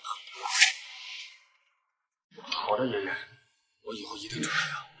点。好的，爷爷，我以后一定注意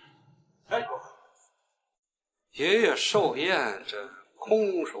啊。哎，爷爷寿宴这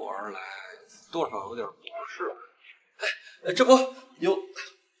空手而来，多少有点不适。哎，这不有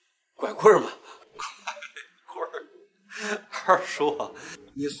拐棍吗？拐棍儿，二叔，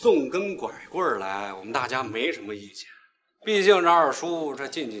你送根拐棍来，我们大家没什么意见。毕竟这二叔这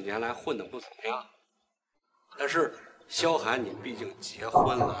近几年来混得不怎么样。但是萧寒，你毕竟结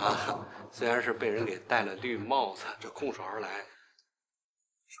婚了啊，虽然是被人给戴了绿帽子，这空手而来，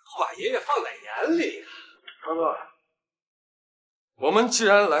不把爷爷放在眼里。堂哥，我们既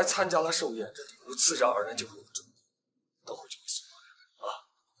然来参加了寿宴，这礼物自然而然就会有准备，等会就会送过来啊。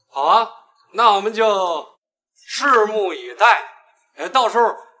好啊，那我们就拭目以待。到时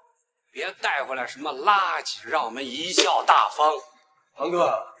候别带回来什么垃圾，让我们贻笑大方。堂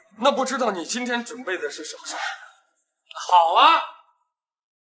哥，那不知道你今天准备的是什么？好啊，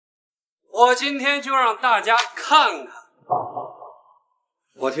我今天就让大家看看。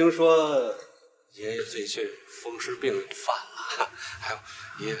我听说爷爷最近风湿病又犯了，还有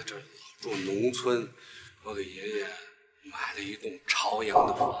爷爷这住农村，我给爷爷买了一栋朝阳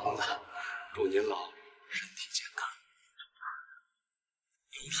的房子，祝您老身体健康。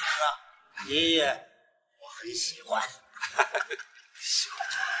礼品啊，爷爷我很喜欢。喜欢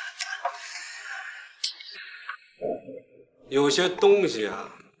有些东西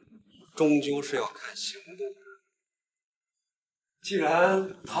啊，终究是要看行动的。既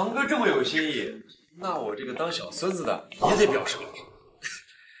然堂哥这么有心意，那我这个当小孙子的也得表示表示。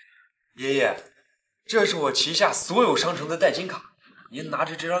爷爷，这是我旗下所有商城的代金卡，您拿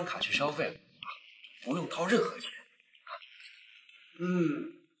着这张卡去消费，不用掏任何钱。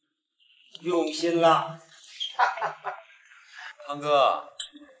用心了。堂哥，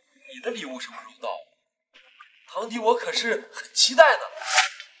你的礼物什么时候到？堂弟我可是很期待呢。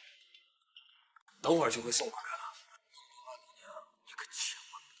等会儿就会送过来了。你可千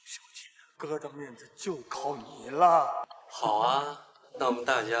万不小心，哥的面子就靠你了。好啊，那我们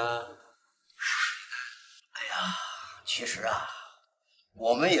大家。哎呀，其实啊，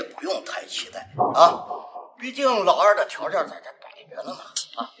我们也不用太期待啊，毕竟老二的条件在这摆着呢嘛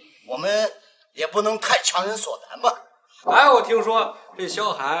啊，我们也不能太强人所难吧。哎，我听说这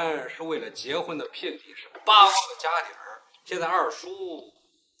萧寒是为了结婚的聘礼是8万个家底儿，现在二叔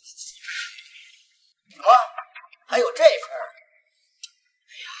什么？还有这事儿？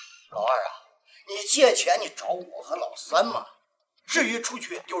哎呀，老二啊，你借钱你找我和老三嘛，至于出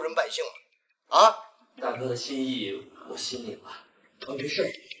去丢人败性吗？啊？大哥的心意我心领了。没事，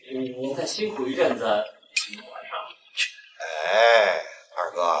我再辛苦一阵子，晚上。哎，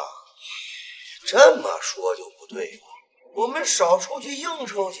二哥，这么说就不对了。我们少出去应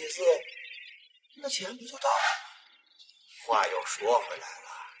酬几次，那钱不就到了？话又说回来了，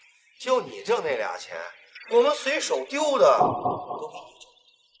就你挣那俩钱，我们随手丢的都给你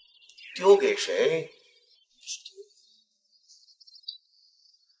丢给谁？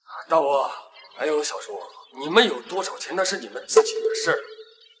大伯，还有小叔，你们有多少钱那是你们自己的事儿，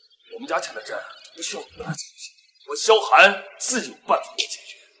我们家欠的债不需要你们来操心，我萧寒自有办法解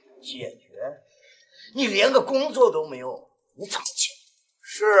决。解决？你连个工作都没有，你怎么解决？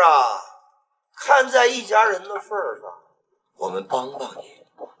是啊，看在一家人的份上，我们帮帮你。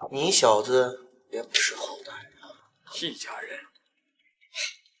你小子也不识好歹啊！一家人，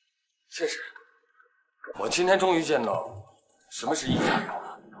确实，我今天终于见到什么是一家人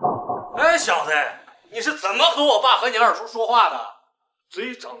了。哎，小子，你是怎么和我爸和你二叔说话的？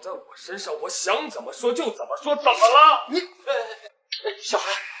嘴长在我身上，我想怎么说就怎么说，怎么了？你，小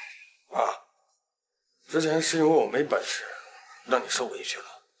孩啊，之前是因为我没本事，让你受委屈了，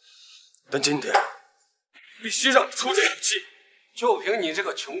但今天必须让你出这口气。就凭你这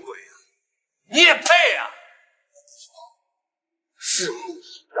个穷鬼啊，你也配啊！拭目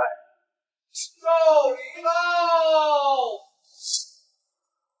以待。寿礼到！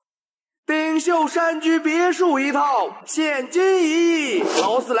丁秀山居别墅1套，现金1亿，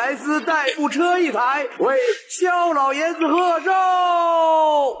劳斯莱斯代步车1台，为萧老爷子贺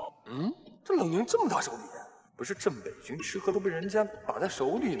寿。这冷宁这么大手笔，不是镇北军吃喝都被人家把在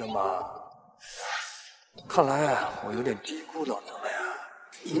手里的吗？看来我有点低估老宁了呀。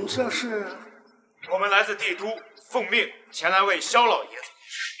您这是？我们来自帝都，奉命前来为萧老爷子。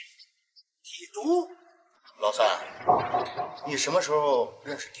帝都？老三，你什么时候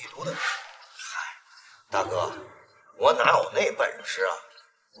认识帝都的？嗨，大哥，我哪有那本事啊？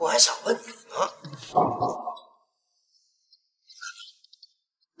我还想问你呢。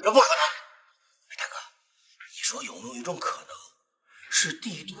这不可能！大哥，你说有没有一种可能，是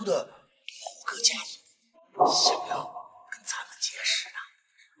帝都的某个家族想要跟咱们结识呢？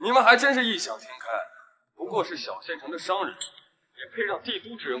你们还真是异想天开，不过是小县城的商人，也配让帝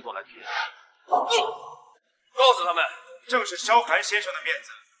都之人过来结识？告诉他们，正是萧寒先生的面子，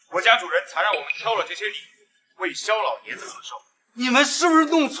我家主人才让我们挑了这些礼物，为萧老爷子贺寿。你们是不是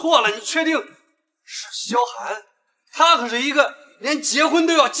弄错了？你确定是萧寒？他可是一个连结婚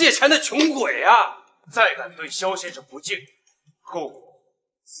都要借钱的穷鬼啊！再敢对萧先生不敬，后果……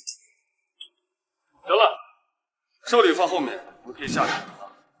得了，寿礼放后面，我们可以下去了。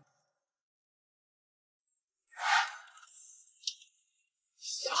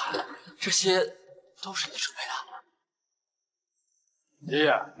小寒，这些都是你准备的。爷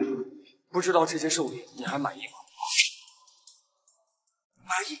爷，不知道这些寿礼你还满意吗？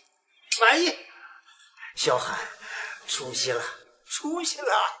满意，满意。萧寒，出息了，出息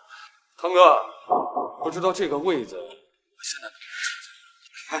了。堂哥，不知道这个位子现在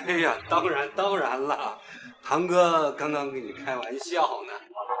哎呀，当然了，堂哥刚刚跟你开玩笑呢。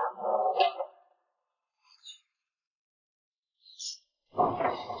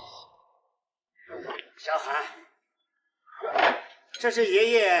小寒，这是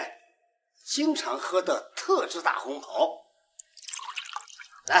爷爷经常喝的特制大红袍，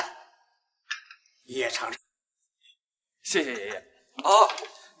来，爷爷尝尝。谢谢爷爷。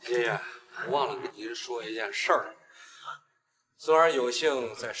爷爷，我忘了跟您说一件事儿。昨儿有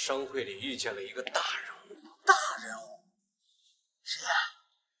幸在商会里遇见了一个大人物。大人物？谁呀？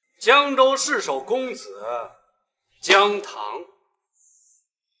江州市守公子江棠。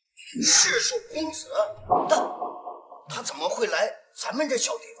市守公子？他怎么会来咱们这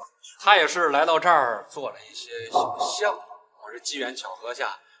小地方？他也是来到这儿做了一些小项目，我是机缘巧合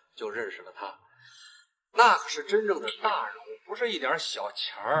下就认识了他。那可是真正的大人物，不是一点小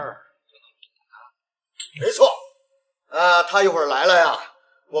钱儿就能赢他。没错，他一会儿来了呀，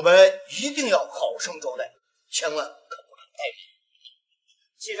我们一定要好生招待，千万可不能怠慢。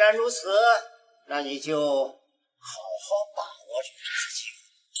既然如此，那你就好好把握住这次机会。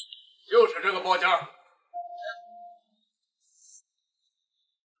就是这个包间。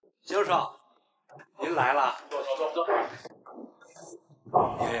江少，您来了。坐。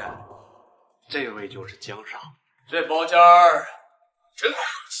爷爷，这位就是江少。这包间真可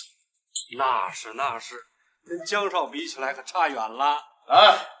惜。那是，跟江少比起来可差远了。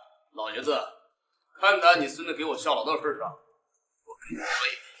哎，老爷子，看在你孙子给我效劳的份上，我给你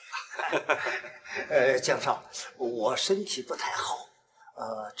退。江少，我身体不太好，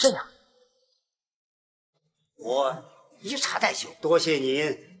这样，我一茶代酒，多谢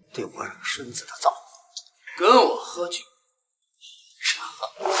您对我孙子的照顾。跟我喝酒，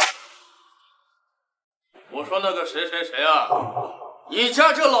我说那个谁啊，你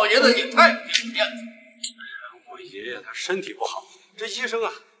家这老爷子也太不给面子。我爷爷他身体不好，这医生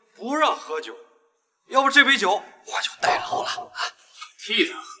啊不让喝酒，要不这杯酒我就代劳了啊！替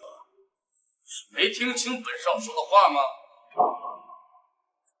他喝，没听清本少说的话吗？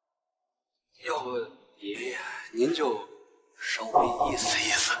要不爷爷您就稍微意思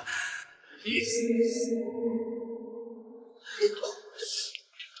意思。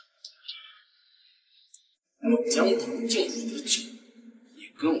我江头敬你的酒，你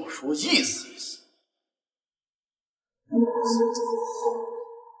跟我说意思意思。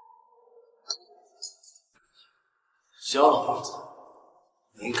肖老爷子，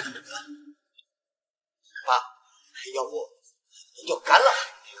您看着办。爸，要不您就干了吧。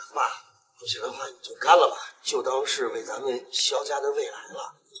爸，不行的话你就干了吧，就当是为咱们肖家的未来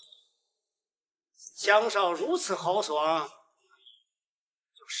了。江少如此豪爽，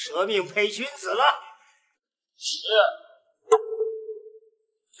就舍命陪君子了。是。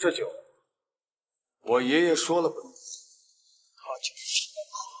这酒，我爷爷说了不能喝，他就是不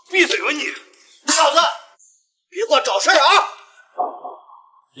喝。闭嘴吧你！小子，别给我找事儿啊！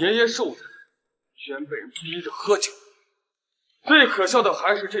爷爷受罪，居然被人逼着喝酒。最可笑的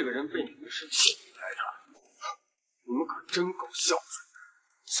还是这个人被你们是请来的，你们可真够孝顺的。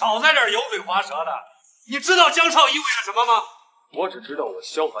少在这儿油嘴滑舌的，你知道江少意味着什么吗？我只知道我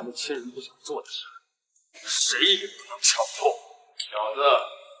萧寒的亲人不想做的事，谁也不能强迫。小子，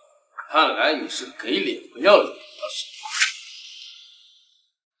看来你是给脸不要脸了。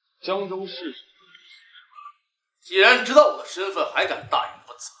江州市，既然知道我的身份，还敢大言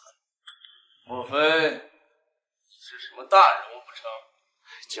不惭，莫非是什么大人物不成？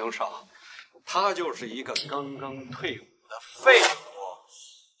江少，他就是一个刚刚退伍的废物，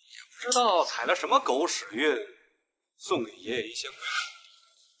也不知道踩了什么狗屎运，送给爷爷一些苦。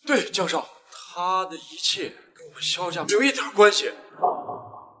对，江少，他的一切跟我们萧家没有一点关系。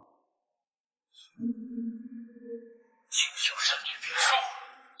锦绣山居别墅，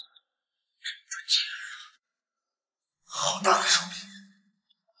这钱好大的手笔！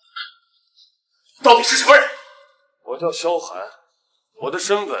到底是什么人？我叫萧寒，我的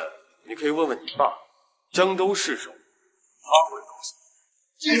身份你可以问问你爸，江州市首，他会告诉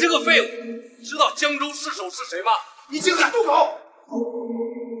你。你这个废物，知道江州市首是谁吗？你竟敢动口！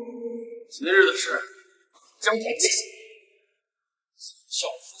今日的事，江头记下。萧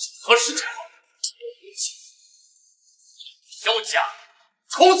父亲何时前后？萧家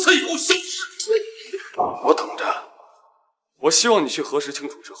从此以后消失。我等着。我希望你去核实清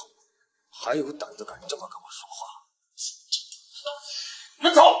楚之后，还有胆子敢这么跟我说话。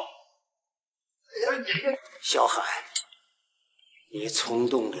人走。萧寒，你冲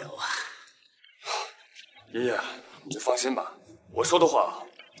动了啊！爷爷，你放心吧，我说的话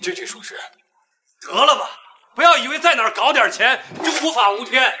句句属实。得了吧，不要以为在哪儿搞点钱就无法无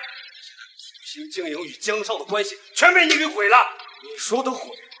天。土星经营与江少的关系全被你给毁了。你说的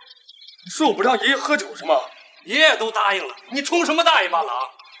毁，是我不让爷爷喝酒是吗？爷爷都答应了，你充什么大尾巴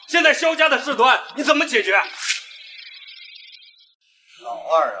狼？现在萧家的事端你怎么解决？老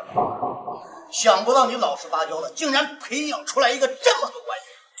二啊，想不到你老实巴交的，竟然培养出来一个这么个关系。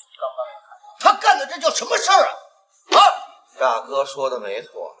他干的这叫什么事儿啊？大哥说的没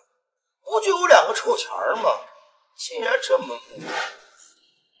错，不就有2个臭钱吗？竟然这么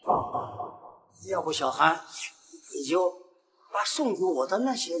要不小韩，你就把送给我的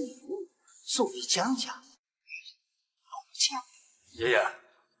那些礼物送给江家。爷爷，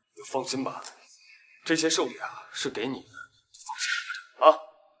你放心吧，这些寿礼啊是给你的，放心喝着啊。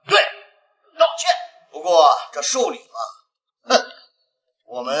对，道歉。不过这寿礼嘛，哼，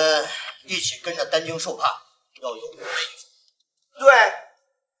我们一起跟着担惊受怕，要有备对，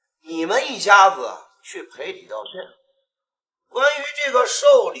你们一家子去赔礼道歉。关于这个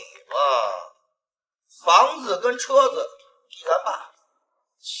寿礼嘛，房子跟车子依咱爸，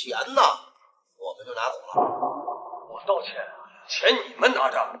钱呢我们就拿走了。我道歉，钱你们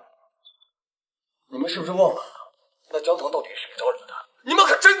拿着。你们是不是忘了，那江棠到底是谁招惹的？你们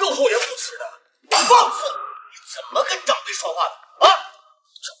可真够厚颜无耻的！放肆！你怎么跟长辈说话的啊？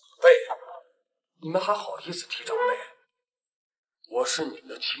长辈，你们还好意思提长辈？我是你们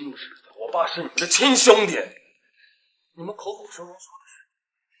的亲侄子，我爸是你们的亲兄弟。你们口口声声说的是，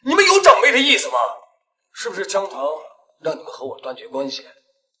你们有长辈的意思吗？是不是江棠让你们和我断绝关系？你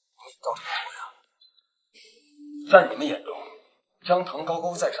倒是说呀！在你们眼中，江棠高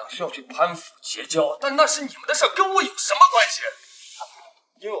高在上，需要去攀附结交，但那是你们的事，跟我有什么关系？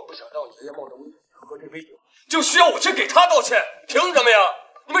因为我不想让爷爷冒着危险喝这杯酒，就需要我去给他道歉，凭什么呀？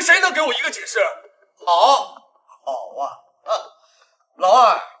你们谁能给我一个解释？好啊！老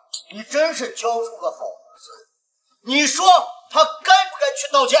二，你真是教出个好儿子。你说他该不该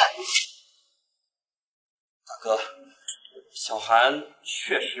去道歉？大哥，小韩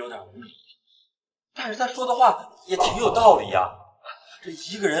确实有点无理，但是他说的话也挺有道理呀。这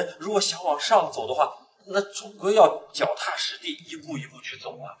一个人如果想往上走的话，那总归要脚踏实地，一步一步去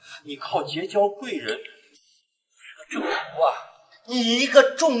走啊。你靠结交贵人，这个不啊。你一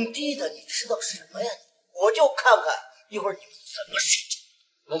个种地的，你知道什么呀？我就看看一会儿你们怎么睡觉。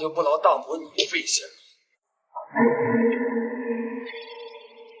那就不劳大伯你费心了。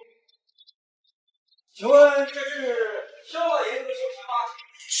请问这是萧老爷子的寿星吗？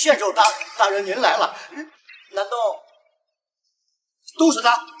县守大人您来了，难道都是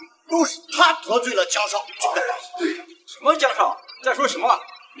他得罪了江少？对，什么江少？在说什么？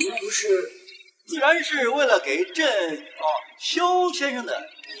您不是，自然是为了给朕萧先生的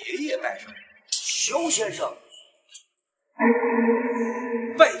爷爷拜寿。萧先生，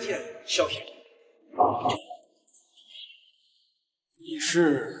拜见萧先生。你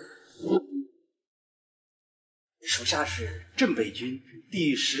是？属下是镇北军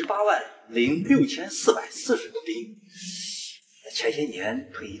第186440兵，前些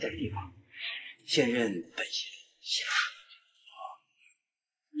年退役在地方，现任本县县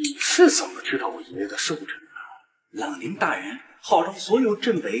令。你是怎么知道我爷爷的寿辰的？冷宁大人号召所有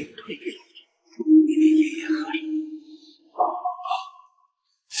镇北退给老军，你给爷爷贺寿。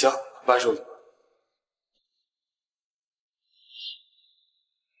行，办寿礼。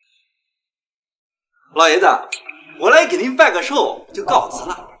老爷子，我来给您拜个寿就告辞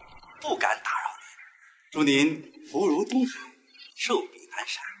了，不敢打扰您。祝您福如东海，寿比南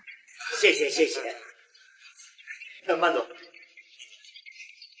山。谢谢。慢走。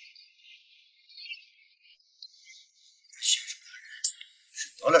先生大人是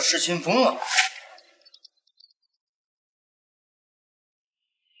得了失心疯啊！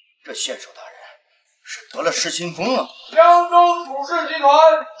这县守大人是得了失心疯啊！江州楚氏集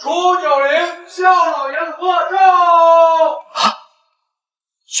团楚九龄萧老爷子贺寿！啊！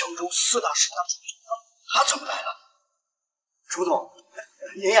江州4大10大楚总他怎么来了？楚总，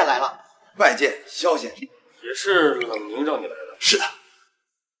您也来了，拜见萧先生。也是冷宁让你来的。是的。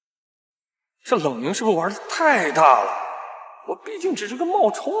这冷宁是不是玩的太大了？我毕竟只是个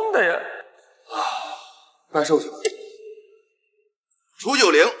冒充的呀。拜寿去吧。楚九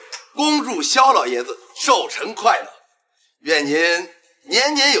龄恭祝萧老爷子寿辰快乐，愿您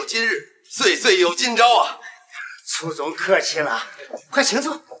年年有今日，岁岁有今朝啊！楚总客气了，快请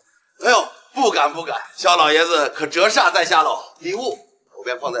坐。哎呦，不敢，萧老爷子可折煞在下喽。礼物我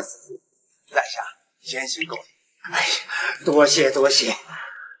便放在此处，在下先行告礼。哎呀，多谢。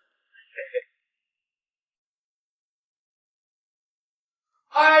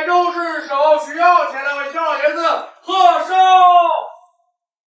海州市首需要前来为萧老爷子贺寿。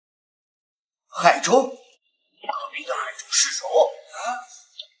海州，隔壁的海州市首啊！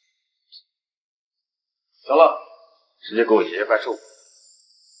行了，直接给我爷爷拜寿。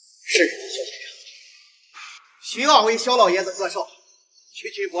是，萧先生。需要为萧老爷子贺寿，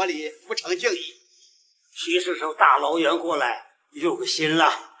区薄礼，不成敬意。徐市首大老远过来，用心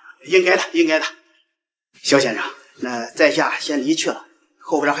了，应该的。萧先生，那在下先离去了，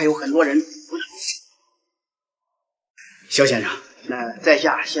后边还有很多人不认识。萧先生，那在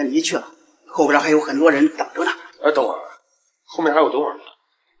下先离去了，后边还有很多人等着呢。哎，等会儿，后面还有多少人？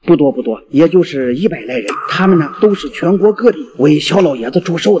不多，也就是100来人。他们呢，都是全国各地为萧老爷子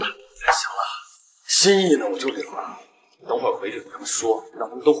祝寿的。行了，心意呢我就领了。等会儿回去跟他们说，让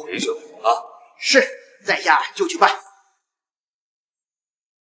他们都回去了啊。是，在下就去办。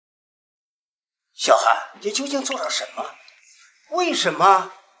小韩，你究竟做了什么？为什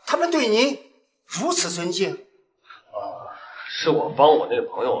么他们对您如此尊敬？是我帮我那个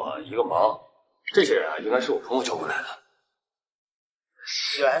朋友啊一个忙，这些人啊应该是我朋友叫过来的。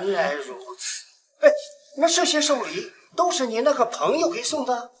原来如此。哎，那这些寿礼都是你那个朋友给送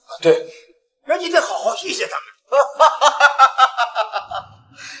的？对。那你得好好谢谢他们。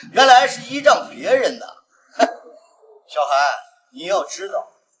原来是依仗别人的。小韩，你要知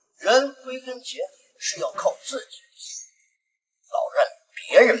道，人归根结底是要靠自己，老让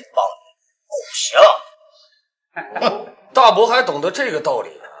别人帮你不行。大伯还懂得这个道理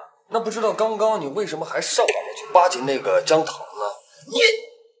呢，那不知道刚刚你为什么还上网去巴结那个江棠呢？你，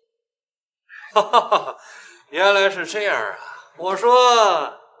哈哈哈，原来是这样啊！我说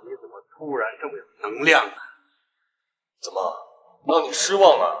你怎么突然这么有能量啊？怎么让你失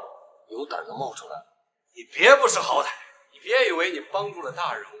望啊？有胆子冒出来？你别不识好歹，你别以为你帮助了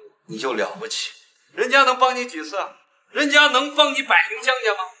大人物你就了不起，人家能帮你几次啊？人家能帮你摆平江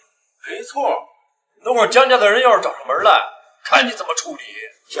家吗？没错，等会儿江家的人要是找上门来，看你怎么处理。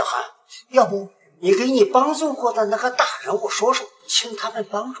小韩，要不你给你帮助过的那个大人物说说，请他们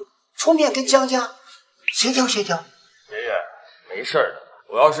帮助，出面跟江家协调协调。爷爷，没事的，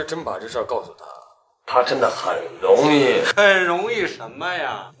我要是真把这事儿告诉他，他真的很容易。很容易什么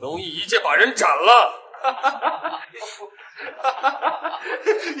呀？容易一剑把人斩了。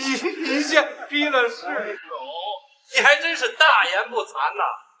一剑劈了是手，你还真是大言不惭呐！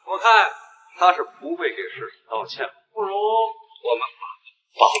我看他是不会给事情道歉，不如我们把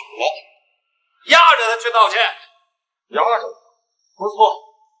他绑了，压着他去道歉。压着，不错，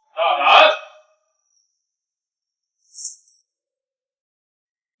大胆，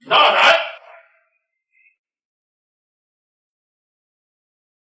大胆！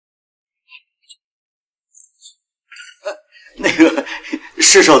那个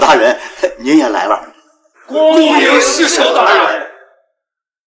市首大人，您也来了。光迎市首大人。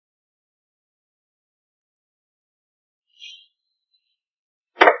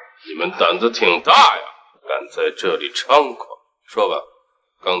你们胆子挺大呀，敢在这里猖狂！说吧，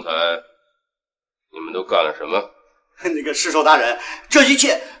刚才你们都干了什么？那个市首大人，这一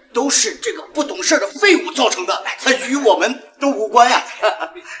切都是这个不懂事的废物造成的，他与我们都无关呀。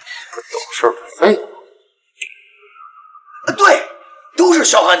不懂事的废物。对，都是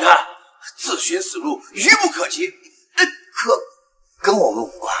小韩他自寻死路，愚不可及。可跟我们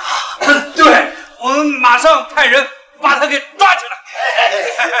无关啊。对，我们马上派人把他给抓起来。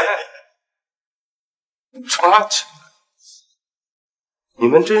抓起来？你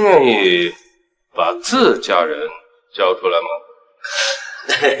们真愿意把自家人交出来吗？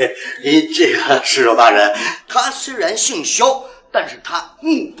这个市首大人，他虽然姓萧，但是他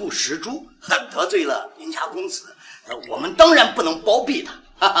目不识珠，得罪了您家公子。我们当然不能包庇他。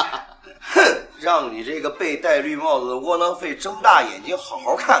哼，让你这个被戴绿帽子的窝囊废睁大眼睛好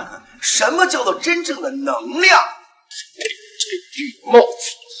好看看，什么叫做真正的能量。这绿帽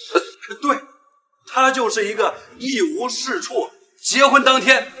子，对，他就是一个一无是处，结婚当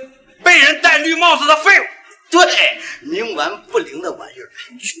天被人戴绿帽子的废物。对，冥顽不灵的玩意儿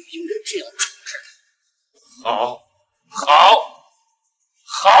就应该这样处置。好，好，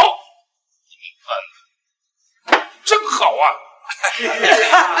好，你们办的真好啊！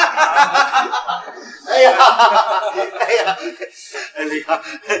哎呀，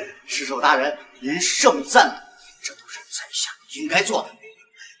市首大人，您盛赞了，这都是在下应该做的。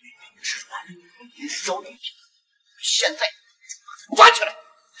市首大人，您稍等一下，现在抓起来！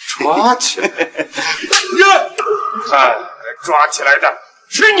抓起来！看来抓起来的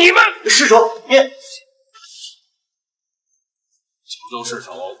是你们！市首，您荆州市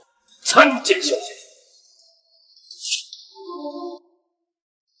首参见萧先生。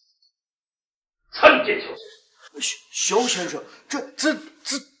参见萧先生。萧先生，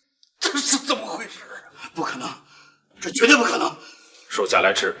这是怎么回事啊？不可能，这绝对不可能！属下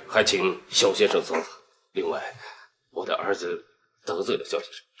来迟，还请萧先生责罚。另外，我的儿子得罪了萧先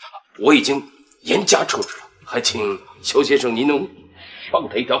生，我已经严加处置了，还请萧先生您能放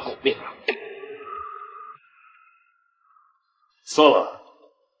他一条狗命。算了，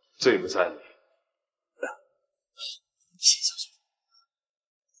罪不在你。谢萧先生。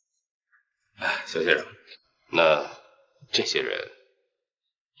哎，萧先生，那这些人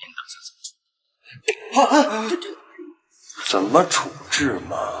您打算怎么处理？怎么处置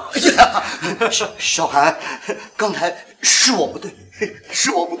嘛？小韩，刚才是我不对，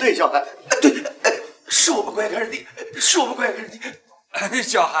是我不对，小韩，对，是我们怪天地，是我们怪天地。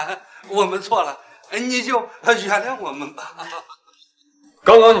小韩，我们错了，你就原谅我们吧。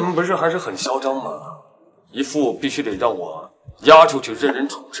刚刚你们不是还是很嚣张吗？一副必须得让我押出去任人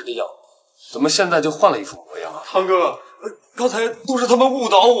处置的样子，怎么现在就换了一副模样啊？堂哥，刚才都是他们误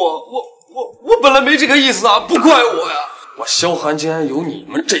导我本来没这个意思啊，不怪我呀。我萧寒竟然有你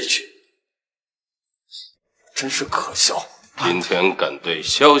们这群，真是可笑。今天敢对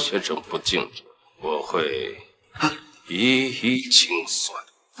萧先生不敬者，我会一一清算。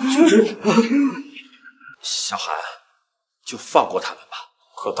小寒，就放过他们吧。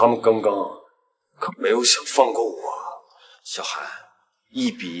可他们刚刚可没有想放过我。小寒，一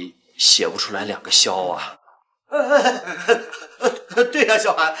笔写不出来2个萧啊。对呀，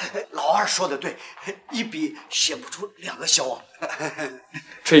小寒，老二说的对，一笔写不出2个萧啊。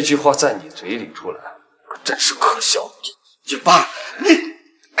这句话在你嘴里出来，可真是可笑。你爸，你，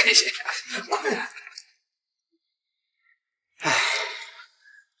哎，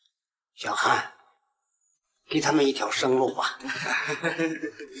小寒，给他们一条生路吧。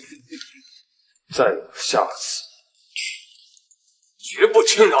再有下次，绝不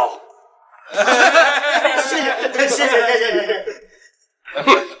轻饶。谢谢。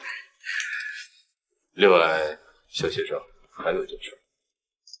另外，萧先生还有件事，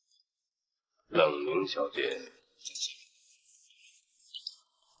冷凝小姐。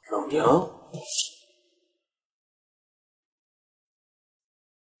冷凝，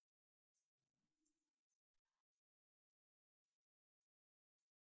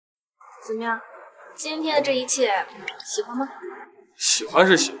怎么样？今天的这一切喜欢吗？喜欢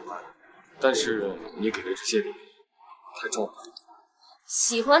是喜欢，但是你给的这些礼太重了。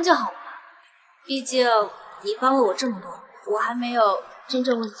喜欢就好了，毕竟你帮了我这么多，我还没有真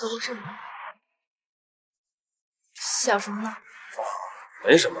正为你做过什么。想什么呢？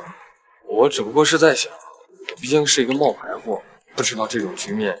没什么，我只不过是在想，我毕竟是一个冒牌货，不知道这种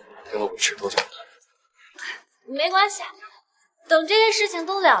局面给我维持多久呢。没关系，等这些事情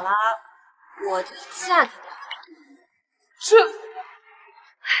都了了，我就嫁给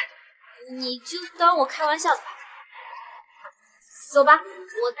你。你就当我开玩笑的吧。走吧，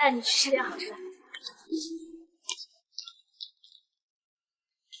我带你去吃点好吃的。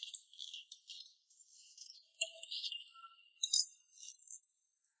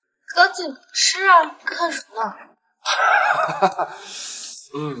赶紧吃啊！看什么呢？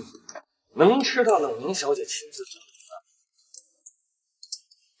能吃到冷凝小姐亲自做的饭，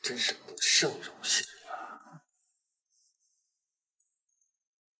真是不胜荣幸啊！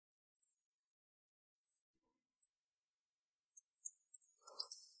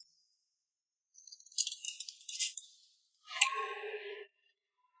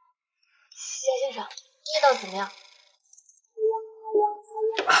谢先生，味道怎么样？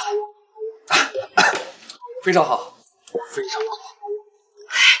非常好，非常好。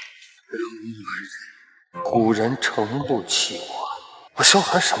古人诚不欺我，我萧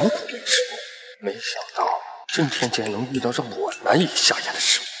寒什么都没吃，没想到今天竟然能遇到让我难以下咽的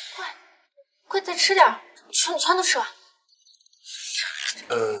食物。快再吃点，全都吃完。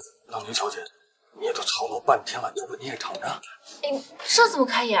冷凝小姐，你也都操劳半天了，要不你也尝尝？哎，这怎么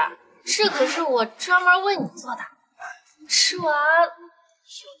可以？这可是我专门为你做的，吃完有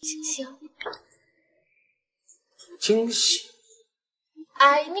惊喜哦。惊喜？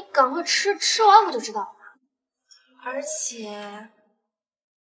哎，你赶快吃，吃完我就知道了。而且，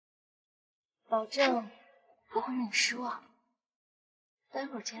保证不会让你失望。待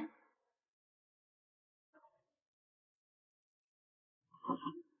会儿见。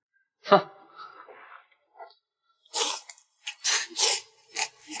哼。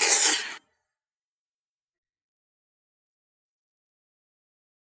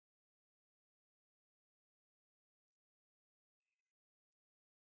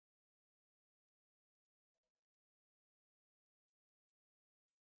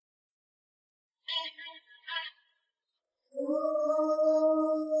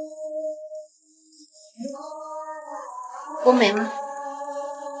我美吗？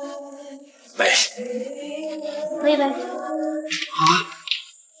美。喝一杯。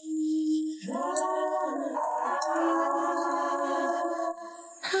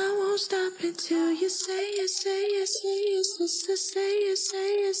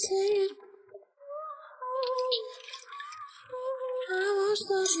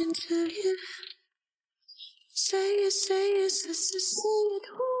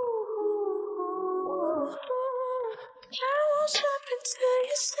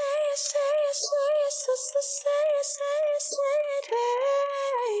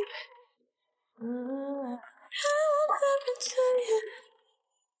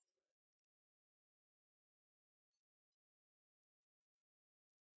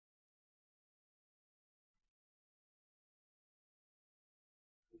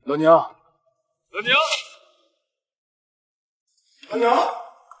冷凝，冷凝，冷凝，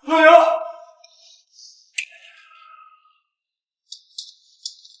冷凝。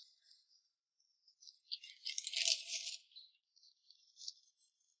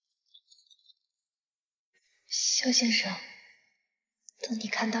肖先生，等你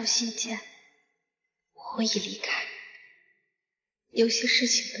看到信件，我已离开。有些事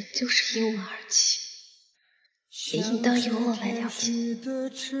情本就是因我而起，也应当由我来了解。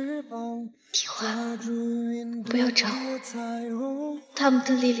听话，不要找我，他们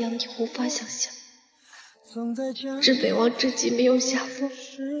的力量你无法想象。镇北王至今没有下落，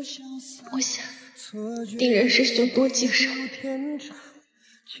我想定然是凶多吉少。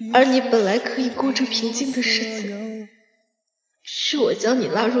而你本来可以过着平静的日子，是我将你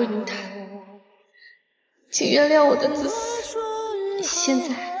拉入泥潭，请原谅我的自私。现在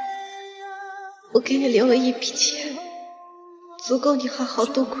我给你留了一笔钱，足够你好好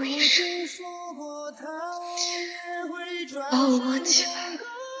度过一生。把我忘记了，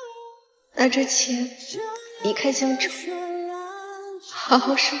拿着钱离开江州，好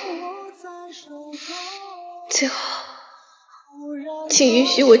好生活。最后请允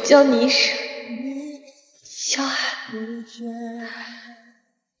许我叫你一声小海。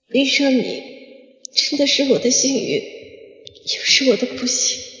遇上你真的是我的幸运，又是我的不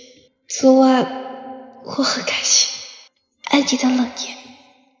幸。昨晚我很开心，爱你的冷言。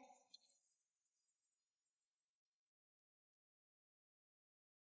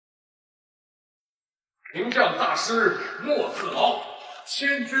名将大师莫自劳，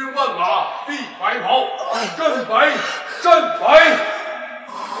千军万马必白袍，朕白，朕白。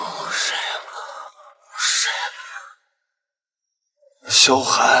萧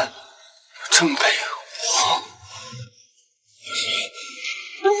寒，镇北王。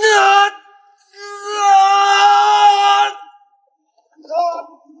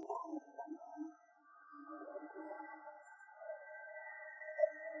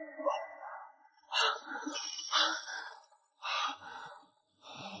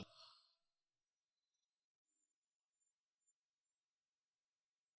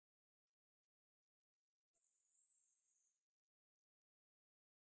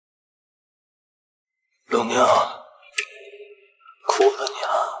冷娘，哭了娘。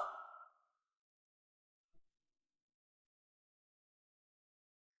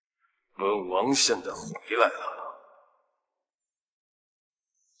本王现在回来了。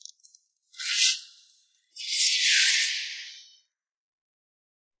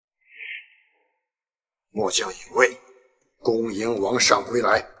末将引卫，恭迎王上归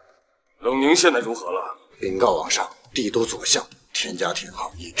来。冷宁现在如何了？禀告王上，帝都左相田家田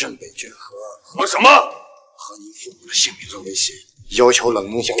浩以镇北郡和什么？和您父母的性命做威胁，要求冷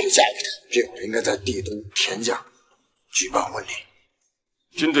宁小姐嫁给他。这会儿应该在帝都田家举办婚礼。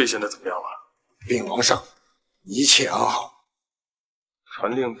军队现在怎么样了？禀王上，一切安好。传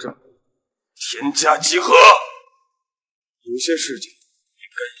令朕田家集合。有些事情应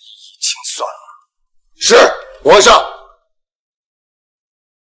该一一清算了。是，皇上。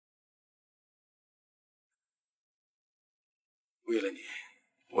为了你，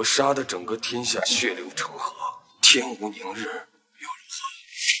我杀得整个天下血流成河，天无宁日，又如何？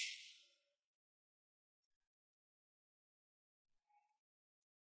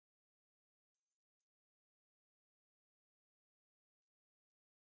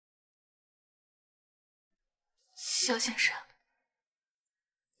萧先生，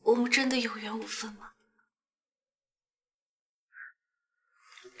我们真的有缘无分吗？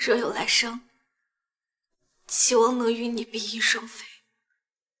若有来生，希望能与你比翼双飞。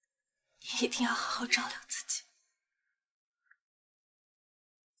一定要好好照料自己。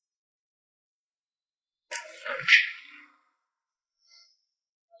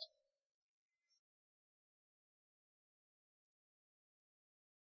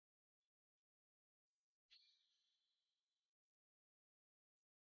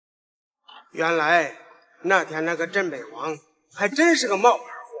原来那天那个镇北王还真是个冒牌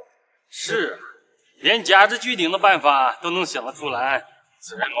货。是，连假肢拒顶的办法都能想得出来，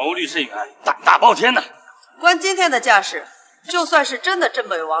此人谋虑甚远，胆大包天呐！观今天的架势，就算是真的镇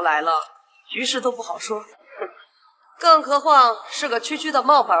北王来了，局势都不好说。更何况是个区区的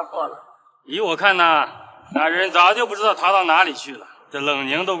冒牌货了。依我看呐，那人早就不知道逃到哪里去了，这冷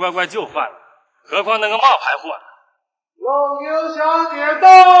宁都乖乖就范了，何况那个冒牌货呢？冷宁小姐到！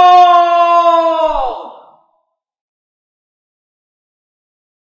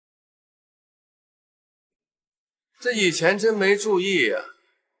这以前真没注意啊，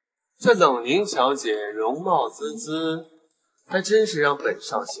这冷宁小姐容貌滋滋，还真是让本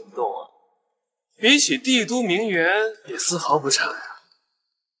上心动啊！比起帝都名媛，也丝毫不差呀。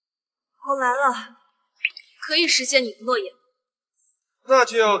我来了，可以实现你的诺言。那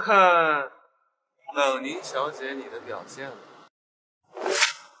就要看冷宁小姐你的表现了。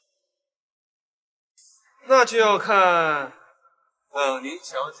那就要看冷宁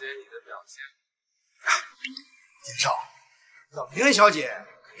小姐你的表现。田少，冷凝小姐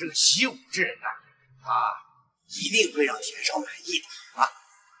可是个习武之人呐，她一定会让田少满意的啊。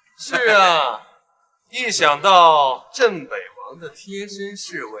是啊，一想到镇北王的贴身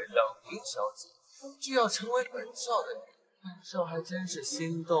侍卫冷凝小姐就要成为本少的女人，本少还真是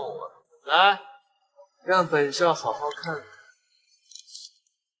心动啊！来，让本少好好看看。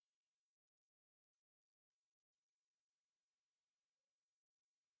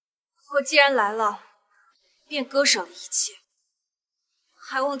我既然来了，便割舍了一切，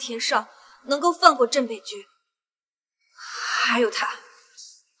还望田少能够放过镇北君，还有他。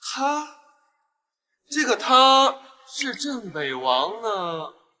他是镇北王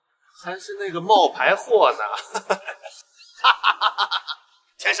呢，还是那个冒牌货呢？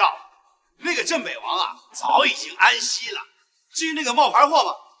田少，那个镇北王啊，早已经安息了。至于那个冒牌货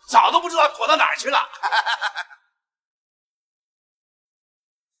吧，早都不知道躲到哪儿去了。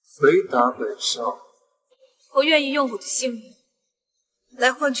回答本少。我愿意用我的性命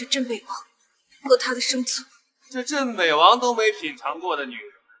来换取镇北王和他的生存。这镇北王都没品尝过的女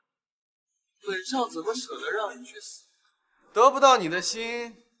人，本少怎么舍得让你去死？得不到你的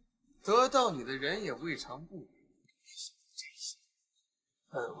心，得到你的人也未尝不语。这些，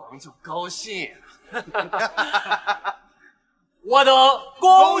本王就高兴。我等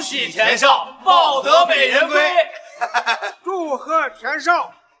恭喜田少抱得美人归，祝贺田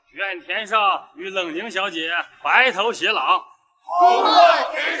少，愿田少与冷凝小姐白头偕老。恭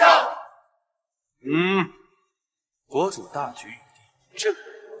贺田少。国主大局已定，镇北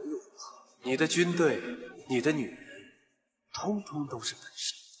王又如何？你的军队，你的女人，通通都是本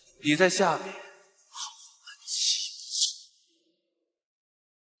少。你在下面好好安息。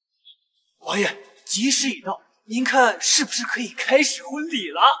王爷，吉时已到，您看是不是可以开始婚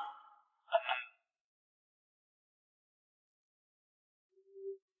礼了？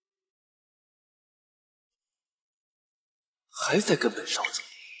还在跟本少装，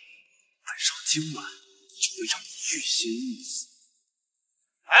本少今晚就会让你欲仙欲死。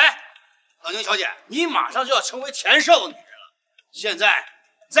哎，冷凝小姐，你马上就要成为田少的女人了，现在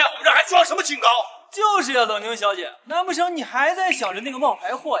在我们这儿还装什么清高？就是呀，冷凝小姐，难不成你还在想着那个冒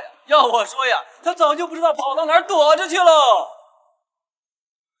牌货呀？要我说呀，他早就不知道跑到哪儿躲着去了。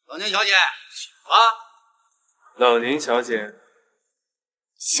冷凝小姐，请吧。冷凝小姐，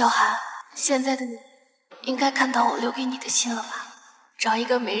小寒，现在的你应该看到我留给你的信了吧？找一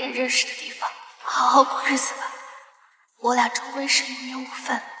个没人认识的地方，好好过日子吧。我俩终归是有缘无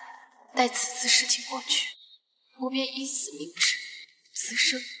分，待此次事情过去，我便以死明志，此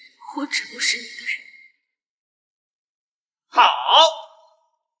生我只不是你的人。好，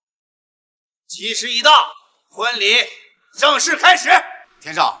吉时已到，婚礼正式开始。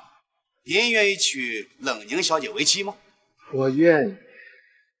田少，您愿意娶冷凝小姐为妻吗？我愿意。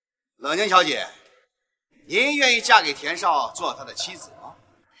冷凝小姐，您愿意嫁给田少做他的妻子吗？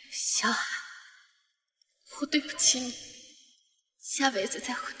小寒，我对不起你，下辈子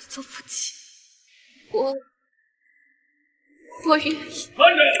再和你做夫妻。我愿意。慢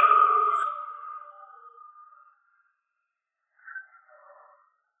着！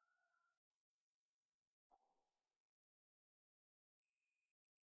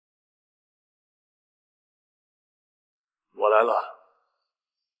我来了。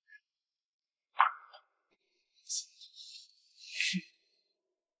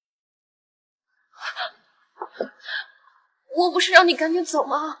我不是让你赶紧走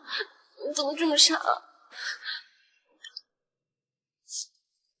吗？你怎么这么傻？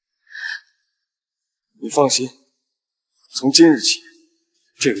你放心，从今日起，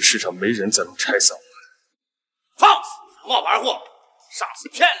这个世上没人再能拆散我们。放肆！冒牌货！上次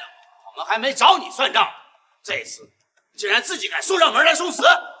骗了我们还没找你算账，这次竟然自己敢送上门来送死！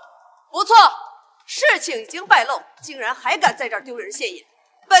不错，事情已经败露，竟然还敢在这儿丢人现眼。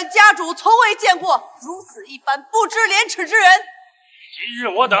本家主从未见过如此一般不知廉耻之人。今日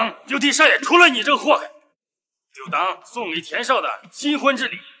我等就替少爷除了你这个祸害，就当送给田少的新婚之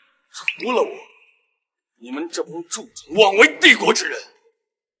礼。除了我，你们这帮贮存枉为帝国之人，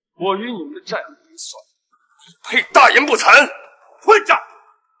我与你们的战友一算，你配大言不惭！混账！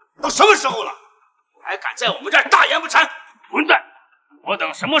都什么时候了，还敢在我们这儿大言不惭！混蛋！我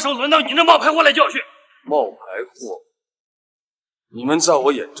等什么时候轮到你这冒牌货来教训？冒牌货，你们在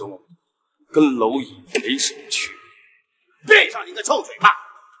我眼中跟蝼蚁没什么区别。闭上你个臭嘴巴！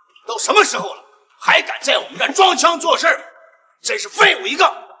都什么时候了，还敢在我们这儿装腔作势，真是废物一个！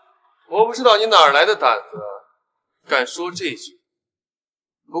我不知道你哪儿来的胆子，敢说这句。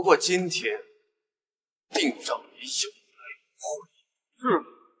不过今天定让你有来有回。是吗？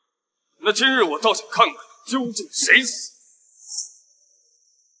那今日我倒想看看究竟谁死。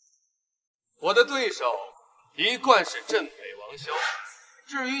我的对手一贯是镇北王骁。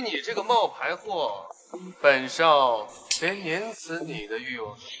至于你这个冒牌货，本少连碾死你的欲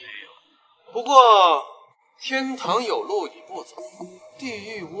望都没有。不过，天堂有路你不走，地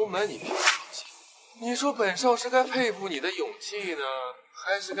狱无门你偏要进。你说本少是该佩服你的勇气呢，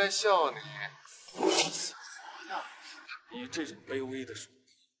还是该笑你不死活呢？你这种卑微的属，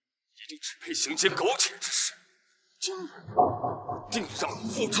一定只配行些苟且之事。今日定让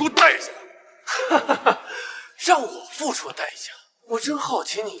你付出代价！哈哈哈，让我付出代价？我真好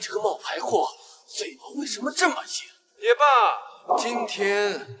奇，你这个冒牌货嘴巴为什么这么硬？也罢，今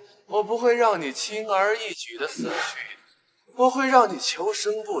天我不会让你轻而易举的死去，我会让你求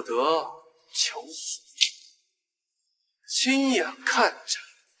生不得，求死。亲眼看着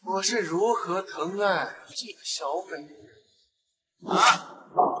我是如何疼爱这个小美人。啊！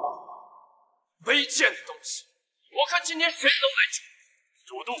卑贱的东西！我看今天谁都来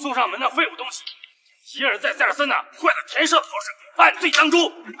主动送上门的废物东西，一而再再而三的坏了田舍的头上，按罪当诛！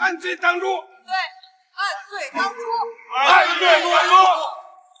按罪当诛！对，按罪当诛！按罪当诛！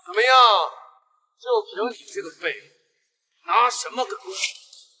怎么样？就凭你这个废物，拿什么跟我？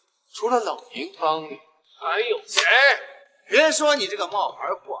除了冷凝帮你，还有谁？别说你这个冒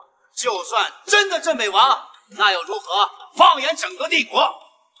牌货，就算真的镇北王，那又如何？放眼整个帝国，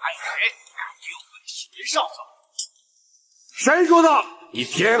还有谁敢对我们田少走？谁说的？你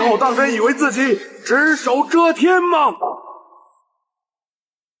天后当真以为自己只手遮天吗？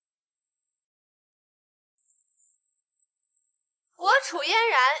我楚嫣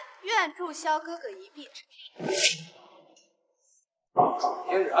然愿助萧哥哥一臂之力。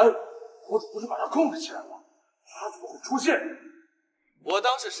嫣然，我主不是把他控制起来吗？他怎么会出现？我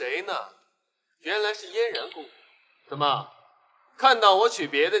当是谁呢？原来是嫣然公主。怎么，看到我娶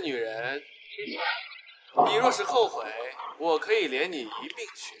别的女人，你若是后悔，我可以连你一并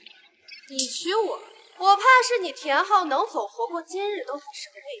娶。你娶我，我怕是你田浩能否活过今日都还是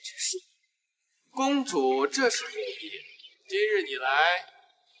个未知数。公主，这是何意？今日你来，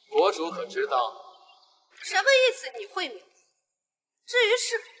国主可知道？什么意思？你会明白。至于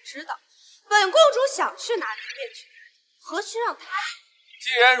是否知道，本公主想去哪里便去哪里，何须让她？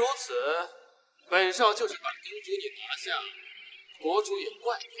既然如此，本少就是把公主你拿下，国主也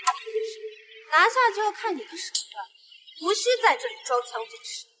怪不得。拿下就要看你的手段，无需在这里装腔作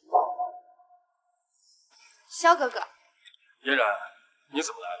势。萧哥哥，嫣然，你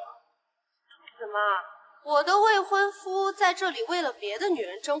怎么来了？怎么，我的未婚夫在这里为了别的女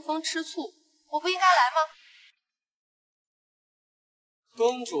人争风吃醋，我不应该来吗？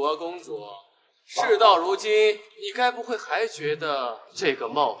公主啊，公主，事到如今，你该不会还觉得这个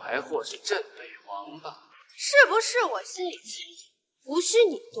冒牌货是镇北王吧？是不是我心里清楚，无需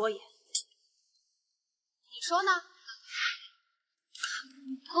你多言。你说呢？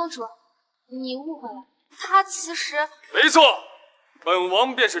公主，你误会了，他其实……没错，本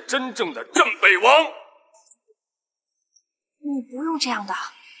王便是真正的镇北王。你不用这样的，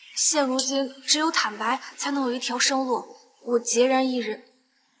现如今只有坦白才能有一条生路。我孑然一人，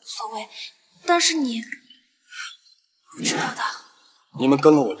无所谓。但是你，我知道的。你们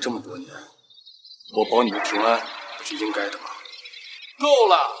跟了我这么多年，我保你们平安，不是应该的吗？够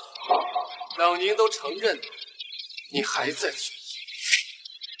了，冷凝都承认了，你还在嘴硬。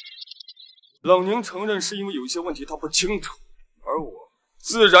冷凝承认是因为有一些问题他不清楚，而我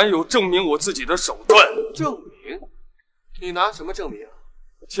自然有证明我自己的手段。证明？你拿什么证明？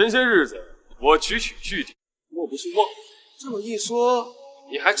前些日子我曲据点，莫不是忘了？这么一说，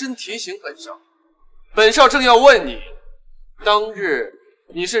你还真提醒本少。本少正要问你，当日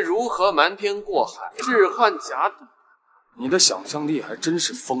你是如何瞒天过海、制汉假赌？你的想象力还真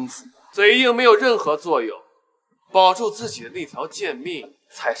是丰富。嘴硬没有任何作用，保住自己的那条贱命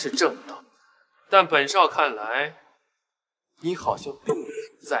才是正道。但本少看来，你好像并不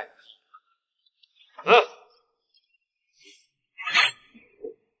在意。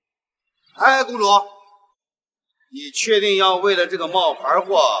哎，公主，你确定要为了这个冒牌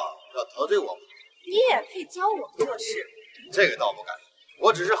货要得罪我吗？你也配教我做事？这个倒不敢，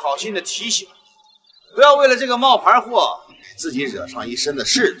我只是好心的提醒，不要为了这个冒牌货给自己惹上一身的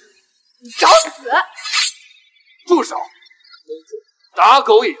事。你找死！住手！公主，打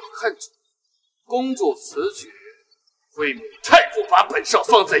狗也要看主。公主此举，未免太不把本少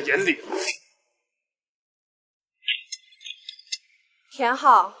放在眼里了。田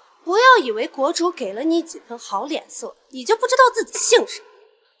浩，不要以为国主给了你几分好脸色，你就不知道自己姓什么。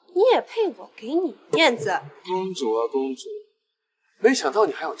你也配我给你面子？公主啊，公主，没想到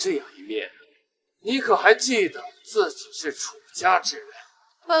你还有这样一面。你可还记得自己是楚家之人？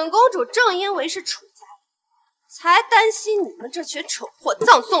本公主正因为是楚家人，才担心你们这群蠢货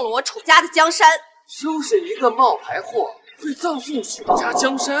葬送了我楚家的江山。收拾一个冒牌货会葬送许家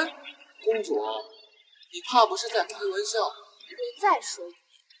江山？公主，你怕不是在开玩笑？你再说一遍，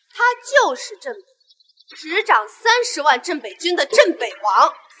他就是镇北，执掌30万镇北军的镇北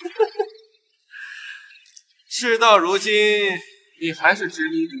王。事到如今，你还是执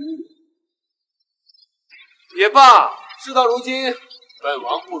迷不悟。也罢，事到如今，本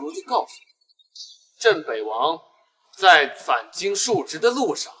王不如就告诉你，镇北王在返京述职的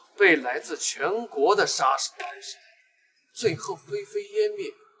路上，被来自全国的杀手暗杀，最后灰飞烟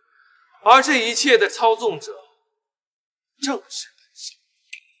灭。而这一切的操纵者，正是本少。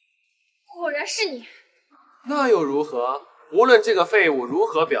果然是你。那又如何？无论这个废物如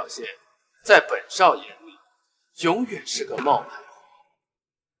何表现，在本少眼里，永远是个冒牌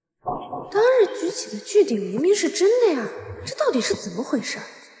货。当日举起的巨鼎明明是真的呀，这到底是怎么回事？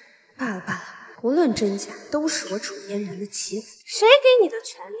罢了罢了，无论真假，都是我楚嫣然的妻子。谁给你的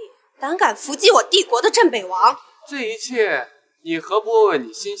权利，胆敢伏击我帝国的镇北王？这一切，你何不问问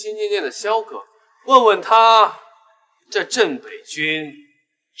你心心念念的萧哥，问问他，这镇北军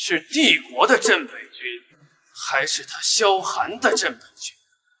是帝国的镇北军，还是他萧寒的镇北军？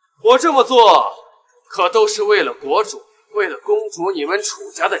我这么做，可都是为了国主，为了公主你们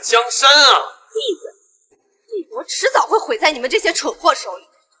楚家的江山啊！闭嘴！帝国迟早会毁在你们这些蠢货手里。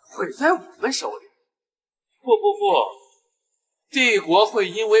毁在我们手里？不，帝国会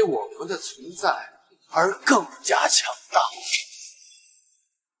因为我们的存在而更加强大。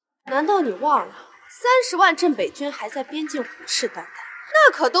难道你忘了，30万镇北军还在边境虎视眈眈，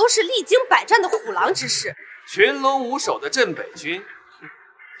那可都是历经百战的虎狼之师。群龙无首的镇北军，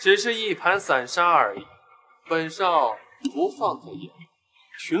只是一盘散沙而已，本少不放在眼里。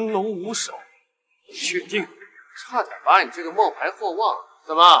群龙无首，确定？差点把你这个冒牌货忘了。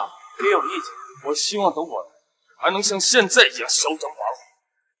怎么，你有意见？我希望等我来，还能像现在一样嚣张跋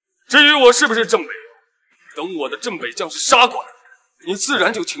扈。至于我是不是镇北王，等我的镇北将士杀过来，你自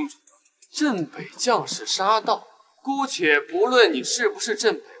然就清楚了。镇北将士杀到，姑且不论你是不是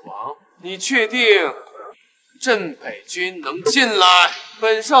镇北王，你确定镇北军能进来？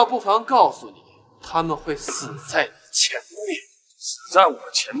本少不妨告诉你，他们会死在你前面。死在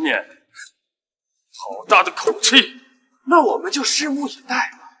我前面？好大的口气！那我们就拭目以待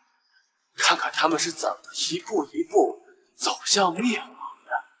吧，看看他们是怎么一步一步走向灭亡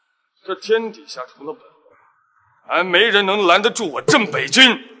的。这天底下除了本王，还没人能拦得住我镇北军。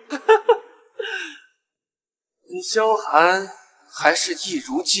你萧寒还是一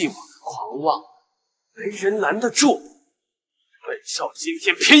如既往的狂妄，没人拦得住。本少今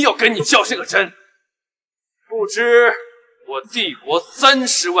天偏要跟你较这个真。不知我帝国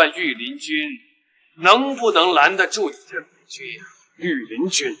30万御林军能不能拦得住你镇北军呀？御林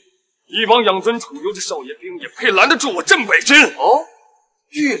军，一帮养尊处优的少爷兵也配拦得住我镇北军？哦，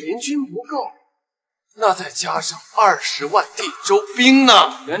御林军不够，那再加上20万地州兵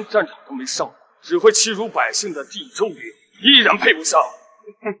呢？连战场都没上过，只会欺辱百姓的地州兵依然配不上。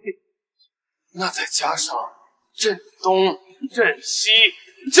那再加上镇东、镇西、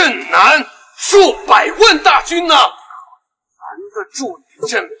镇南数百万大军呢？拦得住你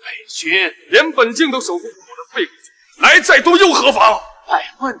镇北军？连本境都守不住我的废物军，来再多又何妨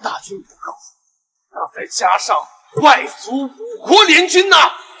？100万大军不够，那再加上外族5国联军呢？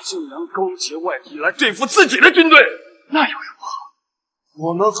竟然勾结外敌来对付自己的军队，那又如何？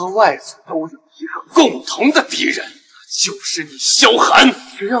我们和外族都有一个共同的敌人，就是你萧寒。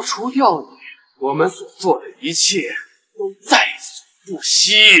只要除掉你，我们所做的一切都在所不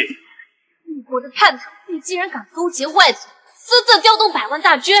惜。帝国的叛徒，你竟然敢勾结外族，私自调动100万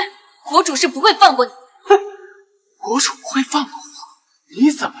大军，国主是不会放过你。哼，国主不会放过我？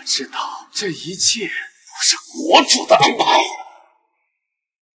你怎么知道这一切不是国主的安排？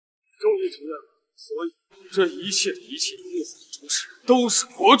终于承认了，所以这一切的一切幕后主使都是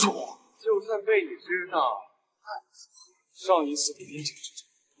国主。就算被你知道，上一次的边境之战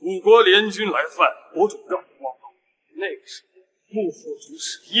，5国联军来犯，国主让我忘了，那个时候幕后主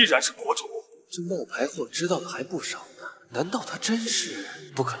使依然是国主。这冒牌货知道的还不少呢，难道他真是？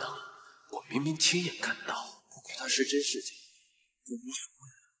不可能，我明明亲眼看到，不管他是真是假，就无所谓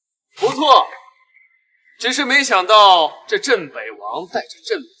了。不错，只是没想到这镇北王带着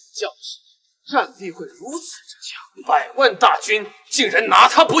镇北将士，战力会如此之强，100万大军竟然拿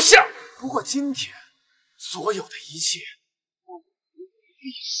他不下。不过今天所有的一切都无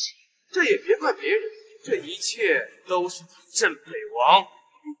历史，这也别怪别人，这一切都是他镇北王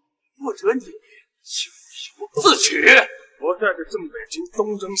或者你咎由自取。我带着镇北军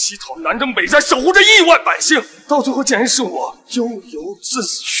东征西讨，南征北战，守护着亿万百姓，到最后竟然是我咎由自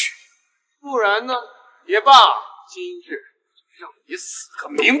取。不然呢？也罢，今日就让你死个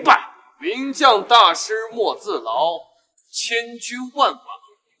明白。名将大师莫自劳，千军万马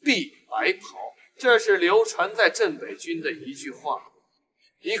必白袍。这是流传在镇北军的一句话，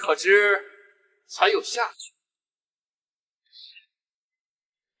你可知还有下句？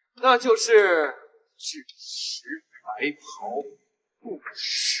那就是只识白袍，不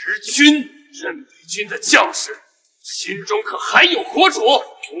识君。镇北军的将士心中可还有国主？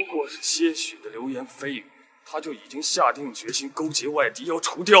不过是些许的流言蜚语，他就已经下定决心勾结外敌，要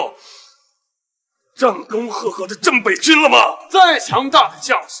除掉战功赫赫的镇北军了吗？再强大的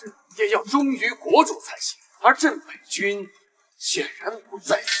将士也要忠于国主才行，而镇北军显然不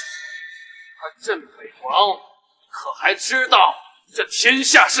在此。而镇北王可还知道这天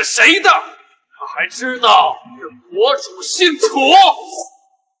下是谁的？可还知道这国主姓楚？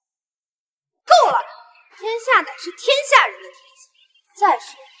够了！天下乃是天下人的天下。再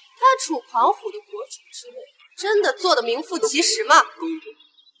说，他楚狂虎的国主之位，真的做得名副其实吗？公主，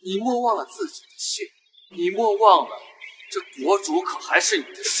你莫忘了自己的姓，你莫忘了这国主可还是你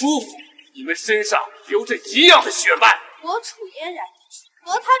的叔父，你们身上流着一样的血脉。我楚嫣然的楚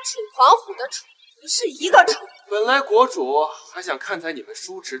和他楚狂虎的楚不是一个楚。本来国主还想看在你们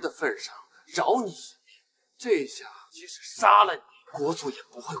叔侄的份上饶你一命，这下即使杀了你，国主也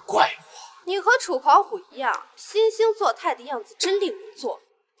不会怪我。你和楚狂虎一样，惺惺作态的样子真令人作。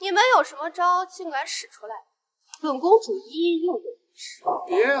你们有什么招，尽管使出来，本公主一一应对。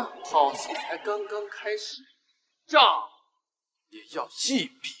别，好戏才刚刚开始，账也要一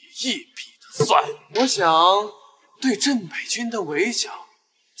笔一笔的算。我想，对镇北军的围剿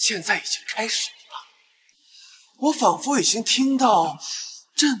现在已经开始了。我仿佛已经听到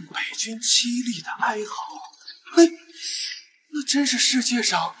镇北军凄厉的哀嚎，嘿，那真是世界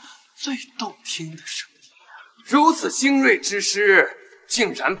上最动听的声音。如此精锐之师，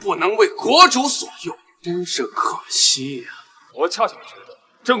竟然不能为国主所用，真是可惜呀。我恰巧觉得，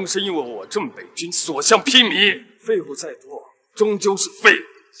正是因为我镇北军所向披靡，废物再多，终究是废物。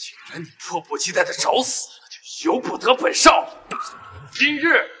既然你迫不及待的找死，就由不得本少。今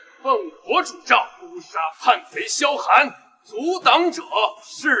日奉国主诏，诛杀叛贼萧寒，阻挡者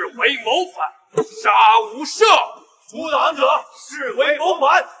视为谋反，杀无赦。阻挡者视为谋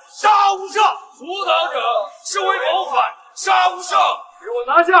反，杀无赦！阻挡者视为谋反，杀无赦！给我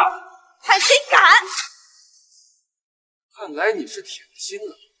拿下！看谁敢！看来你是铁了心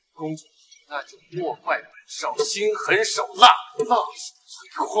了，公主，那就莫怪本少心狠手辣手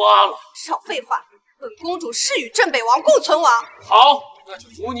摧花了。少废话，本公主誓与镇北王共存亡。好，那就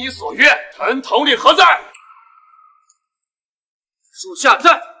如你所愿。臣头领何在？属下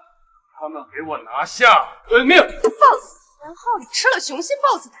在。他们给我拿下！遵命。放肆！元昊你吃了雄心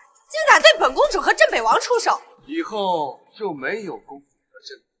豹子胆，竟敢对本公主和镇北王出手！以后就没有公主和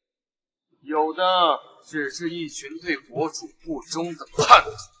镇北，有的只是一群对国主不忠的叛徒。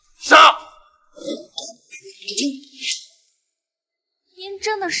杀！您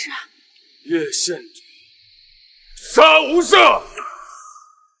真的是叶县君，杀无赦！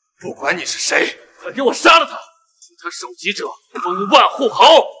不管你是谁，快给我杀了他！替他首级者封万户侯。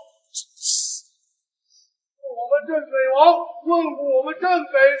我们镇北王问过我们镇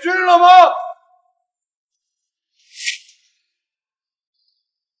北军了吗？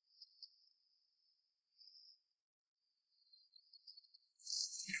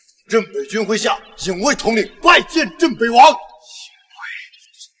镇北军麾下，警卫统领拜见镇北王。北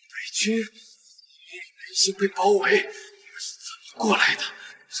军，你已经被包围，你们是怎么过来的？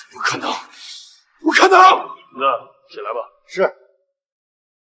这不可能，不可能！那起来吧。是。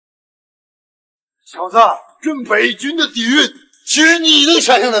小子，镇北军的底蕴，其实你能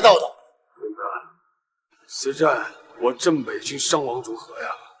想象得到的。此战我镇北军伤亡如何呀？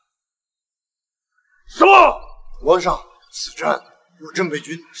什么？皇上，此战我镇北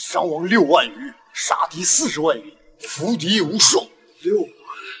军伤亡6万余，杀敌40万余，俘敌无数。6万。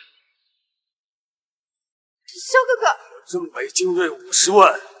萧哥哥，我镇北精锐50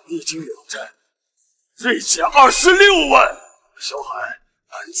万，历经两战，锐甲26万。萧寒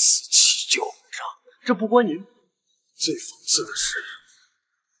难辞其咎。这不关您。最讽刺的是，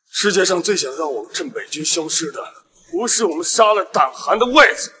世界上最想让我们镇北军消失的，不是我们杀了胆寒的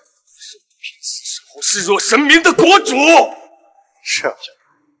外族，是拼死守候视若神明的国主。是啊，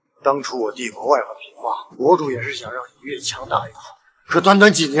当初我帝国外患频发，国主也是想让你越强大越好。可短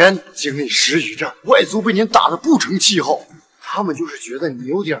短几年，经历10余战，外族被您打得不成气候，他们就是觉得你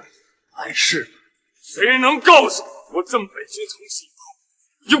有点碍事。谁能告诉我镇北军从此以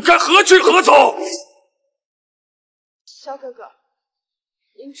后又该何去何从？萧哥哥，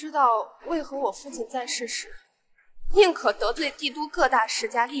您知道为何我父亲在世时，宁可得罪帝都各大世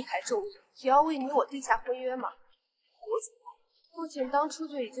家，力排众议，也要为你我定下婚约吗？国主，父亲当初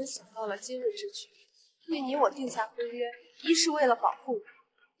就已经想到了今日之举，对你我定下婚约，一是为了保护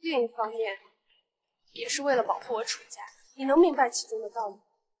你，另一方面也是为了保护我楚家。你能明白其中的道理吗？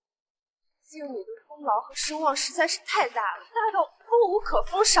毕竟你的功劳和声望实在是太大了，大到封无可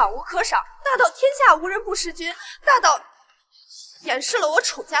封，赏无可赏，大到天下无人不识君，大到掩饰了我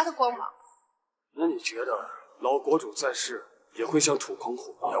楚家的光芒。那你觉得老国主在世也会像楚狂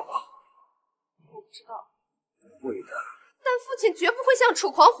虎一样吗？我不知道。会的。但父亲绝不会像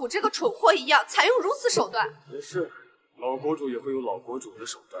楚狂虎这个蠢货一样采用如此手段。也是，老国主也会有老国主的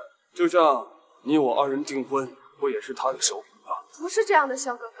手段，就像你我二人订婚，不也是他的手笔吗？不是这样的，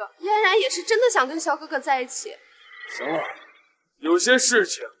萧哥哥，嫣然也是真的想跟萧哥哥在一起。行了，有些事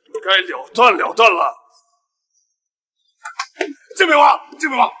情该了断了断了。镇北王，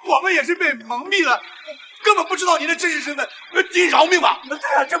我们也是被蒙蔽了，根本不知道您的真实身份，您饶命吧！对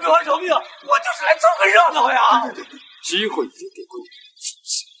呀，镇北王饶命，我就是来凑个热闹呀！机会已经给过你，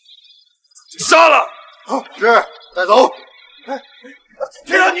就杀了！是，带走。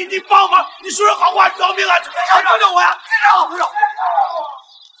队长，你帮忙，你说声好话，饶命啊！队长，饶了我呀！队长，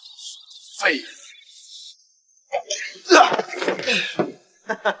废物！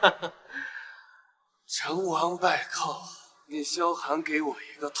成王败寇，你萧寒给我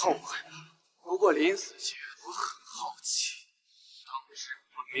一个痛快吧。不过临死前，我很好奇，当时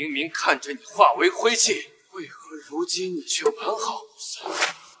我明明看着你化为灰烬，为何如今你却完好无损？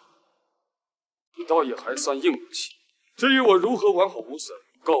你倒也还算硬得起。至于我如何完好无损，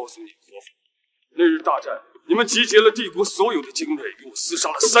告诉你国父，那日大战，你们集结了帝国所有的精锐，与我厮杀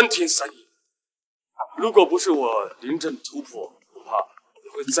了3天3夜。如果不是我临阵突破，不怕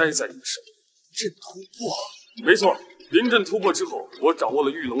也会栽在你们手里。阵突破？没错，临阵突破之后，我掌握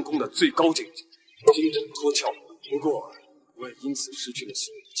了御龙功的最高境界，精准脱壳。不过，我也因此失去了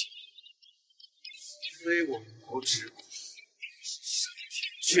所有的机会。非我国之国，上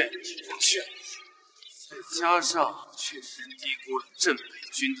天眷你我眷你。再加上确实低估了镇北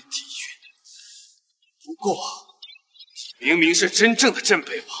军的底蕴。不过，你明明是真正的镇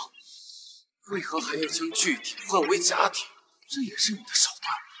北王，为何还要将巨鼎换为假鼎？这也是你的手段。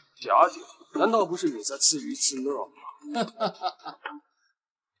假鼎？难道不是你在自娱自乐吗？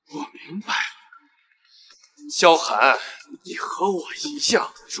我明白了，萧寒，你和我一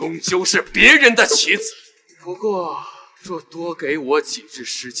样，终究是别人的棋子。不过，若多给我几日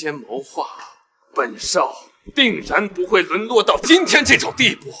时间谋划，本少定然不会沦落到今天这种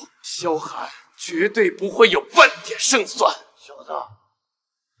地步。萧寒绝对不会有半点胜算。小子，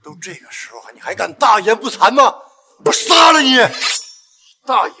都这个时候了，你还敢大言不惭吗？我杀了你！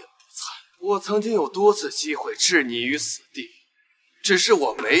大言不惭！我曾经有多次机会置你于死地，只是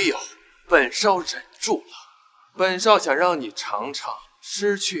我没有。本少忍住了。本少想让你尝尝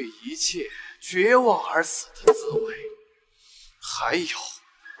失去一切、绝望而死的滋味。还有，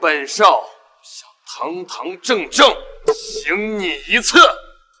本少想堂堂正正行你一次。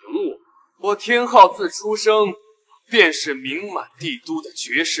凭我天昊自出生便是名满帝都的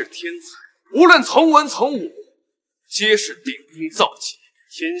绝世天才，无论从文从武，皆是顶峰造极，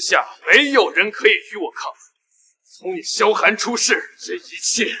天下没有人可以与我抗衡。从你萧寒出世，这一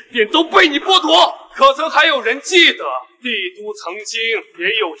切便都被你剥夺。可曾还有人记得，帝都曾经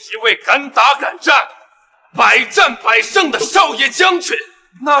也有一位敢打敢战、百战百胜的少爷将军，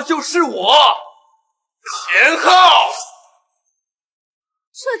那就是我，田昊。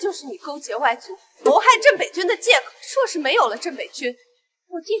这就是你勾结外族、谋害镇北军的借口。若是没有了镇北军，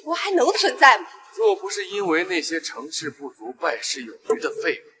我帝国还能存在吗？若不是因为那些成事不足败事有余的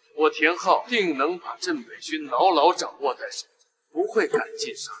废物，我田昊定能把镇北军牢牢掌握在手中，不会赶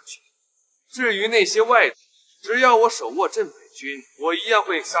尽杀绝。至于那些外族，只要我手握镇北军，我一样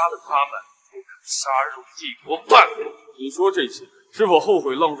会杀了他们，不敢杀入帝国半步。你说这些，是否后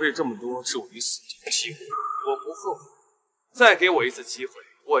悔浪费这么多置我于死地的机会？我不后悔。再给我一次机会，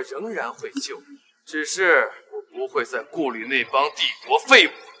我仍然会救你，只是我不会再顾虑那帮帝国废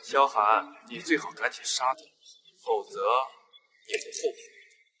物。萧寒，你最好赶紧杀掉我，否则你会后悔。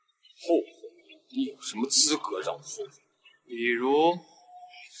后悔？你有什么资格让我后悔？比如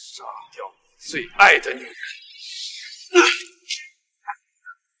杀掉你最爱的女人。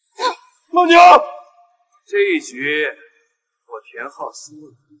老娘，这一局我田昊输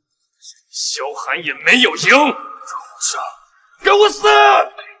了，萧寒也没有赢。畜生，给我死！萧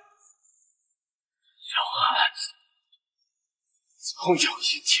寒，总有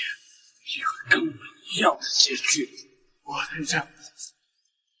一天你会跟我一样的结局。我的任务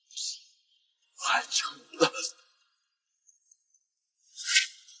完成了。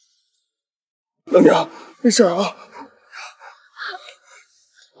老娘，没事啊？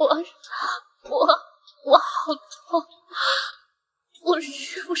我好痛。我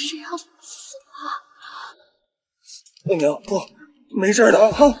是不是要死了？梦娘，不，没事的，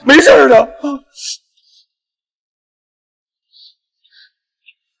没事的。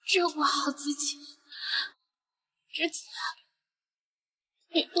照顾好自己。之前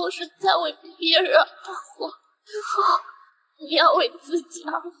你都是在为别人而活，以后你要为自己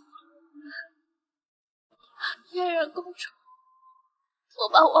而活。人人公主，我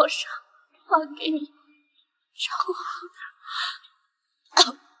把王上还给你，照顾好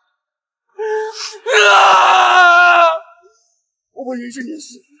他。我不允许你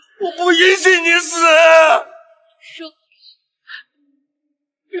死！我不允许你死！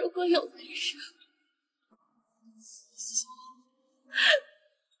如果有那时，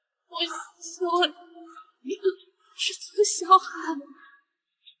我希望你是从小孩，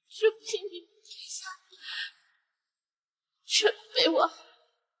是凭你天下这被我，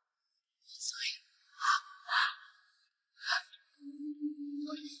所以，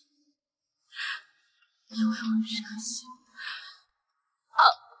别为我伤心。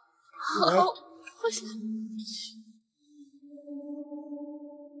好，我想去。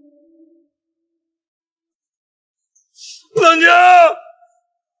冷静，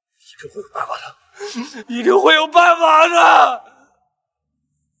一定会有办法的，一定会有办法的。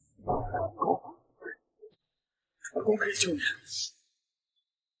主公可以救你。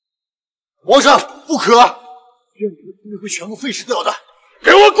皇上不可，这样你的兵力会全部废失掉的。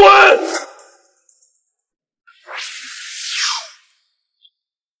给我滚！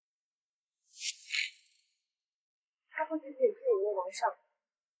他不仅仅是你的王上，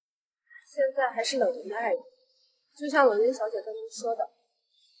现在还是冷凝的爱人。就像冷凝小姐刚刚说的，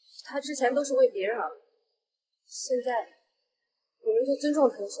她之前都是为别人而活，现在你们就尊重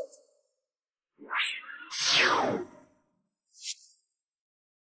她的选择。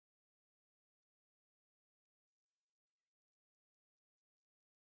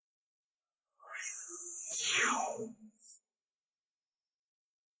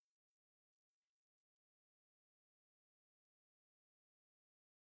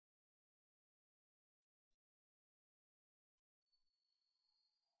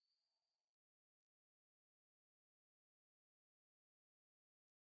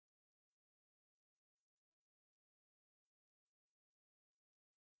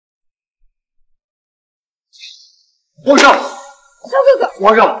皇上，萧哥哥，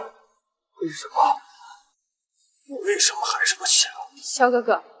皇上，为什么？为什么还是不醒？萧哥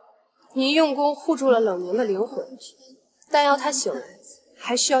哥，您用功护住了冷凝的灵魂，但要他醒来，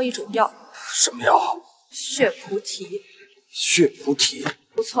还需要一种药。什么药？血菩提。血菩提？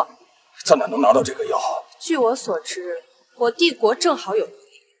不错。在哪能拿到这个药？据我所知，我帝国正好有，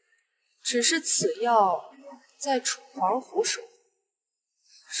只是此药在楚皇湖手。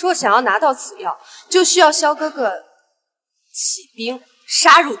若想要拿到此药，就需要萧哥哥起兵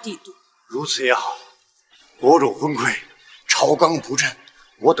杀入帝都。如此也好，国主昏聩，朝纲不振，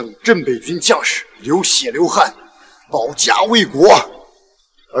我等镇北军将士流血流汗，保家卫国，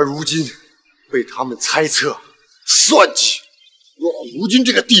而如今被他们猜测、算计，落到如今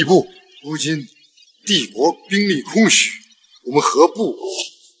这个地步。如今帝国兵力空虚，我们何不？皇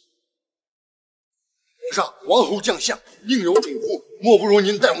上，王侯将相另有宠护，莫不如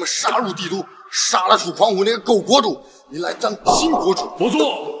您带我们杀入帝都，杀了楚狂虎那个狗国主，您来当新国主。不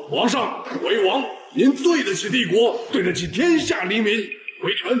错，皇上，为王，您对得起帝国，对得起天下黎民；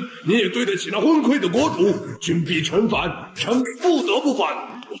为臣，您也对得起那昏聩的国主。君必臣反，臣不得不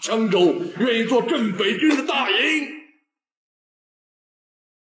反。我江州愿意做镇北军的大营。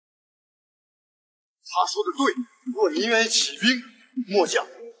他说的对，若您愿意起兵，末将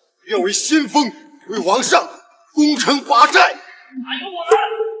愿为先锋，为皇上攻城拔寨。还有我们。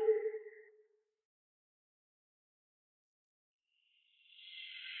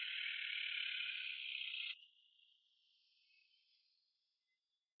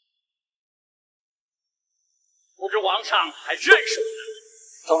不知皇上还认识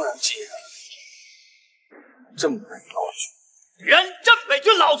我？当然记得。镇北老祖，原镇北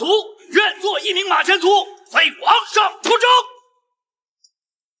军老卒，愿做一名马前卒，为皇上出征。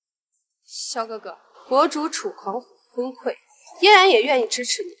萧哥哥，国主楚狂虎昏聩，嫣然也愿意支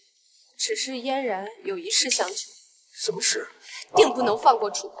持你，只是嫣然有一事相求。什么事？定不能放过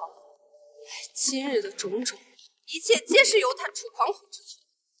楚狂虎。今日的种种，一切皆是由他楚狂虎之错。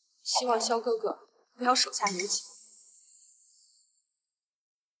希望萧哥哥不要手下留情。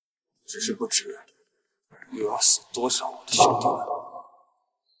只是不知又要死多少我的兄弟们。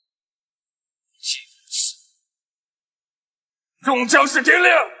既如此，众将士听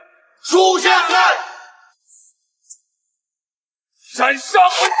令，属下在，斩杀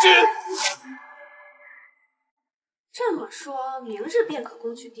昏君。这么说，明日便可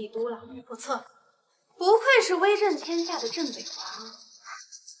攻取帝都了。不错，不愧是威震天下的镇北王，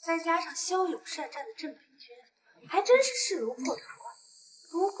再加上骁勇善战的镇北军，还真是势如破竹啊。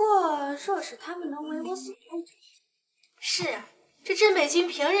不过，若是他们能为我所用就好。是啊，这镇北军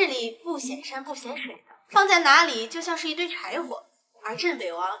平日里不显山不显水的，放在哪里就像是一堆柴火，而镇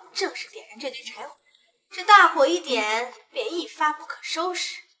北王正是点燃这堆柴火，这大火一点便一发不可收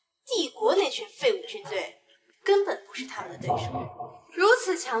拾。帝国那群废物军队根本不是他们的对手，如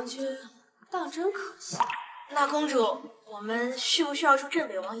此强军，当真可惜。那公主，我们需不需要助镇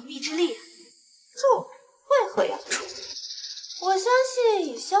北王一臂之力啊？助？为何要助？我相信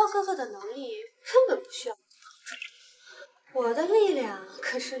以萧哥哥的能力，根本不需要我的力量，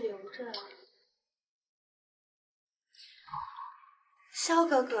可是留着。萧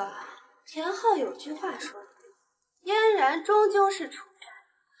哥哥，田浩有句话说的对，嫣然终究是楚家，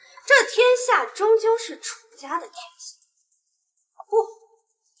这天下终究是楚家的天下，不，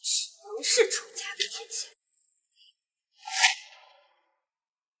只能是楚家的天下。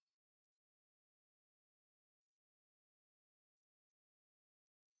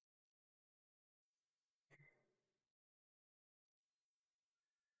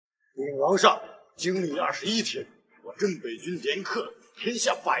禀王上，经历21天，我镇北军连克天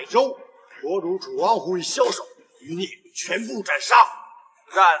下百州，国主楚王虎与枭首余孽全部斩杀。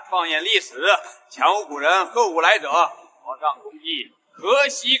此战放眼历史，前无古人，后无来者，皇上功绩可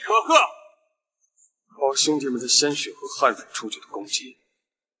喜可贺。靠兄弟们的鲜血和汗水出去的功绩，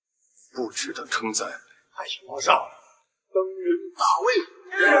不值得称赞。还请皇上登临大位。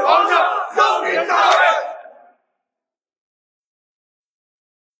是皇上登临大位。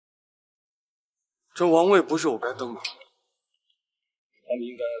这王位不是我该登的，他们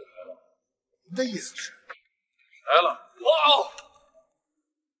应该来了。您的意思是？来了！哇！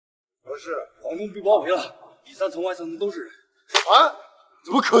可是皇宫被包围了，里3层外3层都是人。啊？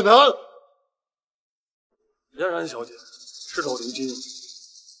怎么可能？嫣然小姐，事到临今，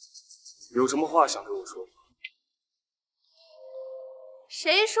有什么话想对我说吗？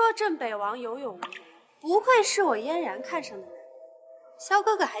谁说镇北王有勇无谋？不愧是我嫣然看上的人。萧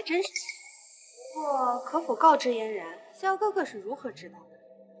哥哥还真是。不过，可否告知嫣然，萧哥哥是如何知道的？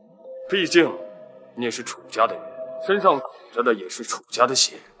毕竟你也是楚家的人，身上淌着的也是楚家的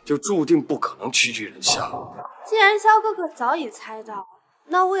血，就注定不可能屈居人下。既然萧哥哥早已猜到，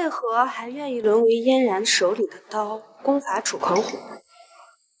那为何还愿意沦为嫣然手里的刀，攻伐楚狂虎？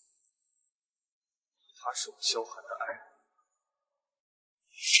他是我萧寒的爱人。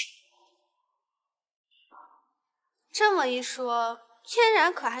这么一说，嫣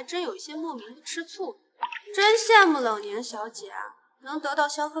然可还真有一些莫名的吃醋，真羡慕冷年小姐啊，能得到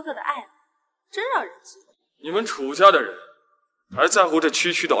萧哥哥的爱，真让人嫉妒。你们楚家的人还在乎这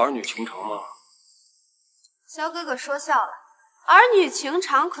区区的儿女情长吗？萧哥哥说笑了，儿女情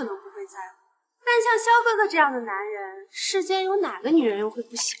长可能不会在乎，但像萧哥哥这样的男人，世间有哪个女人又会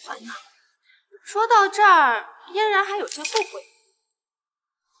不喜欢呢？说到这儿，嫣然还有些后悔。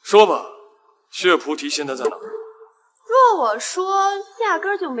说吧，血菩提现在在哪儿？若我说，压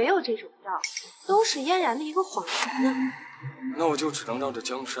根儿就没有这种药，都是嫣然的一个谎言呢。那我就只能让这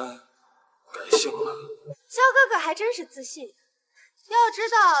江山改姓了。萧哥哥还真是自信，要知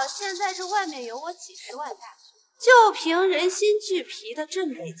道现在这外面有我几10万大军，就凭人心俱疲的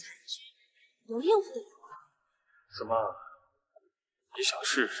镇北残军，能应付得了吗？怎么，你想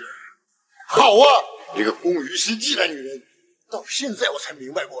试试？好啊！你个工于心计的女人，到现在我才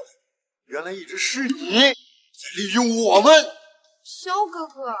明白过来，原来一直是你在利用我们。萧哥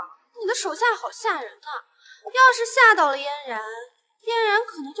哥，你的手下好吓人呐！要是吓到了嫣然，嫣然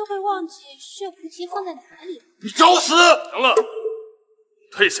可能就会忘记血菩提放在哪里。你找死！行了，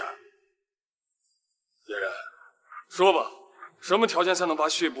退下。嫣然，说吧，什么条件才能把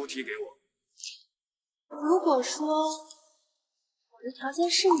血菩提给我？如果说我的条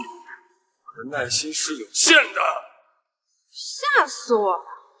件是你，我的耐心是有限的。吓死我了！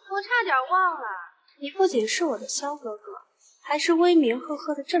我差点忘了，你不仅是我的萧哥哥，还是威名赫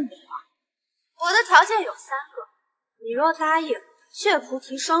赫的镇北王。我的条件有3个，你若答应，血菩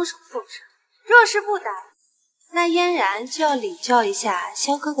提双手奉上；若是不答应，那嫣然就要领教一下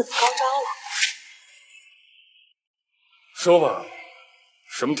萧哥哥的高招了。说吧，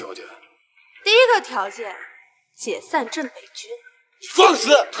什么条件？第一个条件，解散镇北军。放肆！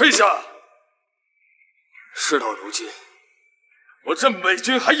退下！事到如今，我镇北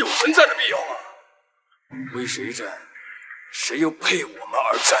军还有存在的必要吗？为谁战，谁又配我们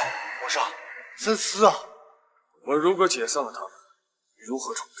而战？皇上，三思啊！我如果解散了他们，如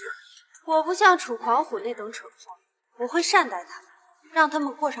何处置？我不像楚狂虎那等蠢货，我会善待他们，让他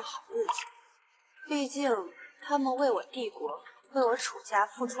们过上好日子。毕竟他们为我帝国、为我楚家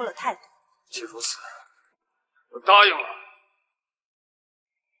付出了太多。既如此，我答应了。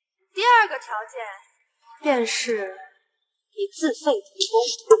第二个条件便是你自费提供。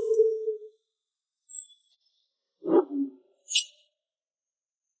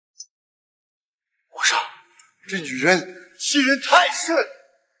皇上，这女人欺人太甚。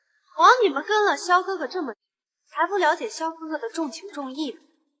枉你们跟了萧哥哥这么久，还不了解萧哥哥的重情重义吗？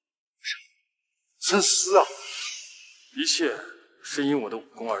真是啊！一切是因我的武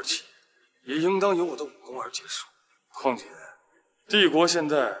功而起，也应当由我的武功而结束。况且，帝国现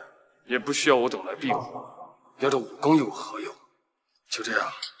在也不需要我等来庇护，要这武功又有何用？就这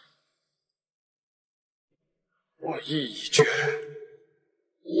样，我意已决。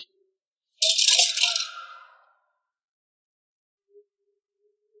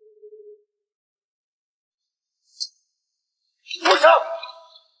皇上，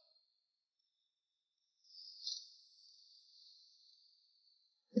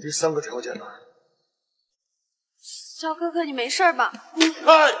第三个条件呢？萧哥哥，你没事吧？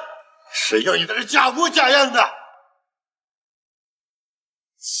哎，谁要你在这假模假样的？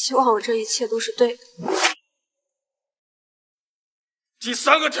希望我这一切都是对的。第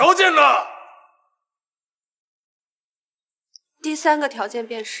三个条件呢？第三个条件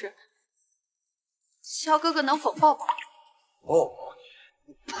便是萧哥哥能否抱抱抱抱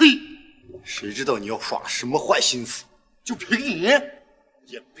你？呸！谁知道你要耍什么坏心思？就凭你，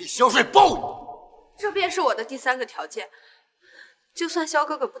也被萧帅抱你！这便是我的第三个条件。就算萧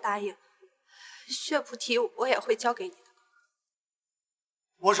哥哥不答应，血菩提我也会交给你的。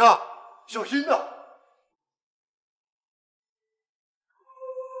皇上，小心呐！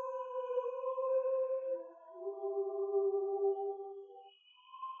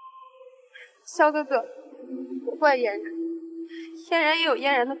萧哥哥，不怪嫣然，嫣然也有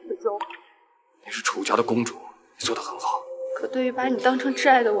嫣然的苦衷。你是楚家的公主，你做得很好。可对于把你当成挚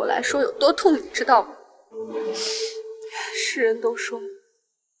爱的我来说，有多痛，你知道吗？世人都说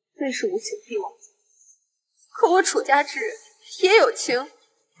最是无情必亡，可我楚家之人也有情，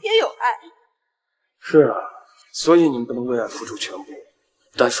也有爱。是啊，所以你们不能为爱付出全部，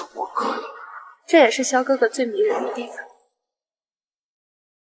但是我可以。这也是萧哥哥最迷人的地方。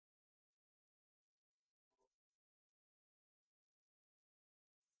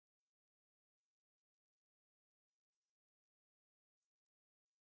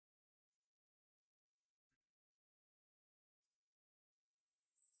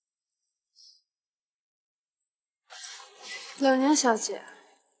冷凝小姐，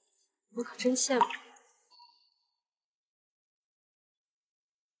我可真羡慕。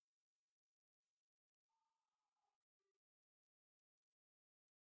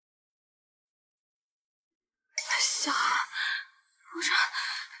小寒，皇上，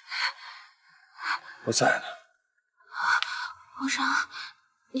我在呢。皇上，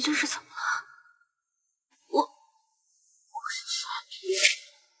你这是怎么了？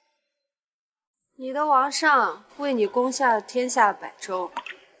你的王上为你攻下了天下百州，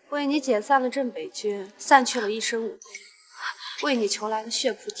为你解散了镇北军，散去了一身武功，为你求来了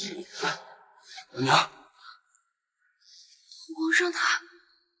血菩提。娘，皇上他……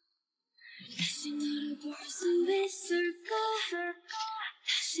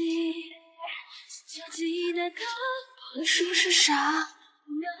你是不是傻？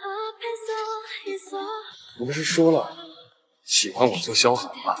我不是说了，喜欢我做萧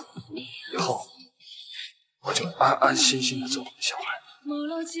寒吗？以后我就安安心心的做你的小孩。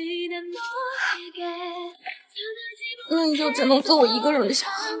那你就只能做我一个人的小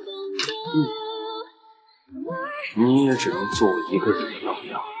孩。你也只能做我一个人的老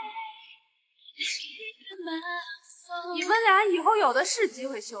娘。你们俩以后有的是机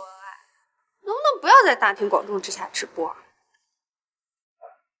会秀恩爱，能不能不要在大庭广众之下直播？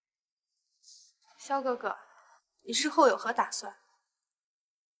萧哥哥，你日后有何打算？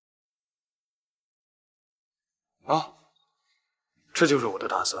啊，这就是我的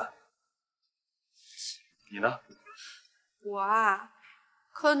打算。你呢？我啊，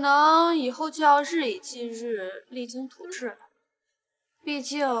可能以后就要日以继日，励精图治了。毕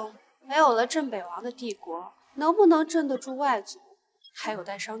竟没有了镇北王的帝国，能不能镇得住外族，还有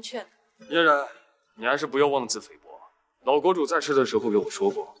待商榷呢。嫣然，你还是不要妄自菲薄。老国主在世的时候给我说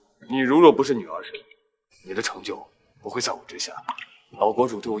过，你如若不是女儿身，你的成就不会在我之下。老国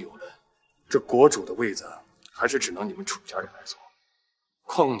主对我有恩，这国主的位子还是只能你们楚家人来做。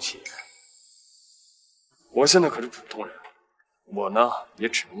况且，我现在可是普通人，我呢也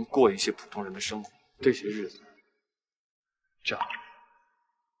只能过一些普通人的生活。这些日子，这样。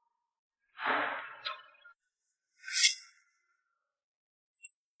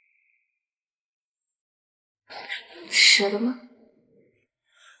舍得吗？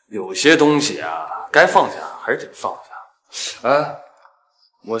有些东西啊，该放下还是得放下。哎，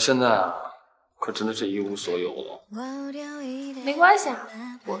我现在啊，可真的是一无所有了。没关系啊，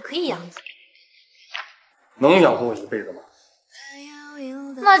我可以养你。能养活我一辈子吗？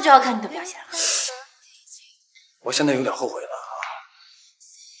那就要看你的表现了。我现在有点后悔了，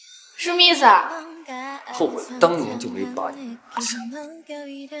什么意思啊？后悔当年就没把你拿下。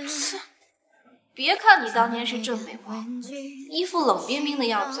别看你当年是镇北王，一副冷冰冰的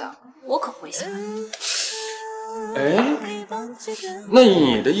样子，我可不会喜欢你。哎，那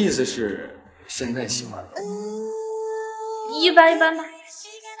你的意思是现在喜欢了？一般一般吧。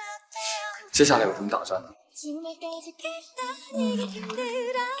接下来有什么打算呢？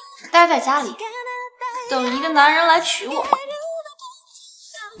待在家里，等一个男人来娶我。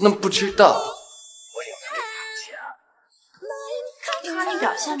那不知道我有没有这个勇气啊？看你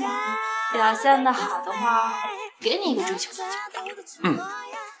表现吧，表现的好的话，给你一个追求的机会。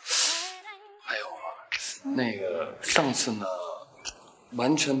还有啊，那个上次呢，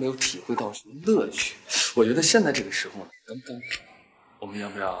完全没有体会到什么乐趣。我觉得现在这个时候呢，刚刚好。我们要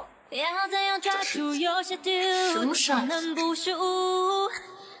不要？什么上次？你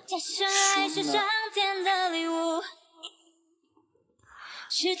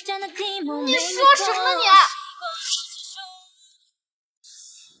说什么你？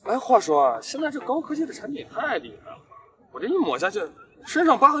哎，话说啊，现在这高科技的产品太厉害了，我这一抹下去，身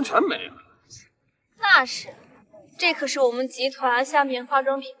上疤痕全没了。那是，这可是我们集团下面化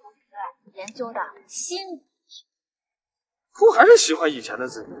妆品公司研究的新武器。可我还是喜欢以前的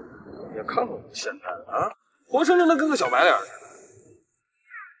自己，也看看我现在的啊，活生生的跟个小白脸似的。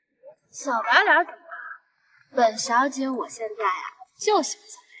小白脸怎么了？本小姐我现在呀，就喜欢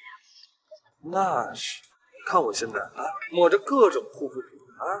小白脸。那是，你看我现在啊，抹着各种护肤品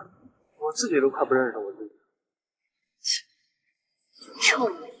啊，我自己都快不认识我自己。臭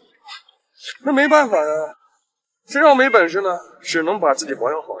美。那没办法呀，谁要没本事呢，只能把自己保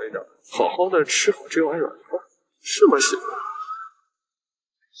养好一点，好好的吃好这碗软饭，是吗，媳妇？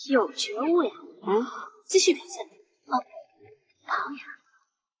有觉悟呀。继续表现。保养。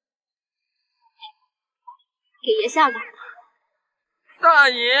给爷下来。大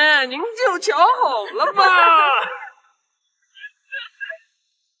爷，您就瞧好了吧。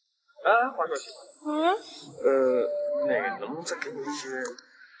哎，话说媳妇，那个能不能再给我一些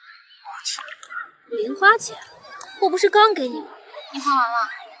花钱？零花钱？我不是刚给你吗？你花完了？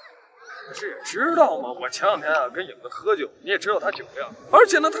可是也知道嘛，我前两天啊跟影子喝酒，你也知道他酒量，而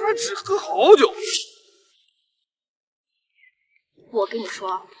且呢他还只喝好酒。我跟你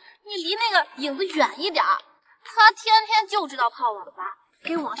说，你离那个影子远一点，他天天就知道泡网吧，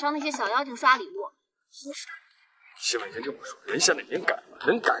给网上那些小妖精刷礼物。媳妇，您这么说，人现在已经改了，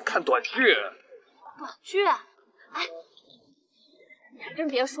人改看短剧。短剧？哎，你还真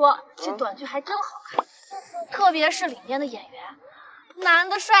别说，这短剧还真好看，特别是里面的演员，男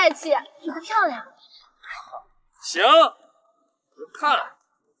的帅气，女的漂亮。行，我看。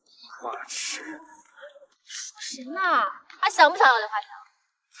花痴。说谁呢？还想不想要零花钱？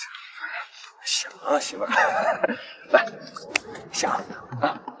想啊，媳妇儿，来，想啊。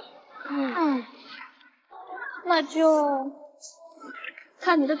那就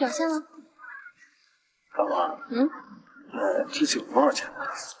看你的表现了。干嘛？这次有多少钱呢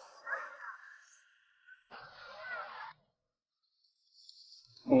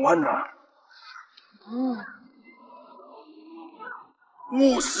？5万呢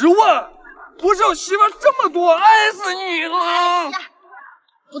？50万？不是我媳妇这么多，爱死你了！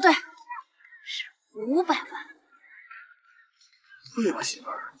不对，是500万。对吧，媳妇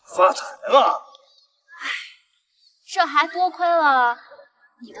儿？发财了！这还多亏了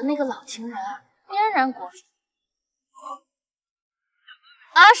你的那个老情人嫣然国主。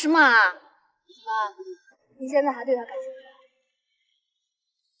啊什么啊？你现在还对他感兴趣？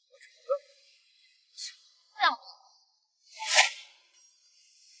这样。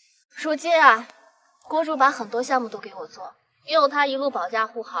如今啊，国主把很多项目都给我做，有他一路保驾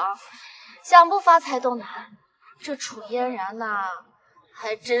护航，想不发财都难。这楚嫣然呐，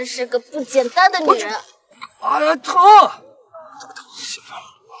还真是个不简单的女人。哎呀，疼！这个疼，媳妇。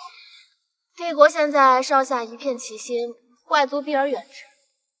帝国现在上下一片齐心，外族避而远之。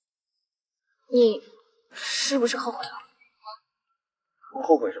你是不是后悔了？我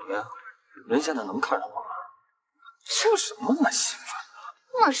后悔什么呀？人现在能看上我吗？说什么呢，媳妇？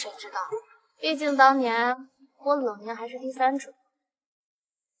那谁知道？毕竟当年我冷年还是第3者。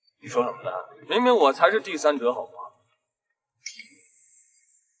你说什么呢？明明我才是第3者，好吗？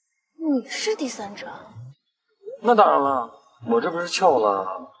你是第3者？那当然了，我这不是撬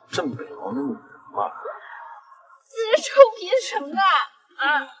了镇北王的女人吗？是臭贫什么的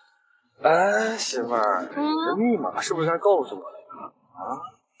啊？哎，媳妇儿，这密码是不是该告诉我了呀？啊？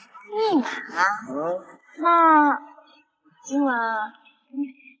密码？那今晚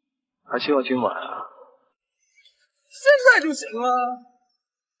还需要今晚啊？现在就行啊！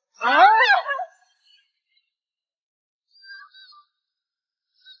啊！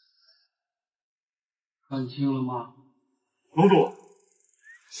看清了吗？龙主，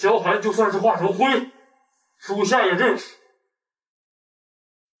小韩就算是化成灰，属下也认识。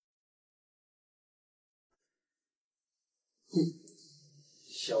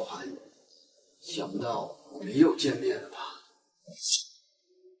小韩，想不到没有见面了吧？